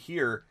Herbie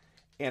here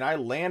and I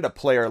land a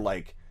player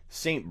like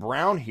St.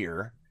 Brown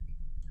here,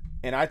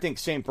 and I think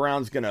St.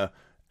 Brown's going to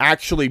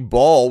actually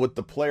ball with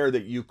the player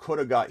that you could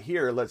have got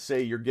here, let's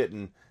say you're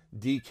getting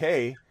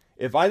DK.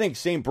 If I think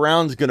St.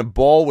 Brown's going to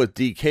ball with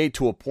DK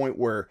to a point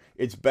where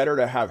it's better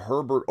to have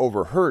Herbert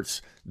over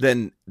Hurts,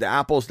 then the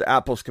apples to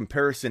apples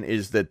comparison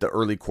is that the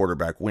early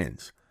quarterback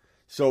wins.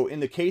 So in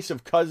the case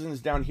of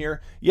Cousins down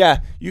here, yeah,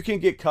 you can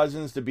get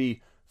Cousins to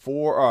be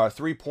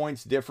 3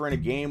 points different a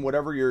game,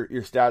 whatever your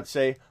stats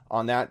say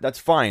on that, that's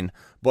fine.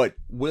 But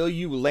will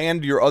you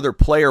land your other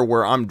player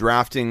where I'm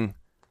drafting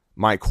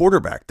my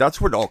quarterback?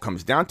 That's what it all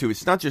comes down to.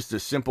 It's not just a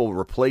simple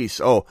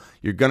replace, oh,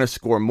 you're going to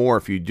score more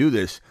if you do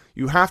this.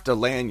 You have to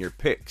land your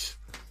picks.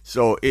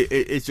 So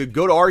it's a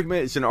good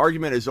argument. It's an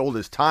argument as old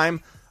as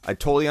time. I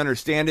totally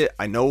understand it.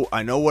 I know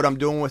what I'm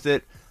doing with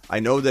it. I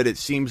know that it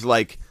seems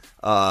like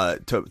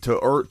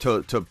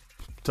to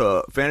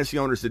fantasy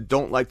owners that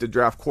don't like to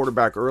draft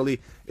quarterback early,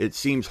 it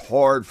seems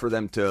hard for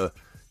them to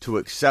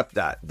accept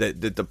that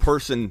the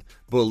person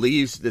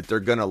believes that they're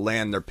going to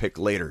land their pick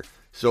later.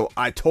 So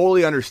I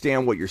totally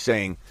understand what you're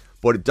saying,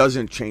 but it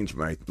doesn't change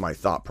my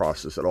thought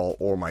process at all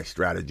or my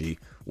strategy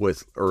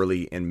with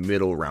early and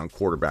middle round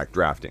quarterback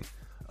drafting.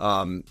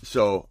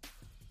 So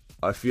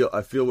I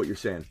feel what you're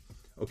saying.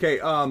 Okay,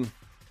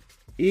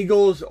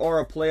 Eagles are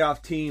a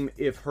playoff team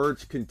if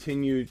Hurts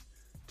continued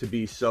to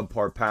be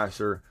subpar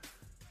passer.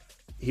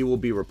 He will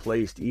be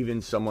replaced.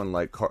 Even someone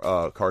like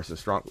Carson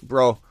Strong.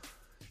 Bro,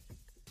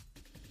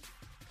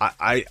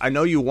 I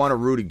know you want to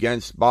root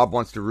against, Bob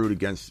wants to root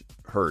against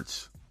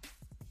Hurts.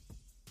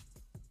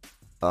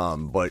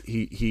 But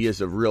he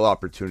has a real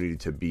opportunity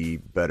to be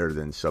better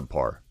than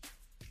subpar.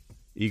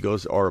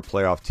 Eagles are a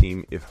playoff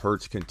team. If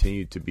Hurts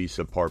continued to be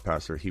subpar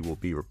passer, he will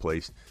be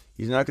replaced.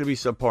 He's not going to be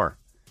subpar.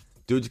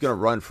 Dude's going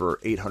to run for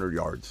 800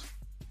 yards.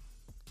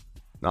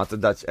 Not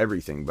that that's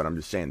everything, but I'm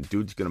just saying,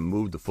 dude's going to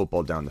move the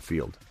football down the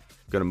field.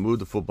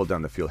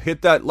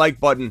 Hit that like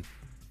button.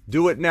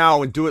 Do it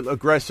now and do it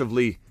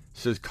aggressively,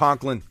 says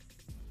Conklin.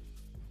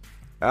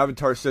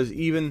 Avatar says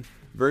even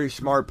very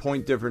smart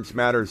point difference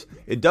matters.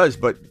 It does,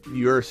 but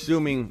you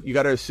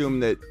got to assume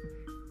that,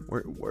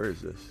 where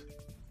is this?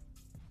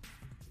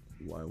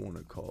 Why won't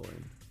it call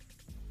in?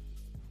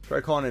 Try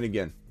calling in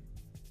again.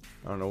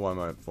 I don't know why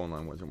my phone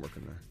line wasn't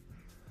working there.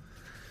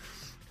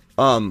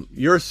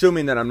 You're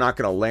assuming that I'm not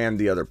going to land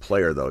the other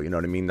player, though. You know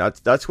what I mean?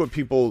 That's what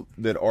people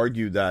that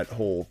argue that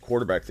whole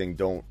quarterback thing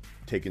don't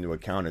take into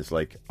account. Is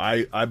like,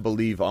 I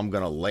believe I'm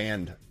going to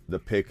land the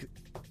pick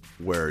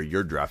where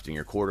you're drafting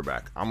your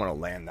quarterback. I'm going to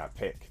land that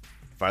pick.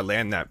 If I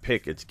land that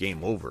pick, it's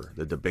game over.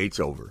 The debate's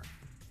over.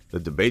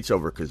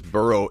 Because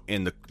Burrow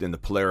in the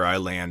player I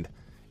land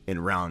in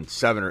round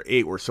 7 or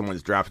 8 where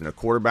someone's drafting a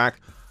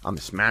quarterback, I'm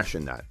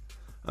smashing that.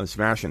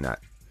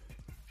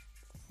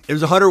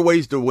 There's 100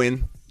 ways to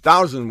win.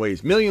 1,000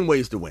 ways, million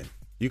ways to win.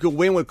 You can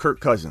win with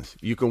Kirk Cousins.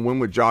 You can win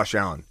with Josh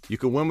Allen. You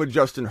can win with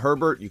Justin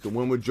Herbert. You can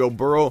win with Joe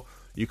Burrow.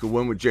 You can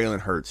win with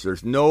Jalen Hurts.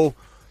 There's no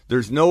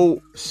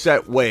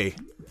set way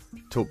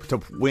to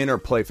win or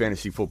play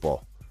fantasy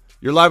football.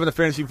 You're live on the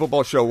Fantasy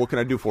Football Show. What can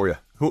I do for you?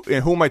 Who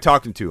am I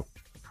talking to?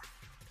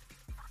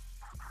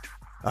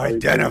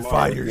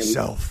 Identify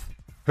yourself.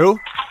 Who?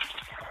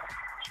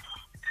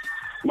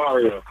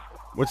 Mario.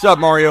 What's up,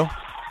 Mario?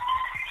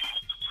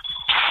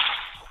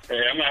 Hey,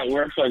 I'm at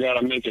work, so I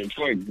gotta make it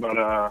quick. But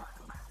I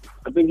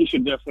think you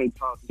should definitely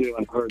talk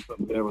Jalen Hurts up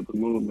there with the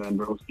move, man,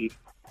 broski.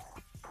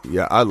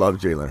 Yeah, I love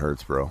Jalen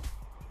Hurts, bro.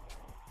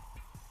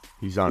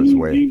 He's on his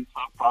way. He's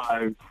top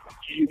 5.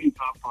 Easy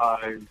top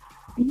 5.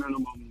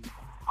 Minimum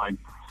like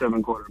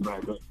 7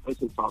 quarterbacks. Let's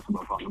just talk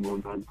about on the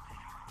moon, man.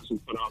 Let's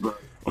just put out the.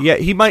 Yeah,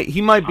 he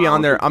might be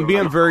on there. I'm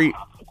being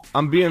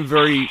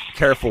very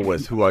careful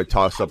with who I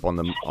toss up on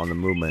the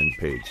movement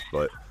page,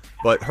 but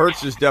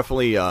Hurts is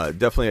definitely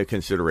a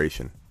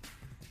consideration.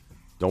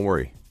 Don't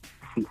worry.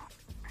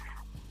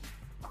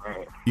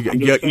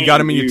 You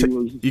got him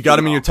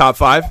in your top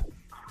 5.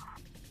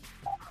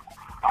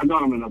 I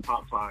got him in the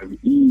top 5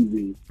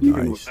 easy,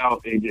 even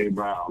without AJ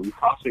Brown.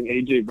 Tossing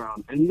AJ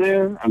Brown in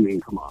there, I mean,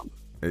 come on.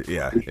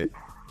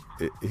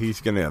 He's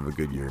gonna have a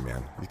good year,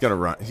 man. He's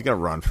gonna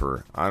run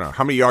for, I don't know,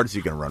 how many yards is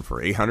he gonna run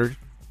for? 800.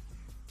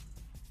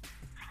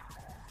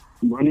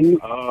 Running,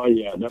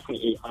 yeah,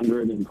 definitely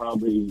 800 and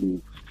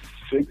probably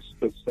 6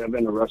 to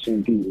 7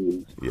 rushing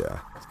TDs. Yeah,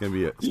 it's gonna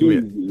be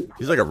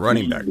he's like a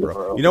running back,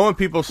 bro. You know when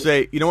people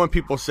say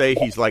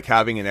he's like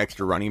having an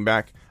extra running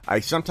back? I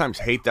sometimes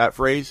hate that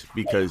phrase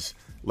because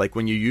like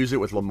when you use it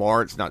with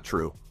Lamar, it's not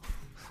true.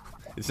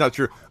 It's not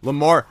true.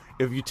 Lamar,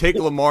 if you take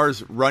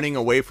Lamar's running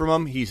away from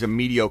him, he's a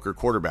mediocre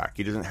quarterback.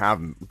 He doesn't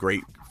have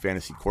great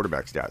fantasy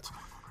quarterback stats.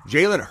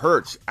 Jalen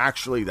Hurts,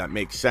 actually, that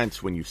makes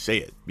sense when you say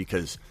it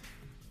because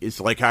it's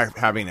like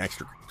having an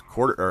extra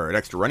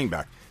running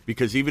back.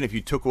 Because even if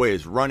you took away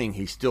his running,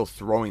 he's still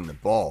throwing the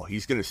ball.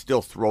 He's going to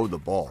still throw the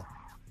ball.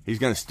 He's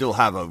going to still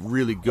have a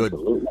really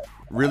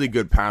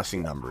good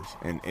passing numbers.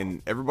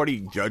 And everybody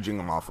judging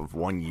him off of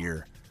 1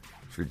 year,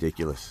 it's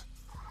ridiculous.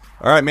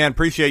 All right, man.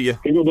 Appreciate you.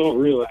 People don't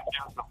realize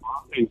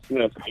DeVonta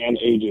Smith and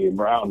AJ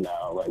Brown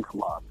now. Like,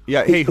 come on.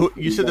 Yeah. Hey,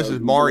 you said this is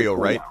Mario,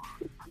 right?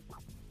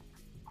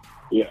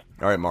 Yeah.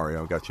 All right,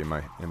 Mario. I got you in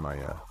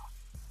my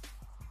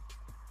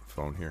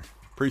phone here.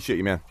 Appreciate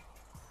you, man.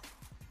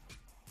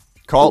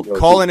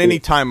 Call in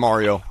anytime,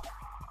 Mario.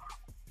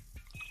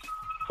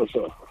 For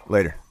sure.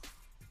 Later.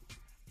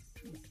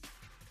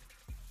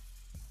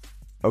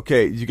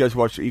 Okay, did you guys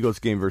watch the Eagles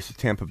game versus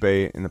Tampa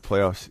Bay in the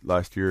playoffs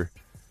last year?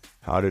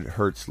 How did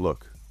Hurts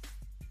look?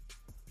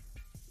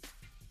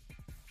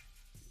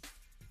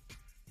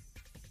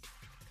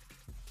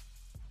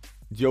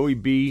 Joey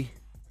B,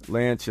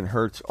 Lance, and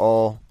Hurts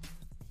all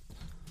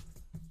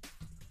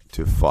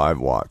to 5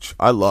 watch.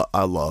 I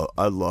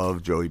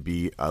love Joey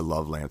B. I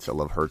love Lance. I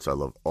love Hurts. I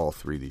love all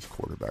 3 of these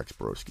quarterbacks,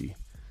 broski.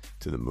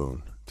 To the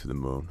moon. To the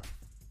moon.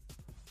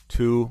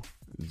 To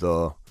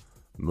the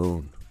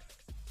moon.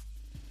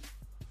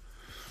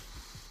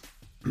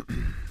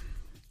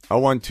 I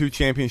won 2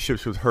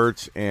 championships with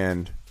Hurts,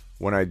 and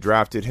when I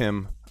drafted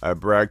him, I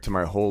bragged to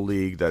my whole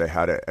league that I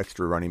had an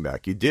extra running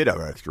back. You did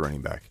have an extra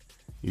running back.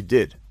 You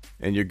did.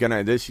 And you're going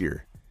to this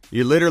year.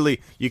 You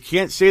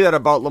can't say that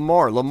about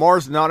Lamar.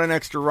 Lamar's not an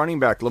extra running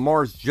back.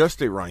 Lamar's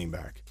just a running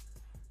back,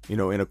 in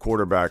a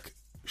quarterback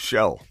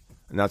shell.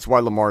 And that's why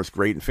Lamar's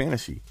great in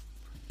fantasy.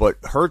 But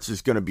Hurts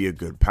is going to be a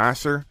good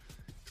passer.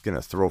 He's going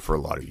to throw for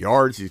a lot of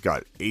yards. He's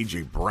got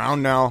A.J.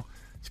 Brown now.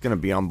 It's going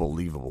to be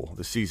unbelievable.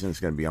 The season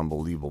is going to be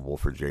unbelievable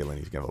for Jalen.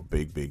 He's going to have a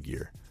big, big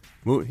year.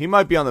 He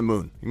might be on the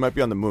moon.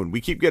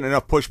 We keep getting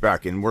enough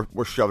pushback, and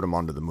we're shoving him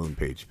onto the moon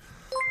page.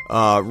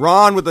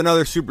 Ron with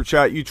another super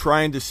chat. You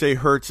trying to say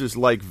Hurts is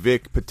like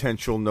Vic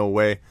potential? No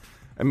way.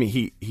 I mean,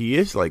 he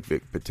is like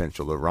Vic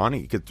potential, though, Ron.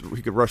 He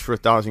could rush for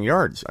 1,000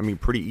 yards. I mean,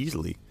 pretty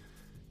easily.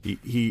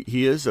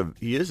 He is a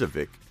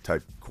Vic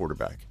type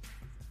quarterback.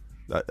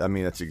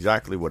 That's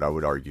exactly what I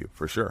would argue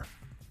for sure.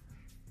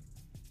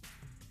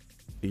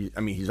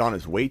 He's on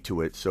his way to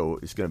it, so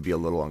it's going to be a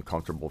little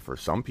uncomfortable for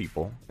some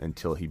people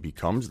until he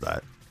becomes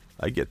that.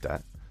 I get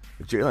that.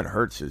 But Jalen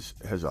Hurts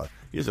has a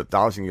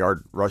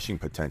 1,000-yard rushing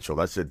potential.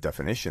 That's the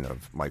definition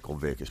of Michael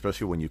Vick,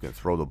 especially when you can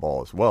throw the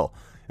ball as well.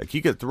 Like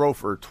he could throw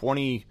for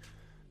 20.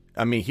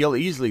 He'll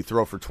easily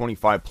throw for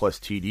 25 plus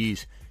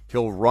TDs.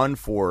 He'll run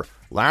for.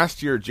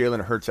 Last year,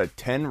 Jalen Hurts had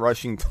 10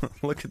 rushing.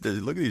 Look at this.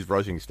 Look at these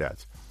rushing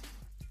stats.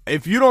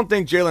 If you don't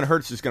think Jalen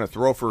Hurts is going to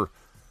throw for,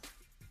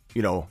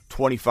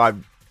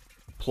 25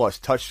 plus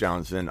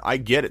touchdowns, then I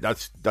get it.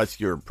 That's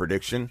your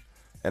prediction,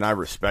 and I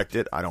respect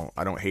it. I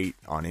don't hate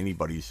on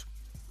anybody's,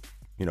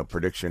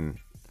 prediction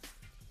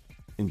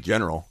in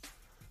general.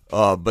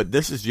 But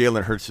this is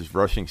Jalen Hurts'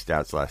 rushing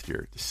stats last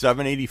year: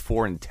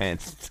 784 and 10.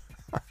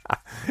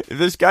 If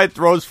this guy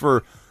throws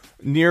for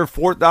near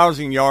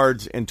 4,000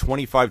 yards and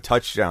 25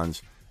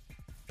 touchdowns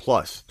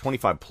plus,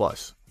 25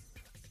 plus,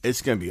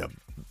 it's going to be a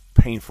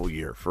painful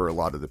year for a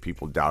lot of the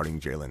people doubting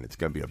Jalen. It's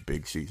going to be a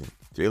big season.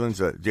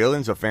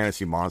 Jalen's a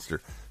fantasy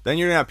monster. Then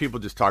you're going to have people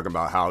just talking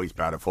about how he's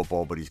bad at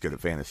football, but he's good at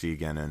fantasy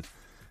again. And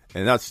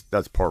that's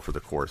par for the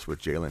course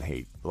with Jalen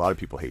hate. A lot of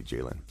people hate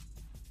Jalen.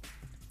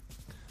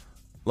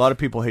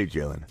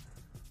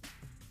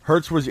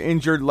 Hurts was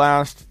injured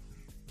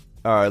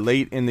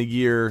late in the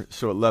year,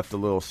 so it left a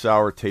little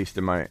sour taste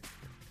in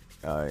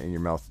your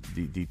mouth,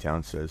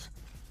 D-Town says.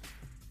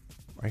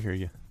 I hear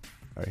you.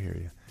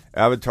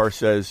 Avatar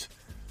says,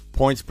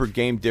 points per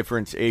game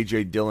difference,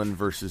 A.J. Dillon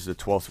versus the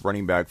 12th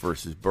running back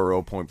versus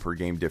Burrow, point per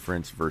game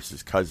difference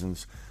versus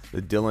Cousins.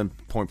 The Dillon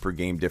point per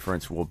game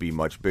difference will be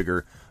much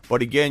bigger.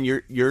 But again,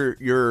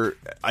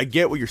 I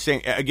get what you're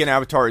saying. Again,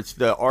 Avatar, it's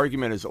the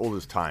argument as old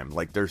as time.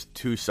 Like there's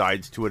two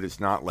sides to it. It's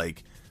not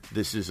like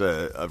this is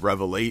a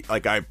revelation.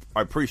 Like, I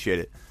appreciate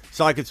it. It's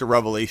not like it's a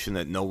revelation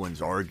that no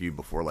one's argued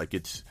before. Like,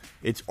 it's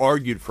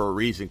argued for a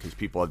reason because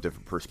people have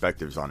different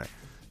perspectives on it.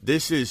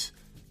 This is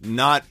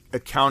not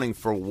accounting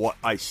for what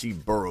I see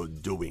Burrow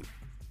doing.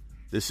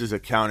 This is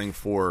accounting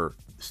for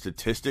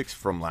statistics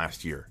from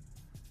last year.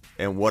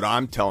 And what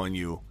I'm telling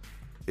you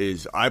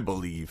is I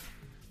believe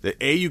that,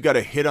 A, you got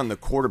to hit on the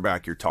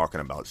quarterback you're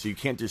talking about. So you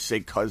can't just say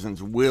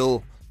Cousins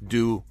will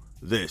do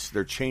this.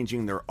 They're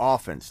changing their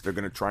offense. They're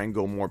going to try and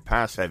go more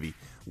pass heavy.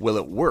 Will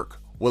it work?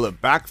 Will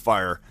it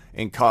backfire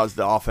and cause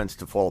the offense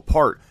to fall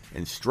apart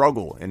and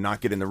struggle and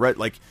not get in the red?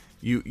 Like,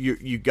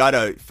 you got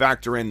to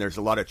factor in there's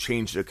a lot of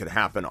change that could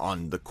happen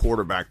on the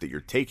quarterback that you're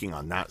taking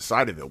on that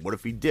side of it. What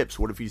if he dips?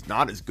 What if he's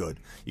not as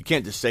good? You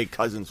can't just say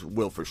Cousins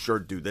will for sure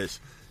do this.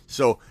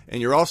 So, and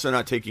you're also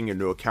not taking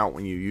into account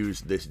when you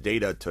use this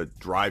data to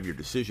drive your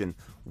decision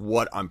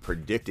what I'm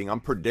predicting. I'm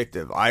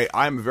predictive.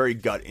 I'm very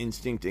gut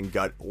instinct and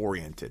gut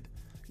oriented.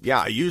 Yeah,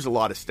 I use a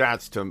lot of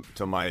stats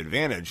to my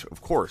advantage,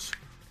 of course.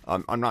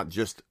 I'm not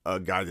just a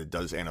guy that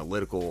does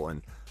analytical,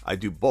 and I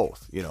do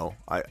both. You know,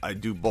 I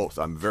do both.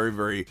 I'm very,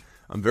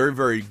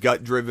 very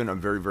gut driven.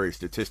 I'm very, very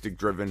statistic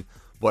driven.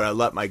 But I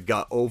let my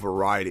gut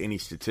override any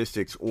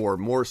statistics, or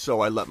more so,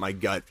 I let my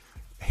gut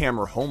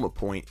hammer home a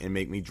point and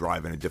make me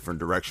drive in a different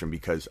direction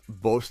because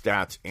both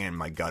stats and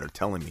my gut are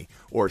telling me,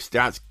 or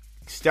stats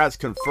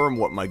confirm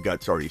what my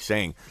gut's already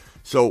saying.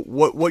 So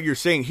what you're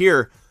saying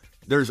here,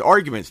 there's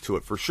arguments to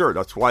it for sure.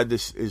 That's why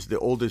this is the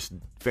oldest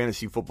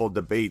fantasy football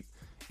debate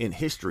in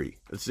history.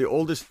 It's the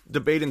oldest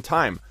debate in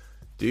time.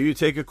 Do you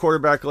take a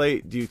quarterback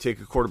late? Do you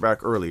take a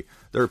quarterback early?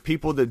 There are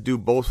people that do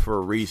both for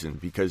a reason,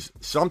 because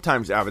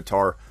sometimes,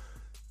 Avatar,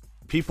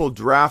 people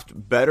draft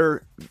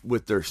better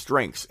with their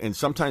strengths, and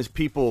sometimes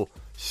people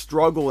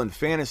struggle in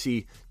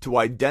fantasy to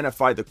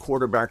identify the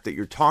quarterback that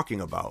you're talking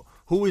about.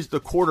 Who is the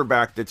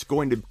quarterback that's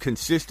going to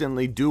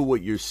consistently do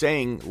what you're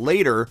saying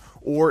later,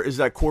 or is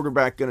that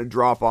quarterback going to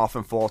drop off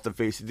and fall off the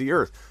face of the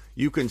earth?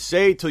 You can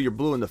say till you're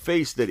blue in the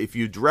face that if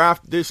you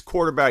draft this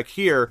quarterback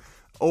here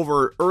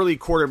over early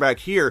quarterback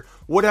here,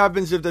 what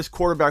happens if this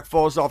quarterback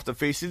falls off the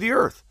face of the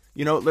earth?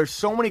 You know, there's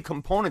so many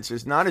components.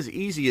 It's not as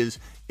easy as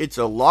it's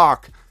a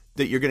lock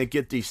that you're going to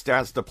get these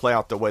stats to play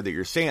out the way that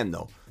you're saying,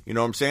 though. You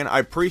know what I'm saying? I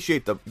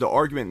appreciate the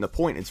argument and the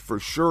point. It's for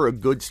sure a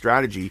good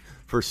strategy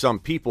for some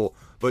people,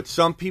 but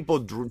some people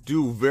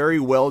do very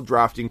well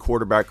drafting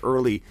quarterback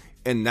early,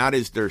 and that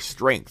is their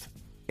strength.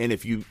 And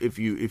if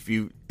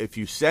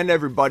you send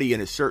everybody in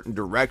a certain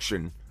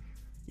direction,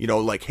 you know,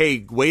 like,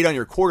 hey, wait on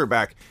your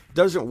quarterback, it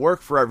doesn't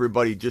work for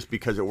everybody just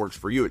because it works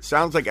for you. It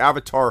sounds like,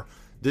 Avatar,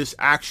 this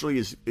actually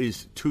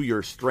is to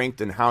your strength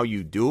and how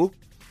you do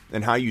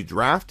and how you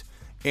draft.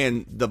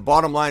 And the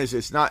bottom line is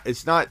it's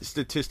not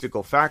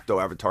statistical fact, though,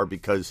 Avatar,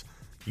 because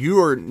you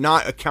are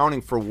not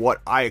accounting for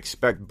what I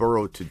expect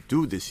Burrow to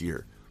do this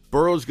year.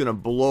 Burrow's going to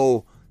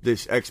blow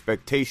this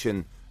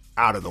expectation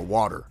out of the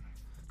water.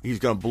 He's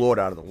going to blow it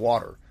out of the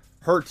water.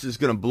 Hurts is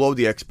going to blow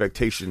the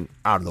expectation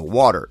out of the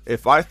water.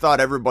 If I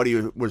thought everybody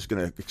was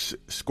going to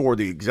score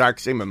the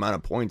exact same amount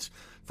of points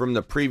from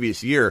the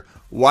previous year,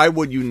 why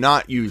would you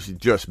not use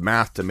just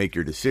math to make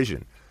your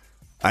decision?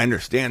 I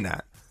understand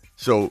that.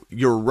 So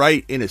you're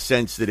right in a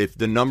sense that if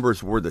the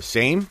numbers were the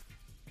same,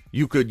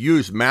 you could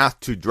use math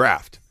to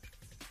draft.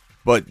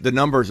 But the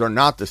numbers are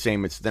not the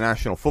same. It's the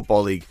National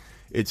Football League.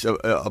 It's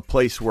a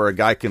place where a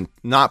guy can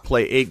not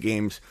play 8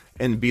 games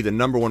and be the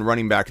number one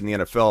running back in the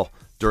NFL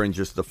during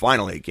just the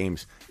final 8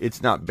 games.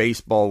 It's not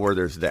baseball where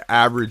there's the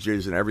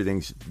averages and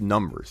everything's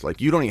numbers. Like,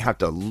 you don't even have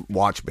to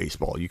watch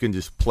baseball. You can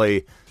just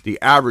play the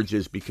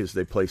averages because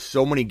they play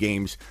so many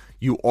games.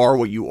 You are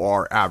what you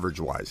are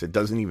average-wise. It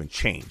doesn't even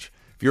change.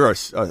 If you're a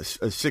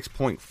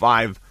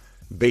 6.5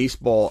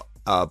 baseball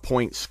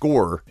point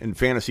scorer in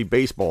fantasy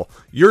baseball,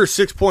 you're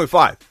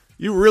 6.5.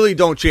 You really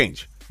don't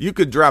change. You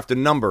could draft a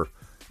number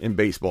in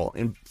baseball.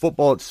 In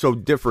football, it's so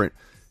different.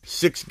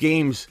 6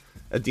 games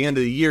at the end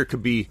of the year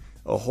could be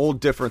a whole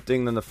different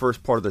thing than the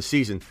first part of the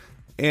season.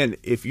 And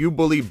if you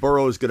believe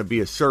Burrow is going to be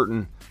a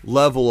certain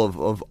level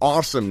of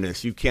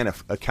awesomeness, you can't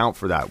account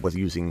for that with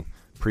using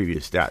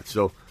previous stats.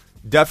 So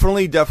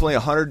definitely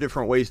 100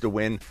 different ways to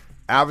win.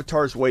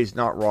 Avatar's way is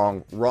not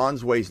wrong.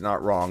 Ron's way is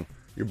not wrong.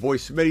 Your boy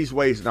Smitty's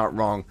way is not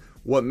wrong.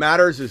 What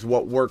matters is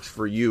what works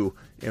for you.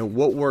 And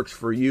what works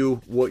for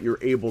you, what you're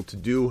able to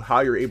do,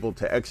 how you're able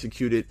to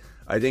execute it.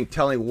 I think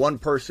telling one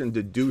person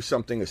to do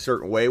something a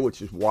certain way,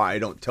 which is why I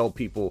don't tell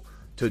people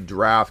to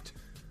draft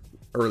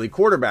early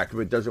quarterback if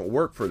it doesn't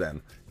work for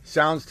them.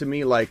 Sounds to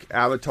me like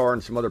Avatar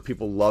and some other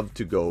people love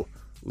to go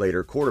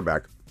later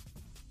quarterback.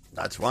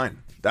 That's fine.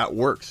 That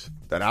works.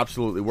 That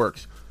absolutely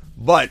works.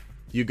 But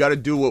you got to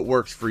do what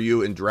works for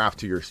you and draft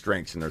to your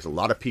strengths. And there's a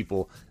lot of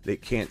people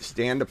that can't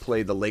stand to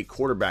play the late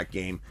quarterback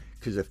game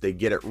because if they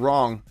get it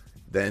wrong,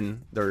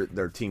 then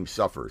their team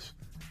suffers.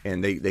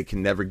 And they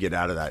can never get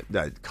out of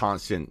that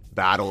constant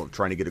battle of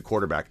trying to get a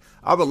quarterback.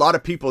 I have a lot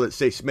of people that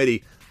say,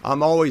 Smitty,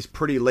 I'm always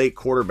pretty late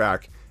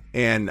quarterback,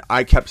 and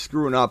I kept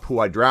screwing up who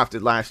I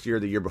drafted last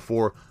year, the year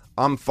before.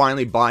 I'm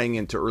finally buying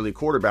into early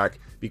quarterback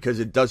because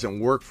it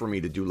doesn't work for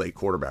me to do late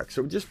quarterback.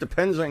 So it just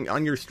depends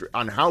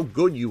on how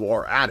good you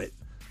are at it.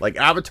 Like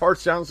Avatar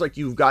sounds like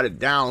you've got it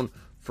down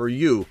for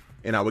you,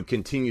 and I would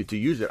continue to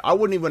use it. I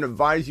wouldn't even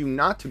advise you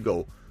not to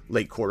go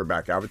late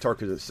quarterback Avatar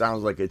because it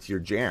sounds like it's your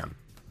jam.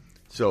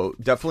 So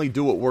definitely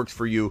do what works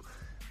for you.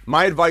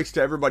 My advice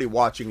to everybody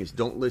watching is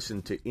don't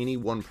listen to any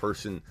one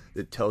person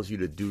that tells you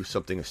to do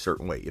something a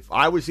certain way. If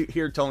I was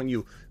here telling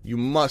you you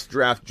must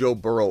draft Joe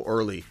Burrow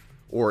early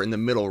or in the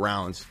middle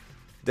rounds,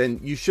 then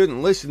you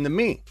shouldn't listen to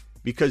me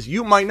because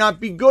you might not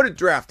be good at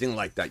drafting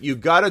like that. You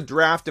got to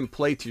draft and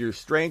play to your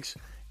strengths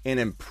and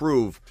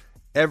improve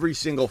every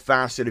single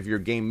facet of your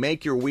game.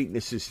 Make your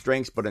weaknesses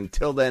strengths, but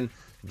until then,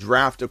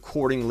 draft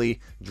accordingly.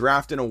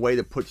 Draft in a way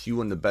that puts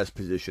you in the best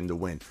position to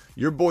win.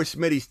 Your boy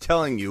Smitty's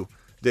telling you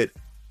that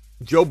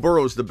Joe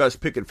Burrow is the best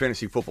pick in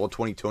fantasy football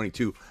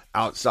 2022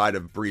 outside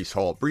of Breece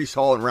Hall. Breece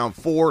Hall in round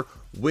 4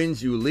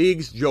 wins you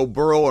leagues. Joe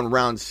Burrow in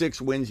round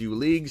 6 wins you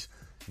leagues.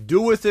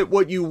 Do with it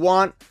what you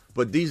want,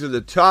 but these are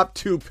the top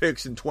 2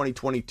 picks in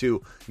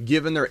 2022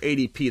 given their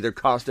ADP, their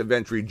cost of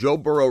entry. Joe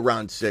Burrow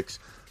round 6,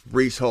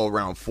 Breece Hall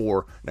round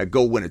 4. Now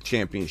go win a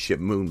championship,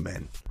 Moon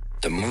Men.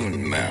 The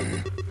Moon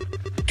Men,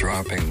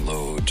 dropping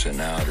loads in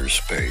outer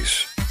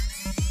space.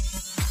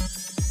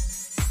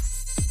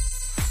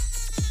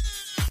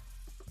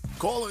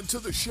 Call into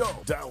the show.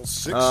 Dial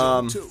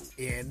 602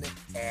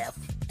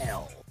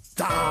 NFL.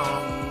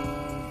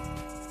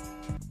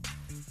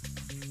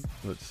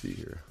 Let's see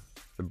here.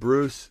 The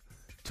Bruce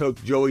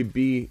took Joey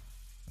B,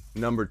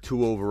 number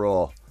 2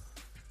 overall.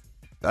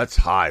 That's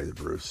high, the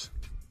Bruce.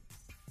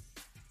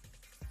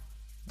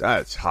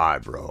 That's high,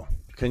 bro.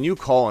 Can you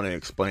call in and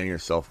explain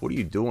yourself? What are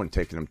you doing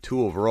taking him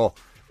 2 overall?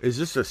 Is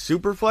this a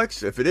super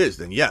flex? If it is,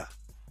 then yeah.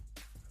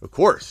 Of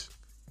course.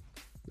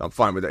 I'm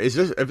fine with that.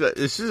 If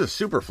this is a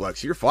super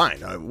flex, you're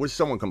fine. Was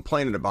someone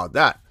complaining about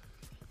that?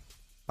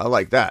 I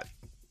like that.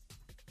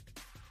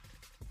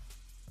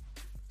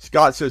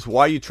 Scott says,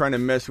 why are you trying to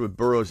mess with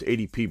Burrow's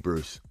ADP,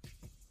 Bruce?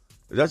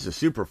 That's a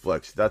super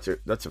flex. That's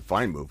a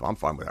fine move. I'm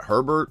fine with that.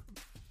 Herbert,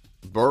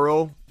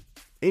 Burrow,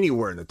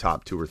 anywhere in the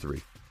top 2 or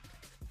 3.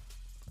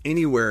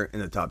 Anywhere in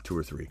the top 2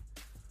 or 3.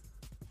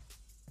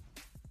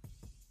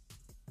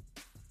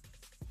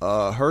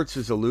 Hurts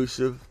is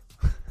elusive.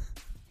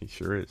 He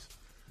sure is.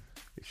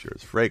 He sure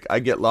is. Frake, I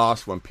get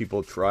lost when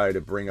people try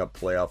to bring up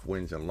playoff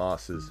wins and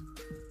losses.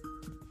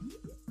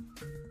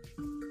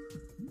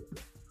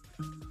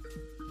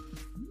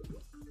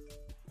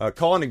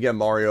 Call in again,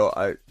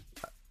 Mario.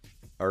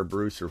 Or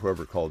Bruce or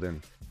whoever called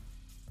in.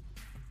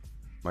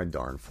 My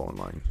darn phone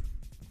line.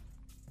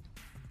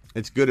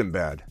 It's good and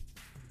bad.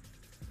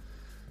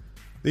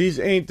 These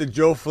ain't the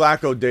Joe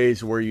Flacco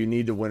days where you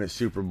need to win a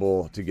Super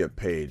Bowl to get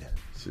paid.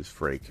 This is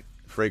Frake.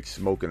 Frake's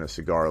smoking a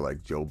cigar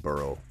like Joe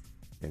Burrow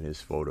in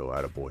his photo.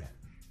 Attaboy.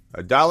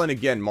 Dial in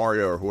again,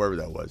 Mario, or whoever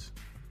that was.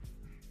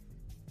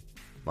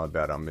 My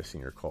bad, I'm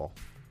missing your call.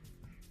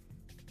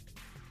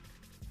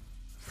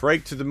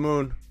 Frake to the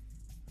moon.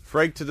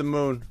 Frake to the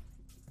moon.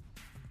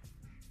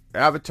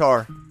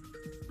 Avatar.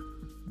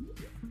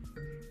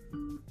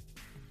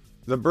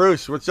 The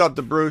Bruce. What's up,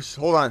 the Bruce?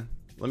 Hold on.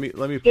 Let me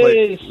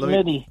play. Hey,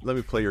 let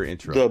me play your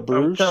intro. The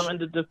Bruce I'm coming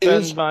to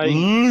defend my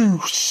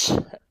loose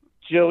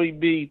Joey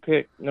B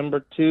pick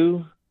number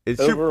 2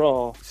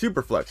 overall.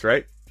 Super flex,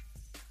 right?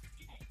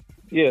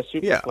 Yeah,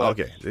 super. Yeah,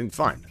 flex. Okay, then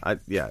fine.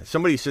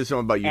 Somebody said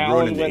something about you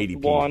Allen ruining the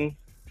ADP. 1,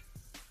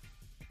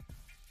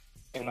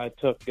 and I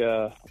took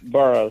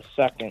Burrow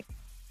 2nd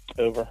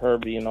over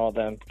Herbie and all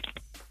them.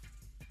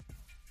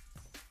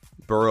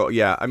 Burrow,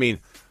 yeah. I mean,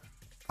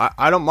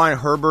 I don't mind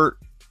Herbert.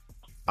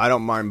 I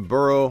don't mind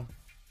Burrow.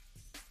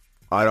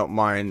 I don't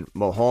mind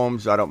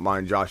Mahomes. I don't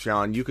mind Josh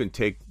Allen. You can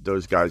take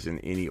those guys in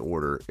any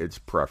order. It's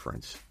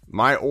preference.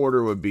 My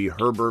order would be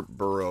Herbert,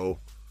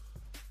 Burrow.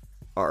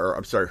 Or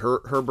I'm sorry,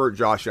 Herbert,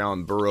 Josh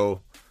Allen,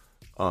 Burrow.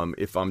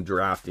 If I'm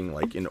drafting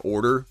like in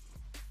order,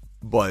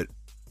 but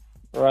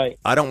right,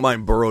 I don't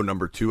mind Burrow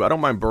number 2. I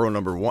don't mind Burrow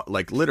number 1.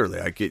 Like literally,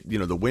 I get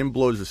the wind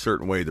blows a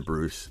certain way. The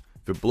Bruce.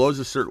 If it blows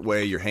a certain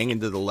way, you're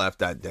hanging to the left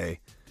that day.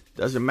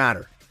 Doesn't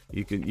matter.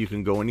 You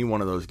can go any one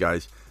of those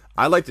guys.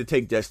 I like to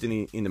take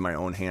destiny into my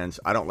own hands.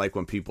 I don't like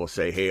when people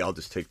say, hey, I'll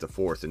just take the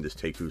 4th and just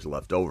take who's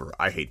left over.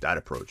 I hate that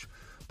approach.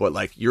 But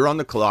like, you're on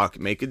the clock,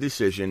 make a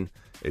decision.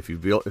 If you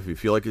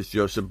feel like it's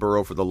Joseph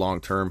Burrow for the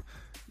long term,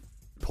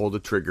 pull the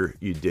trigger.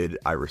 You did.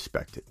 I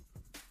respect it.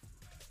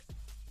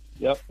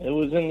 Yep, it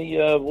was in the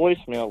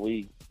voicemail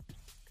league.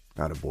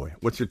 Attaboy.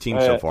 What's your team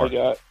so far?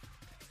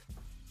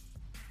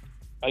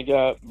 I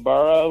got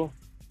Burrow,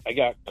 I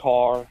got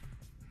Carr,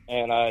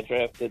 and I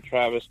drafted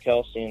Travis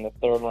Kelce in the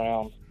 3rd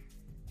round.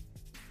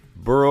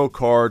 Burrow,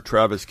 Carr,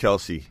 Travis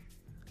Kelce.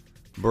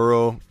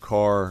 Burrow,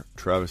 Carr,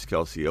 Travis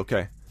Kelce.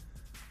 Okay.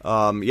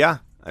 Yeah.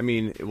 I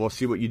mean, we'll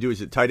see what you do.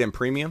 Is it tight end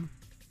premium?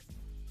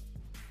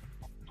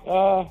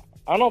 I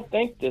don't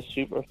think this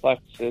super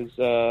flex is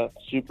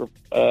super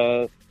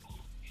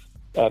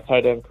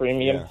tight end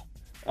premium. Yeah.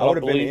 I would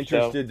have been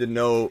interested to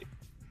know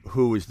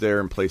who was there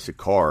in place of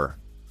Carr.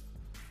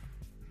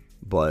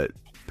 But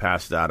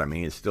past that, I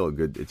mean, it's still a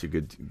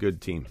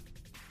good team.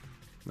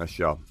 Nice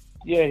job.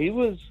 Yeah, he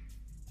was.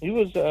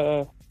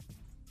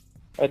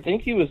 I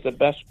think he was the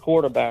best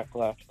quarterback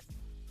left,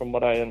 from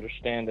what I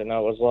understand. And I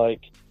was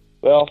like,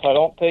 well, if I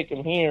don't take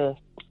him here,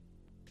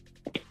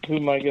 who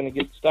am I going to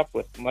get stuck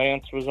with?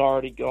 Lance was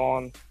already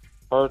gone.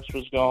 Hurts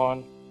was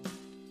gone.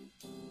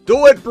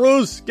 Do it,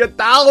 Bruce. Get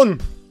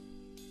down.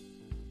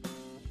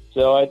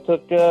 So I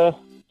took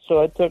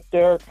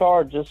Derek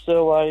Carr just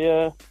so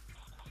I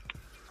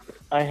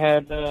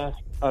had a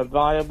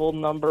viable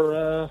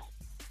number.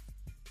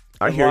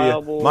 I hear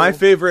you. My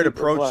favorite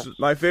approach,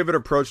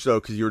 though,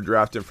 because you were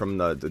drafted from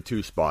the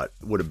 2 spot,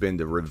 would have been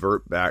to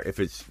revert back. If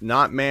it's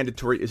not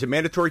mandatory, is it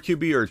mandatory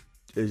QB or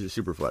is it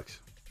super flex?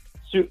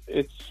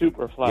 It's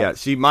super flex. Yeah.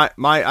 See,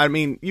 I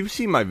mean, you've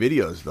seen my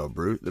videos though,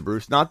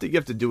 Bruce. Not that you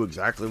have to do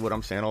exactly what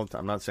I'm saying all the time.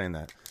 I'm not saying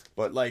that,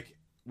 but like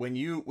when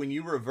you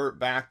revert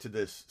back to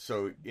this,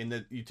 so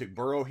you took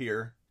Burrow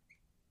here,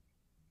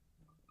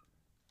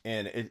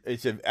 and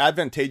it's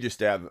advantageous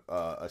to have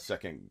a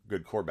second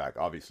good quarterback,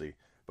 obviously.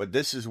 But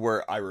this is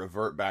where I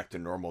revert back to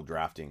normal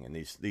drafting in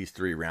these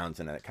 3 rounds,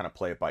 and I kind of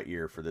play it by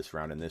ear for this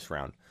round and this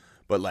round.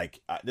 But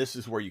like this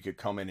is where you could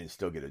come in and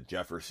still get a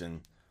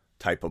Jefferson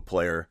type of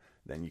player.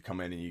 Then you come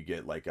in and you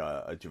get like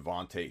a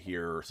Javonte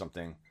here or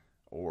something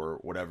or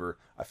whatever.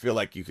 I feel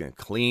like you can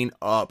clean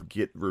up,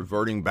 get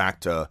reverting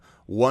back to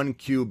 1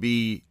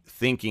 QB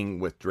thinking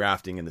with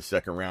drafting in the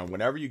second round.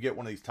 Whenever you get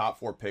one of these top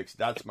 4 picks,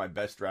 that's my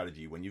best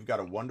strategy. When you've got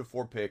a 1 to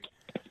 4 pick,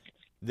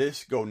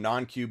 this go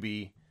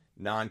non-QB,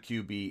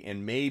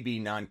 and maybe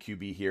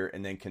non-QB here,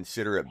 and then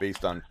consider it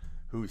based on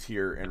who's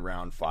here in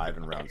round 5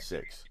 and round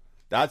 6.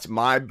 That's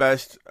my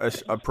best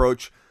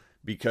approach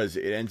because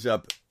it ends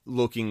up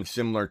looking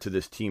similar to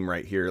this team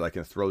right here. I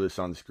can throw this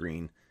on the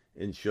screen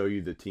and show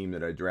you the team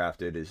that I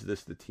drafted. Is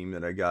this the team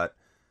that I got?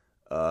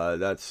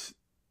 This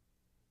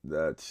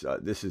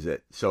is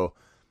it. So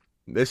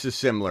this is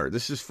similar.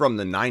 This is from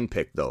the 9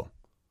 pick though,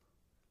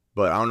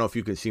 but I don't know if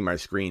you can see my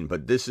screen,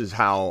 but this is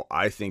how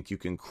I think you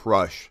can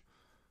crush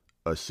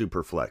a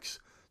super flex.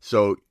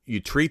 So you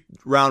treat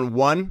round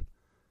 1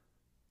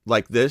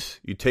 like this.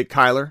 You take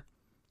Kyler.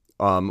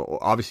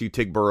 Obviously you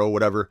take Burrow,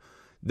 whatever.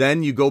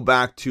 Then you go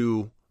back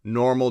to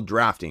normal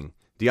drafting.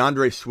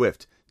 DeAndre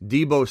Swift,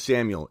 Deebo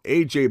Samuel,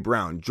 A.J.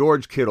 Brown,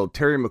 George Kittle,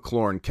 Terry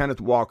McLaurin, Kenneth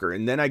Walker.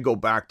 And then I go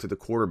back to the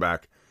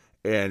quarterback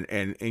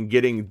and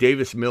getting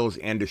Davis Mills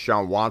and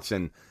Deshaun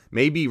Watson.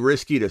 Maybe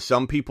risky to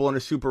some people in a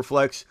super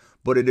flex,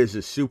 but it is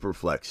a super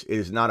flex. It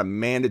is not a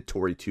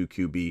mandatory 2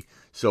 QB,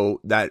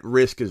 so that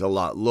risk is a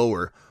lot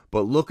lower.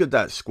 But look at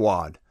that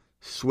squad.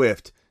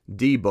 Swift,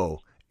 Deebo,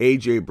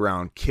 A.J.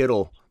 Brown,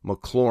 Kittle,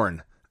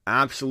 McLaurin,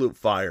 absolute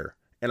fire.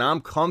 And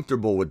I'm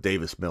comfortable with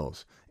Davis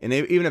Mills. And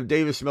even if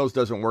Davis Mills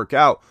doesn't work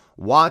out,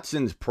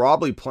 Watson's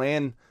probably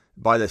playing,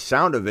 by the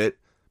sound of it,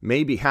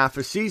 maybe half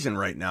a season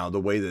right now, the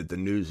way that the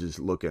news is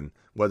looking,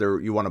 whether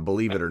you want to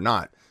believe it or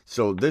not.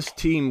 So this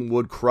team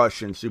would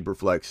crush in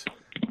Superflex.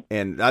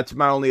 And that's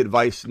my only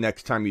advice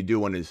next time you do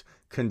one is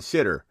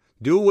consider.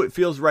 Do what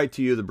feels right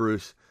to you, the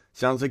Bruce.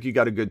 Sounds like you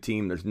got a good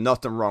team. There's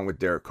nothing wrong with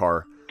Derek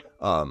Carr.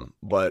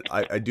 But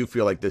I do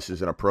feel like this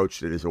is an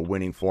approach that is a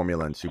winning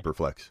formula in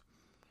Superflex.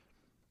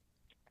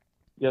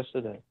 Yes,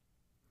 it is.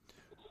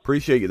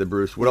 Appreciate you, the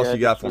Bruce. What else you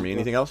got for me?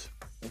 Anything else?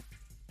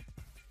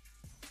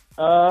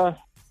 I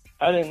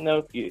didn't know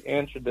if you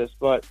answered this,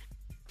 but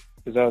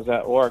because I was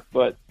at work.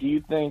 But do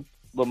you think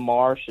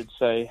Lamar should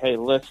say, "Hey,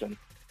 listen,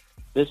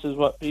 this is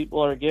what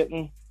people are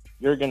getting.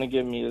 You're going to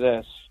give me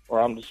this, or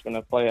I'm just going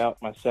to play out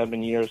my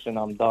 7 years and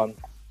I'm done"?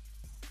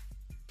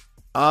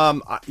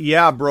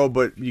 Yeah, bro.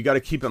 But you got to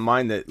keep in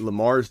mind that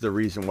Lamar's the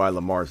reason why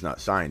Lamar's not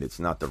signed. It's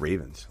not the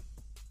Ravens.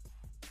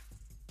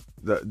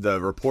 The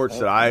reports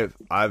that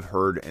I've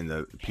heard and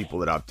the people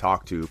that I've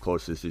talked to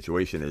close to the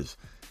situation is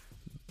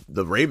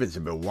the Ravens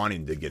have been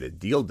wanting to get a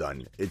deal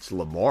done. It's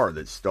Lamar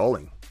that's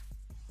stalling.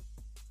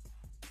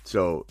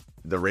 So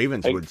the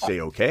Ravens would say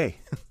okay.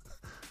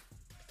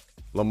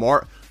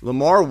 Lamar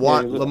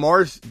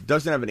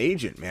doesn't have an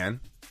agent, man.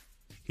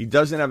 He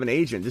doesn't have an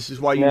agent. This is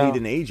why you need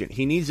an agent.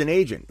 He needs an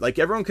agent. Like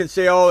everyone can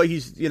say, oh,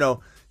 he's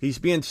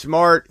being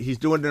smart. He's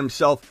doing it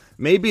himself.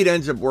 Maybe it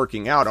ends up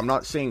working out. I'm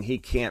not saying he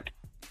can't,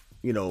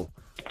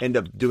 end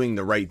up doing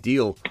the right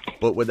deal.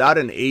 But without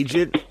an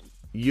agent,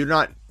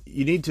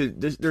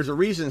 there's a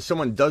reason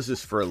someone does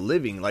this for a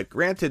living. Like,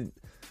 granted,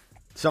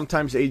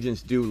 sometimes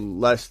agents do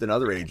less than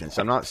other agents.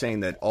 I'm not saying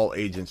that all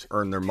agents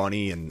earn their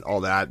money and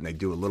all that, and they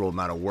do a little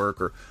amount of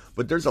work,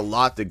 but there's a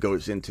lot that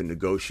goes into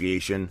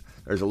negotiation.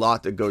 There's a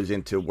lot that goes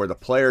into where the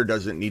player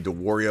doesn't need to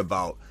worry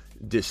about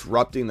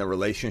disrupting the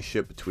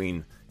relationship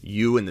between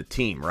you and the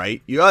team,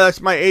 right? That's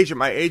my agent.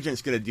 My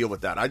agent's going to deal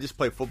with that. I just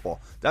play football.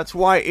 That's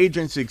why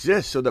agents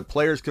exist, so that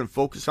players can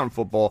focus on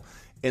football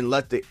and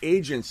let the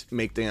agents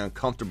make the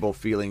uncomfortable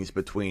feelings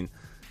between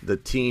the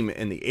team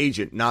and the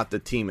agent, not the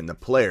team and the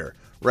player.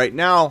 Right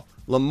now,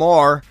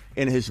 Lamar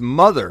and his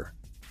mother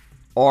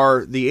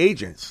are the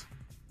agents.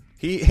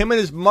 Him and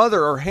his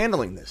mother are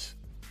handling this.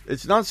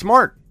 It's not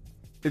smart.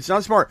 It's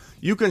not smart.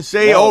 You can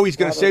say, he's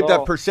going to save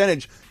that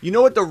percentage. You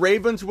know what the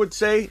Ravens would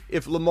say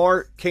if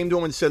Lamar came to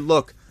him and said,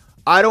 look,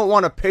 I don't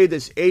want to pay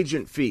this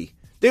agent fee.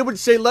 They would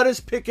say, let us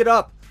pick it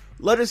up.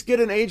 Let us get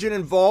an agent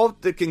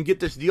involved that can get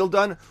this deal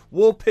done.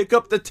 We'll pick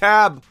up the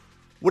tab.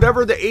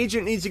 Whatever the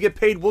agent needs to get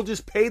paid, we'll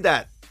just pay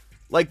that.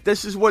 Like,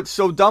 this is what's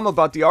so dumb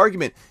about the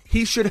argument.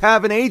 He should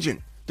have an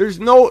agent. There's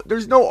no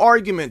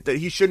argument that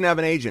he shouldn't have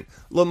an agent.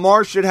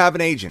 Lamar should have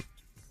an agent.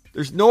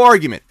 There's no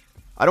argument.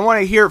 I don't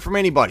want to hear it from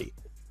anybody.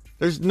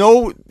 There's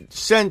no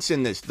sense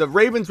in this. The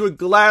Ravens would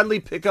gladly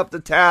pick up the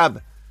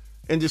tab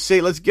and just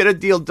say, let's get a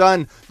deal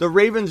done. The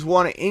Ravens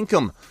want to ink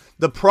him.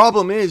 The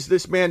problem is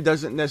this man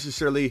doesn't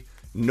necessarily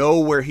know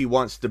where he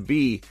wants to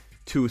be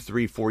 2,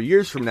 3, 4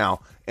 years from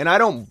now. And I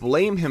don't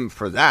blame him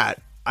for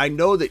that. I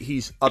know that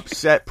he's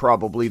upset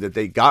probably that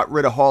they got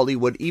rid of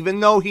Hollywood, even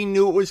though he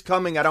knew it was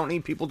coming. I don't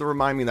need people to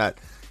remind me that.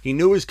 He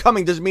knew it was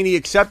coming. Doesn't mean he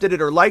accepted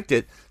it or liked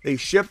it. They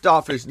shipped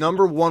off his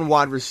number 1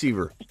 wide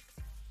receiver.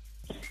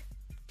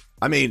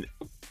 I mean,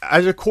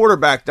 as a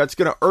quarterback, that's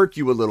going to irk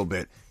you a little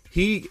bit.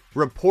 He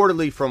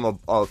reportedly, from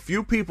a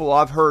few people,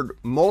 I've heard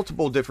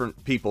multiple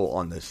different people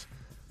on this,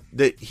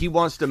 that he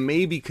wants to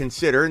maybe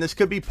consider, and this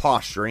could be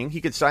posturing,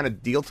 he could sign a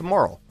deal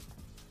tomorrow.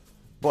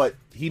 But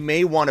he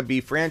may want to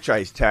be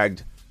franchise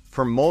tagged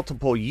for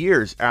multiple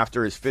years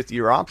after his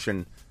 5th-year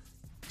option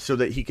so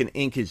that he can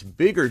ink his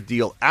bigger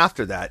deal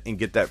after that and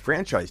get that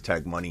franchise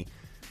tag money,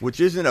 which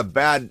isn't a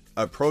bad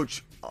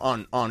approach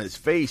on his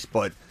face,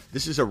 but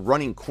this is a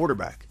running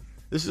quarterback.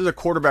 This is a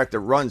quarterback that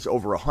runs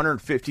over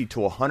 150 to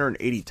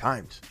 180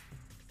 times.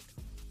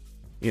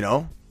 You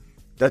know?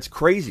 That's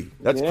crazy.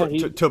 That's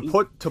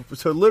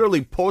to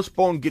literally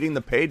postpone getting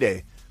the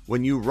payday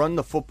when you run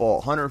the football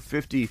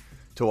 150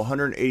 to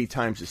 180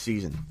 times a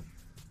season.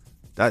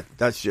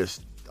 That's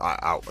just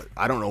I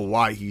don't know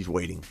why he's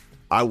waiting.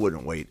 I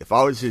wouldn't wait. If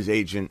I was his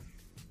agent,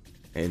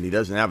 and he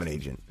doesn't have an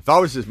agent. If I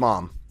was his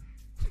mom,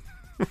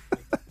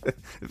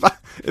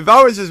 if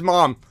I was his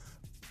mom,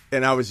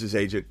 and I was his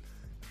agent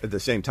at the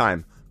same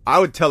time, I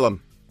would tell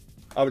him,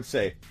 I would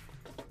say,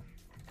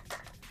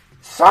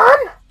 son,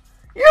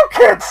 you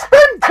can't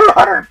spend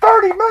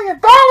 $230 million.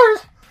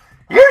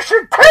 You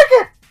should take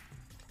it.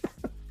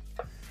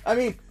 I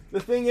mean, the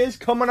thing is,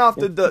 coming off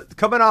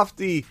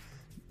the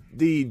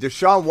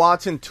Deshaun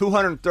Watson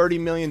 $230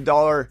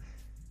 million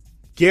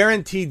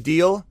guaranteed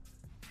deal,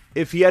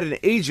 if he had an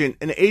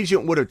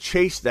agent would have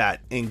chased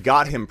that and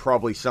got him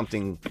probably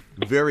something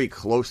very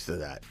close to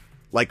that,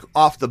 like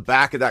off the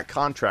back of that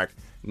contract.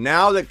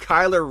 Now that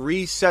Kyler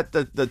reset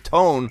the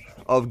tone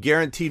of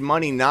guaranteed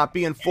money not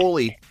being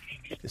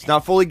it's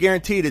not fully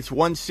guaranteed. It's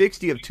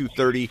 160 of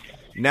 230.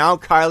 Now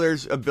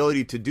Kyler's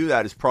ability to do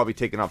that is probably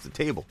taken off the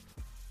table.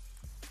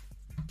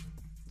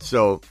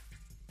 So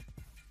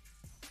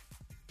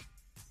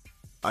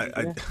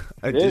I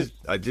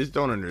just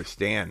don't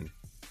understand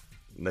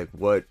like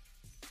what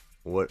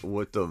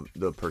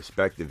the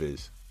perspective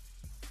is.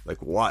 Like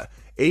what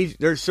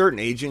there's certain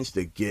agents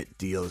that get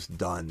deals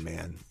done,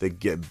 man. They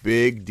get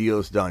big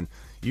deals done.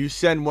 You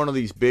send one of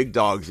these big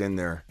dogs in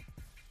there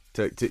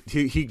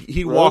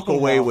he'd walk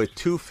away with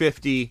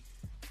 250,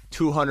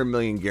 200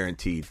 million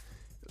guaranteed.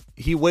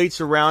 He waits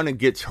around and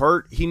gets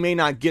hurt. He may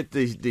not get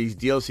these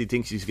deals he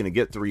thinks he's going to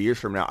get 3 years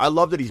from now. I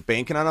love that he's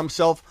banking on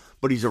himself,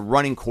 but he's a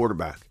running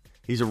quarterback.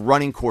 He's a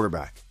running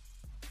quarterback.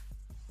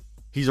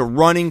 He's a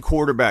running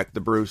quarterback,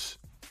 the Bruce.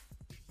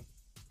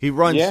 He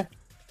runs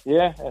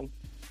and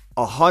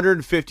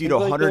 150 to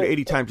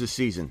 180 times a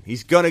season.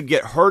 He's going to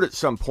get hurt at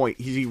some point.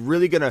 Is he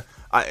really going to...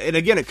 and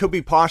again, it could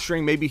be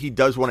posturing. Maybe he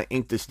does want to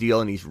ink this deal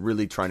and he's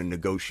really trying to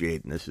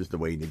negotiate, and this is the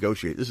way he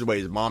negotiates. This is the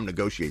way his mom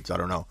negotiates. I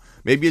don't know.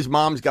 Maybe his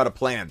mom's got a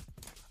plan.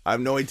 I have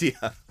no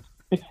idea.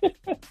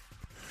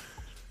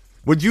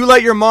 Would you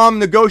let your mom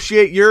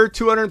negotiate your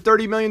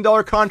 $230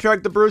 million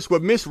contract to Bruce?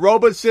 Would Miss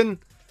Robeson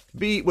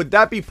would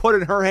that be put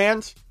in her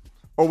hands?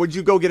 Or would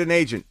you go get an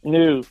agent?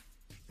 No.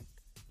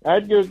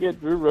 I'd go get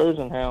Drew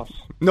Rosenhaus.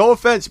 No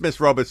offense, Miss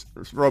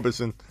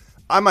Robeson.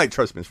 I might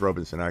trust Miss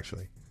Robeson,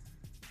 actually.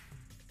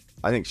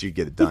 I think she'd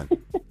get it done.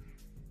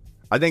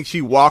 I think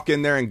she'd walk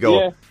in there and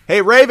go,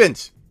 Hey,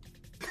 Ravens.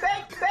 Bake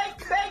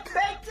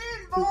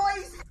in,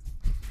 boys.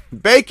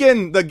 Bake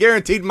in the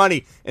guaranteed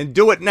money and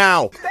do it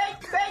now. Bake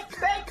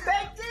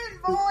in,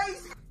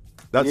 boys.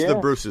 That's the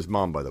Bruce's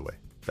mom, by the way.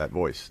 That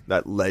voice,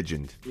 that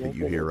legend that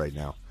you hear right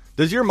now.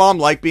 Does your mom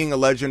like being a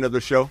legend of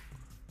the show?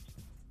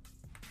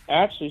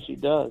 Actually, she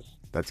does.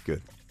 That's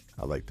good.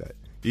 I like that.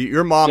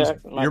 Your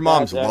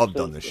mom's loved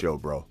on the show,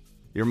 bro.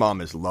 Your mom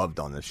is loved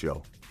on the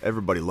show.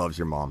 Everybody loves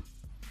your mom.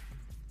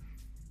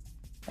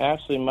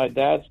 Actually, my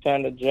dad's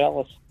kind of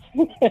jealous.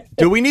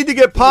 Do we need to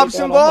get Pops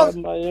involved?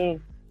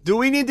 Do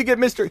we need to get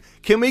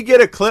Can we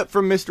get a clip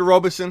from Mr.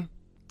 Robeson?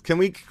 Can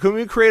we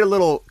create a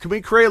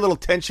little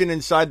tension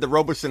inside the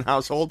Robeson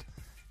household?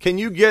 Can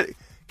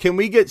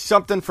we get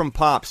something from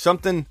Pops?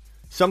 Something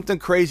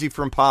crazy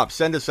from Pops.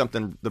 Send us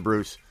something, the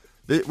Bruce.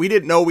 We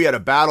didn't know we had a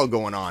battle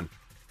going on.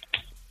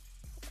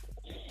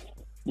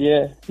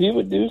 Yeah, he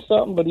would do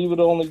something, but he would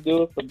only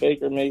do it for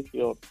Baker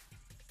Mayfield.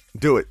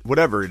 Do it,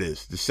 whatever it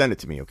is. Just send it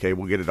to me, okay?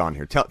 We'll get it on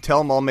here. Tell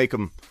him I'll make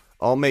him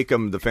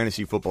the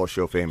Fantasy Football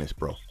Show famous,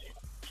 bro.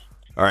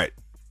 All right,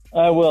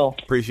 I will.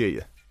 Appreciate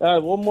you.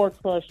 One more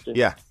question.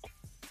 Yeah.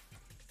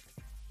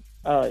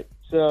 All right.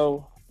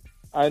 So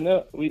I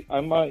know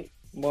I might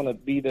want to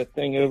beat a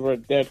thing over a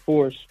dead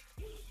horse,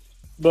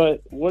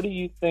 but what do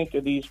you think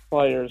of these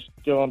players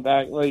going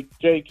back? Like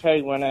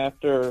J.K. went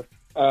after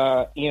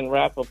Ian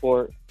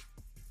Rappaport.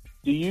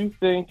 Do you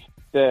think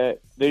that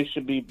they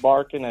should be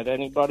barking at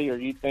anybody, or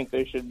do you think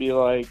they should be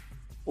like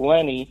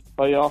Lenny,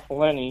 play off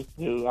Lenny,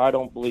 who I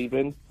don't believe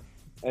in,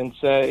 and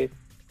say,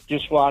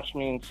 just watch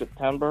me in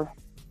September?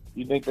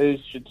 You think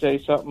they should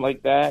say something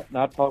like that,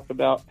 not talk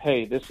about,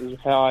 hey, this is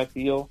how I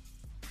feel?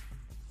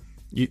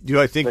 Do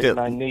I think that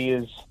my knee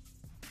is...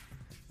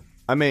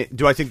 I mean,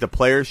 do I think the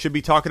players should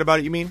be talking about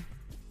it, you mean?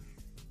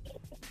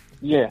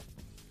 Yeah.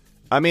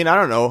 I mean, I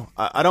don't know.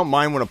 I don't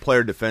mind when a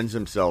player defends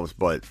themselves,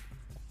 but,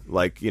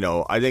 like, you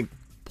know, I think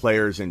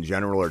players in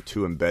general are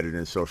too embedded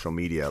in social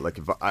media. Like,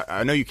 if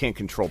I know you can't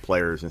control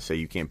players and say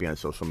you can't be on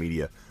social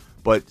media,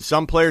 but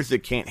some players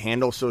that can't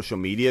handle social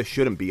media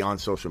shouldn't be on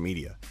social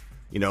media.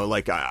 You know,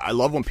 like, I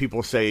love when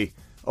people say,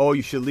 oh,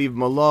 you should leave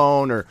him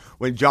alone, or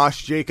when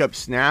Josh Jacobs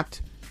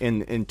snapped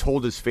and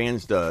told his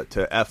fans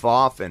to F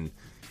off, and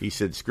he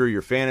said, screw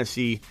your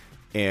fantasy,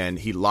 and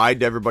he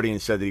lied to everybody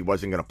and said that he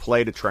wasn't going to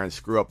play to try and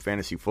screw up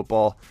fantasy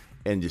football,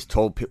 and just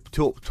told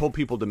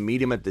people to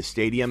meet him at the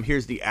stadium.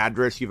 Here's the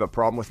address. You have a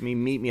problem with me?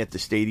 Meet me at the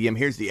stadium.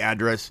 Here's the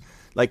address.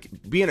 Like,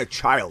 being a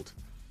child.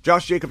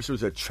 Josh Jacobs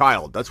was a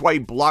child. That's why he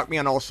blocked me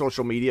on all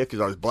social media,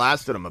 because I was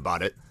blasting him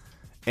about it.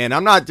 And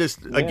I'm not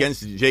just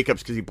against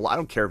Jacobs because I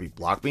don't care if he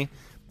blocked me.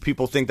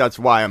 People think that's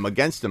why I'm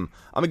against him.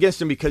 I'm against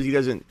him because he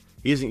isn't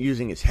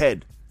using his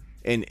head.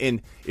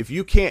 And if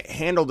you can't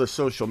handle the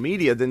social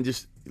media, then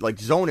just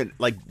zone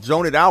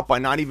it out by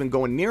not even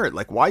going near it.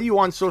 Like, why are you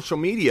on social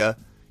media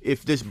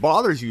if this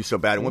bothers you so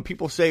bad? And when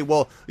people say,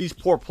 well, these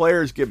poor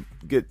players get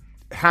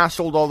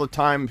hassled all the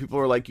time, people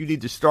are like, you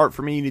need to start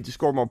for me, you need to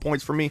score more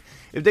points for me.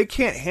 If they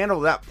can't handle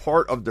that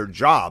part of their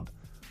job,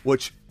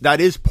 which that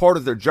is part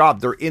of their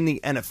job, they're in the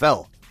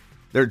NFL,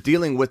 they're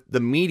dealing with the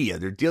media,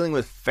 they're dealing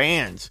with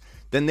fans,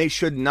 then they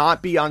should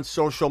not be on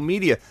social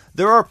media.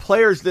 There are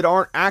players that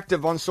aren't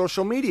active on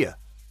social media.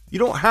 You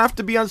don't have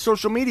to be on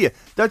social media.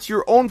 That's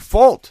your own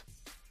fault.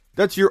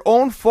 That's your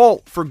own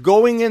fault for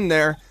going in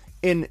there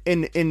and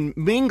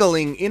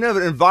mingling in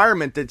an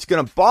environment that's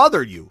going to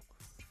bother you.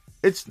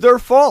 It's their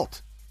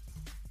fault.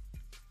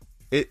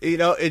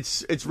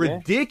 It's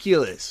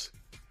ridiculous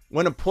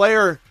when a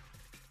player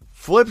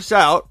flips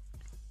out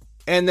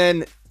and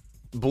then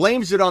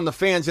blames it on the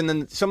fans, and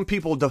then some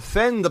people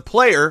defend the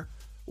player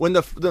when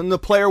the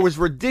player was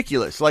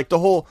ridiculous, like the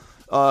whole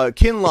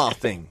Kinlaw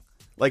thing.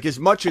 Like, as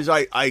much as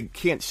I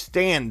can't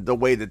stand the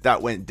way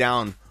that went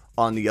down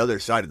on the other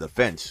side of the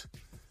fence,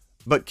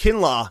 but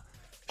Kinlaw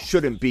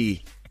shouldn't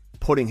be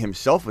putting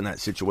himself in that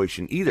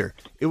situation either.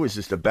 It was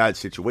just a bad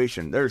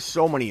situation. There's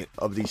so many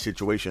of these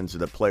situations that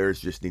the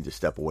players just need to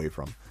step away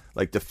from.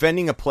 Like,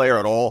 defending a player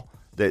at all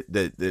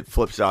that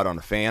flips out on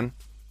a fan,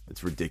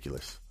 it's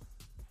ridiculous.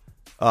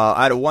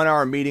 I had a 1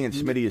 hour meeting and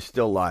Smitty is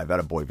still live.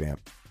 At a boy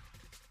Vamp.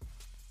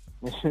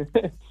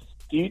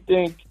 Do you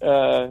think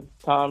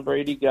Tom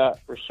Brady got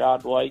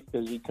Rachaad White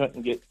because he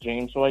couldn't get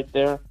James White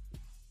there?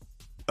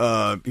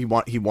 He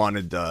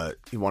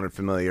wanted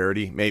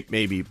familiarity,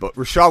 maybe. But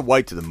Rachaad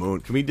White to the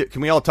moon.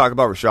 Can we all talk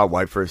about Rachaad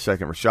White for a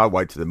second? Rachaad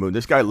White to the moon.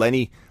 This guy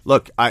Lenny.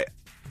 Look, I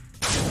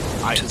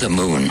to the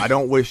moon. I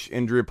don't wish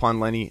injury upon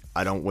Lenny.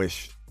 I don't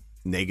wish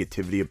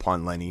negativity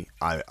upon Lenny.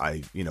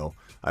 I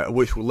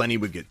wish Lenny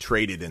would get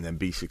traded and then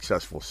be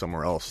successful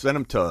somewhere else. Send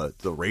him to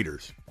the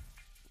Raiders.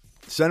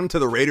 Send him to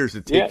the Raiders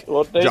to take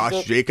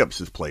Josh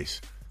Jacobs'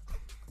 place.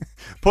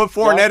 Put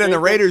Fournette in the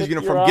Raiders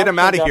uniform. Get him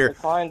out of here.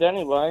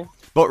 Anyway.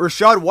 But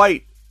Rachaad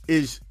White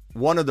is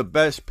one of the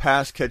best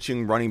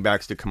pass-catching running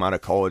backs to come out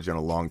of college in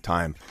a long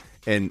time.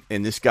 And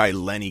this guy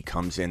Lenny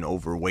comes in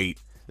overweight.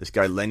 This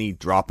guy Lenny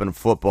dropping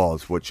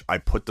footballs, which I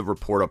put the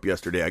report up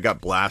yesterday. I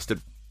got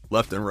blasted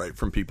left and right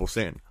from people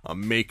saying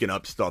I'm making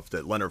up stuff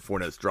that Leonard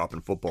Fournette's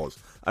dropping footballs.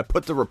 I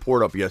put the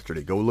report up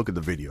yesterday. Go look at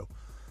the video.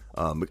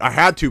 I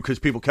had to because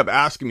people kept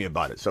asking me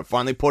about it, so I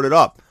finally put it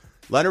up.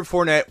 Leonard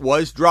Fournette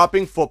was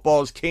dropping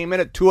footballs, came in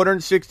at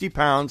 260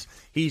 pounds.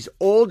 He's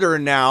older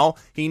now.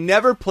 He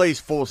never plays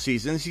full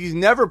seasons. He's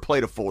never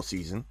played a full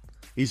season.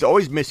 He's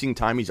always missing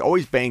time. He's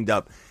always banged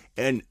up.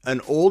 And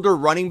an older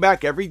running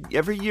back, every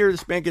year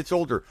this man gets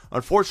older.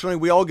 Unfortunately,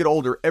 we all get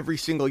older every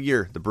single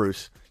year, the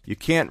Bruce. You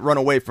can't run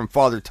away from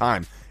Father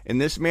Time.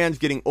 And this man's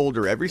getting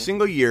older every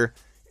single year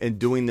and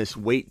doing this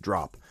weight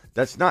drop.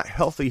 That's not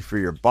healthy for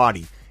your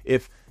body.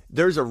 If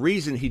there's a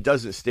reason he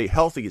doesn't stay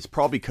healthy, it's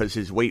probably because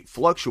his weight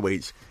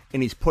fluctuates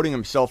and he's putting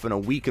himself in a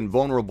weak and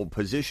vulnerable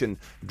position,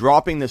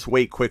 dropping this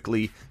weight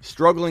quickly,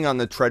 struggling on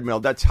the treadmill.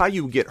 That's how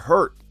you get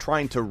hurt,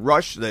 trying to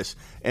rush this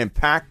and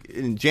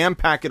jam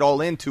pack it all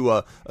into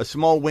a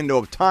small window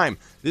of time.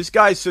 This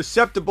guy's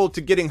susceptible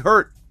to getting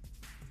hurt,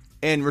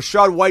 and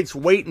Rachaad White's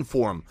waiting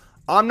for him.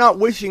 I'm not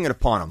wishing it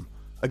upon him.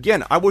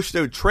 Again, I wish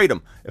they would trade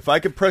him. If I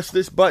could press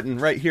this button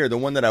right here, the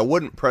one that I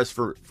wouldn't press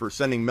for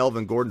sending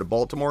Melvin Gordon to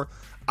Baltimore,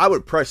 I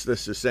would press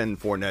this to send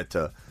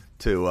Fournette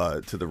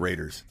to the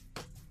Raiders.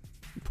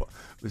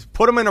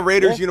 Put him in a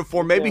Raiders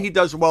uniform. Maybe he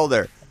does well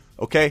there.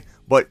 Okay?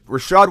 But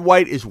Rachaad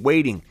White is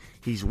waiting.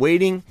 He's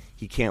waiting.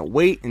 He can't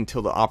wait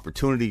until the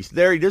opportunity's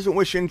there. He doesn't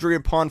wish injury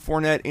upon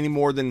Fournette any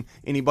more than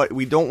anybody.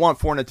 We don't want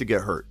Fournette to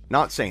get hurt.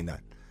 Not saying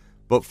that.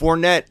 But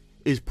Fournette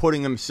is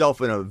putting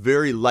himself in a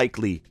very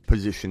likely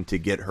position to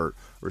get hurt.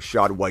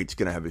 Rachaad White's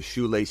going to have his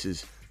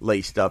shoelaces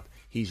laced up.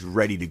 He's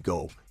ready to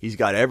go. He's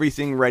got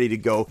everything ready to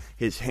go.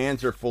 His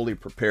hands are fully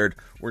prepared.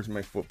 Where's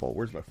my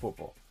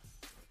football?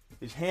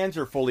 His hands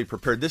are fully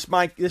prepared. This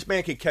man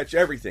can catch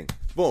everything.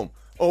 Boom.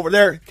 Over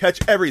there,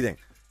 catch everything.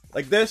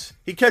 Like this.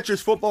 He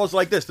catches footballs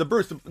like this.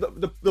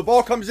 The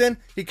ball comes in,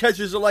 he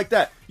catches it like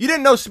that. You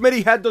didn't know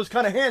Smitty had those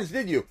kind of hands,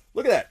 did you?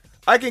 Look at that.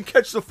 I can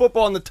catch the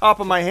football on the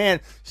top of my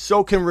hand.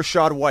 So can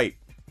Rachaad White.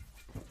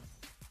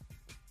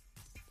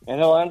 And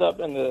he'll end up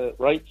in the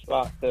right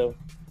spot, too.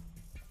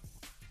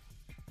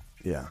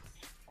 Yeah.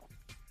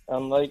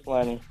 Unlike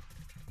Lenny.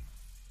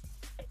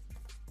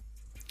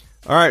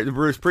 All right,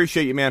 Bruce.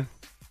 Appreciate you, man.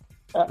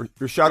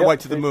 Rachaad White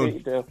to the moon. You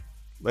too.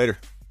 Later.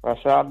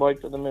 Rachaad White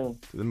to the moon.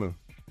 To the moon.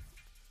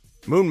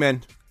 Moon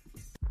men.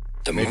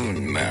 The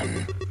Moon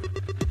Men,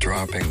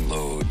 dropping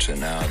loads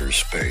in outer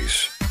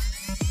space.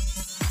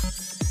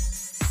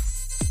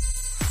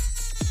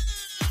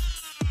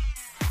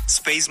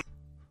 Space.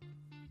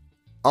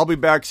 I'll be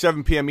back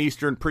 7 p.m.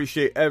 Eastern.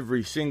 Appreciate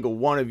every single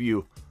one of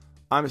you.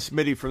 I'm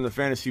Smitty from the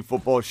Fantasy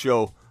Football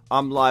Show.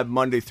 I'm live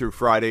Monday through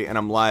Friday, and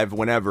I'm live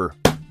whenever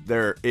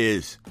there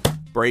is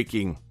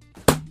breaking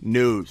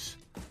news.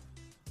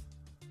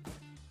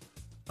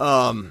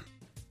 R.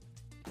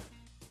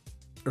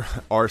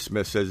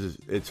 Smith says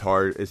it's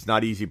hard. It's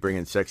not easy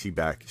bringing Sexy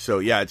back. So,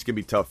 yeah, it's going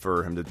to be tough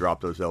for him to drop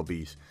those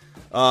LBs.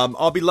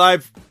 I'll be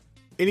live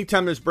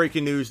anytime there's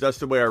breaking news. That's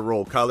the way I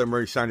roll. Kyler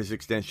Murray signed his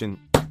extension.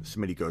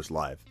 Smitty goes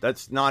live.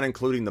 That's not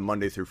including the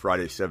Monday through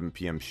Friday 7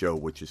 p.m. show,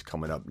 which is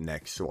coming up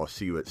next. So I'll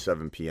see you at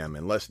 7 p.m.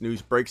 unless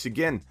news breaks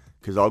again,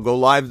 because I'll go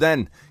live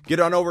then. Get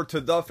on over to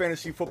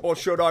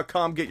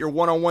thefantasyfootballshow.com. Get your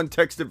one-on-one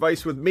text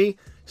advice with me,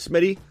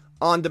 Smitty.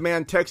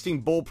 On-demand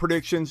texting, bold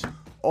predictions,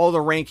 all the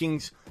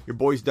rankings. Your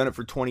boy's done it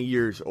for 20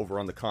 years over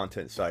on the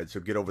content side, so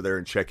get over there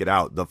and check it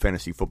out.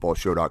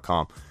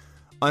 Thefantasyfootballshow.com.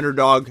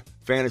 Underdog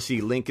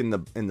Fantasy, link in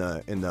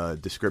the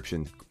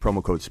description.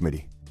 Promo code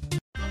Smitty.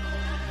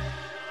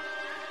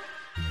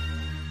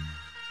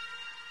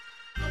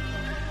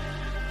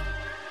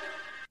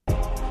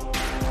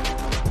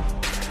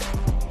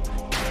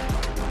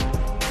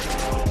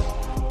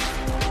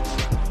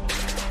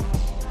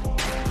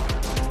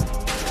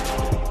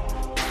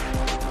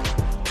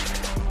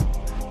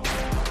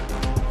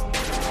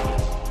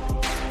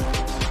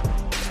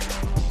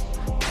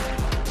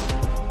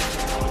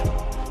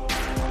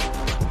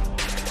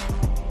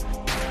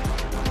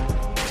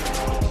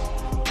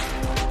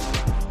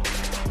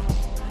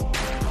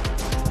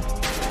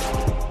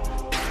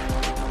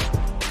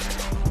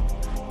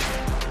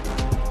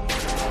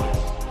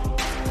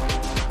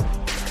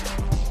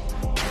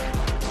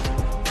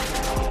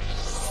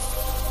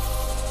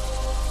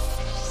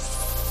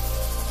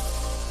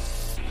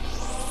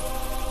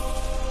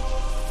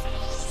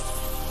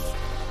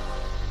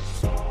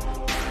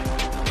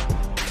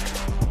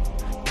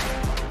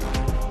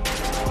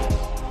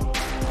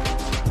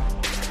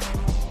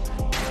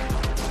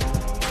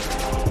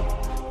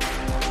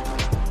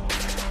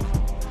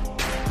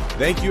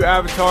 Thank you,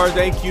 Avatar.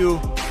 Thank you,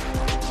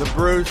 the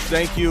Bruce.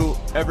 Thank you,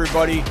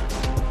 everybody,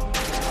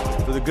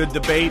 for the good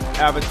debate.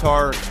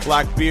 Avatar,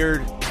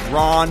 Blackbeard,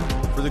 Ron,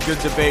 for the good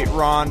debate.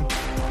 Ron,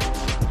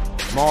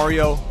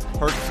 Mario,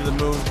 Hurts to the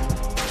Moon.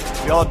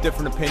 We all have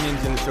different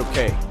opinions, and it's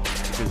okay,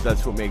 because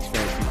that's what makes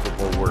fantasy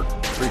football work.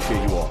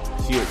 Appreciate you all.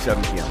 See you at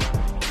 7 p.m.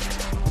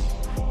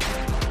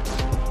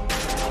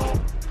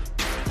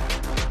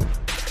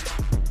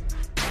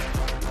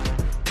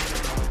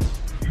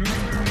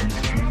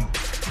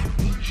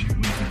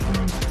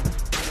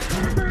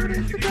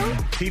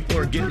 People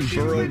are getting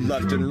burrowed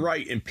left and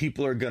right, and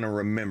people are going to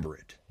remember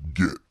it.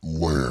 Get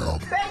lamb.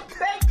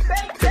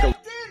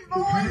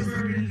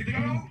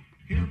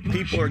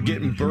 People are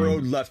getting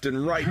burrowed left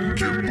and right.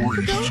 Get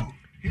breached.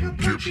 Get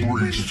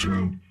breached.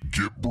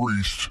 Get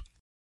breached.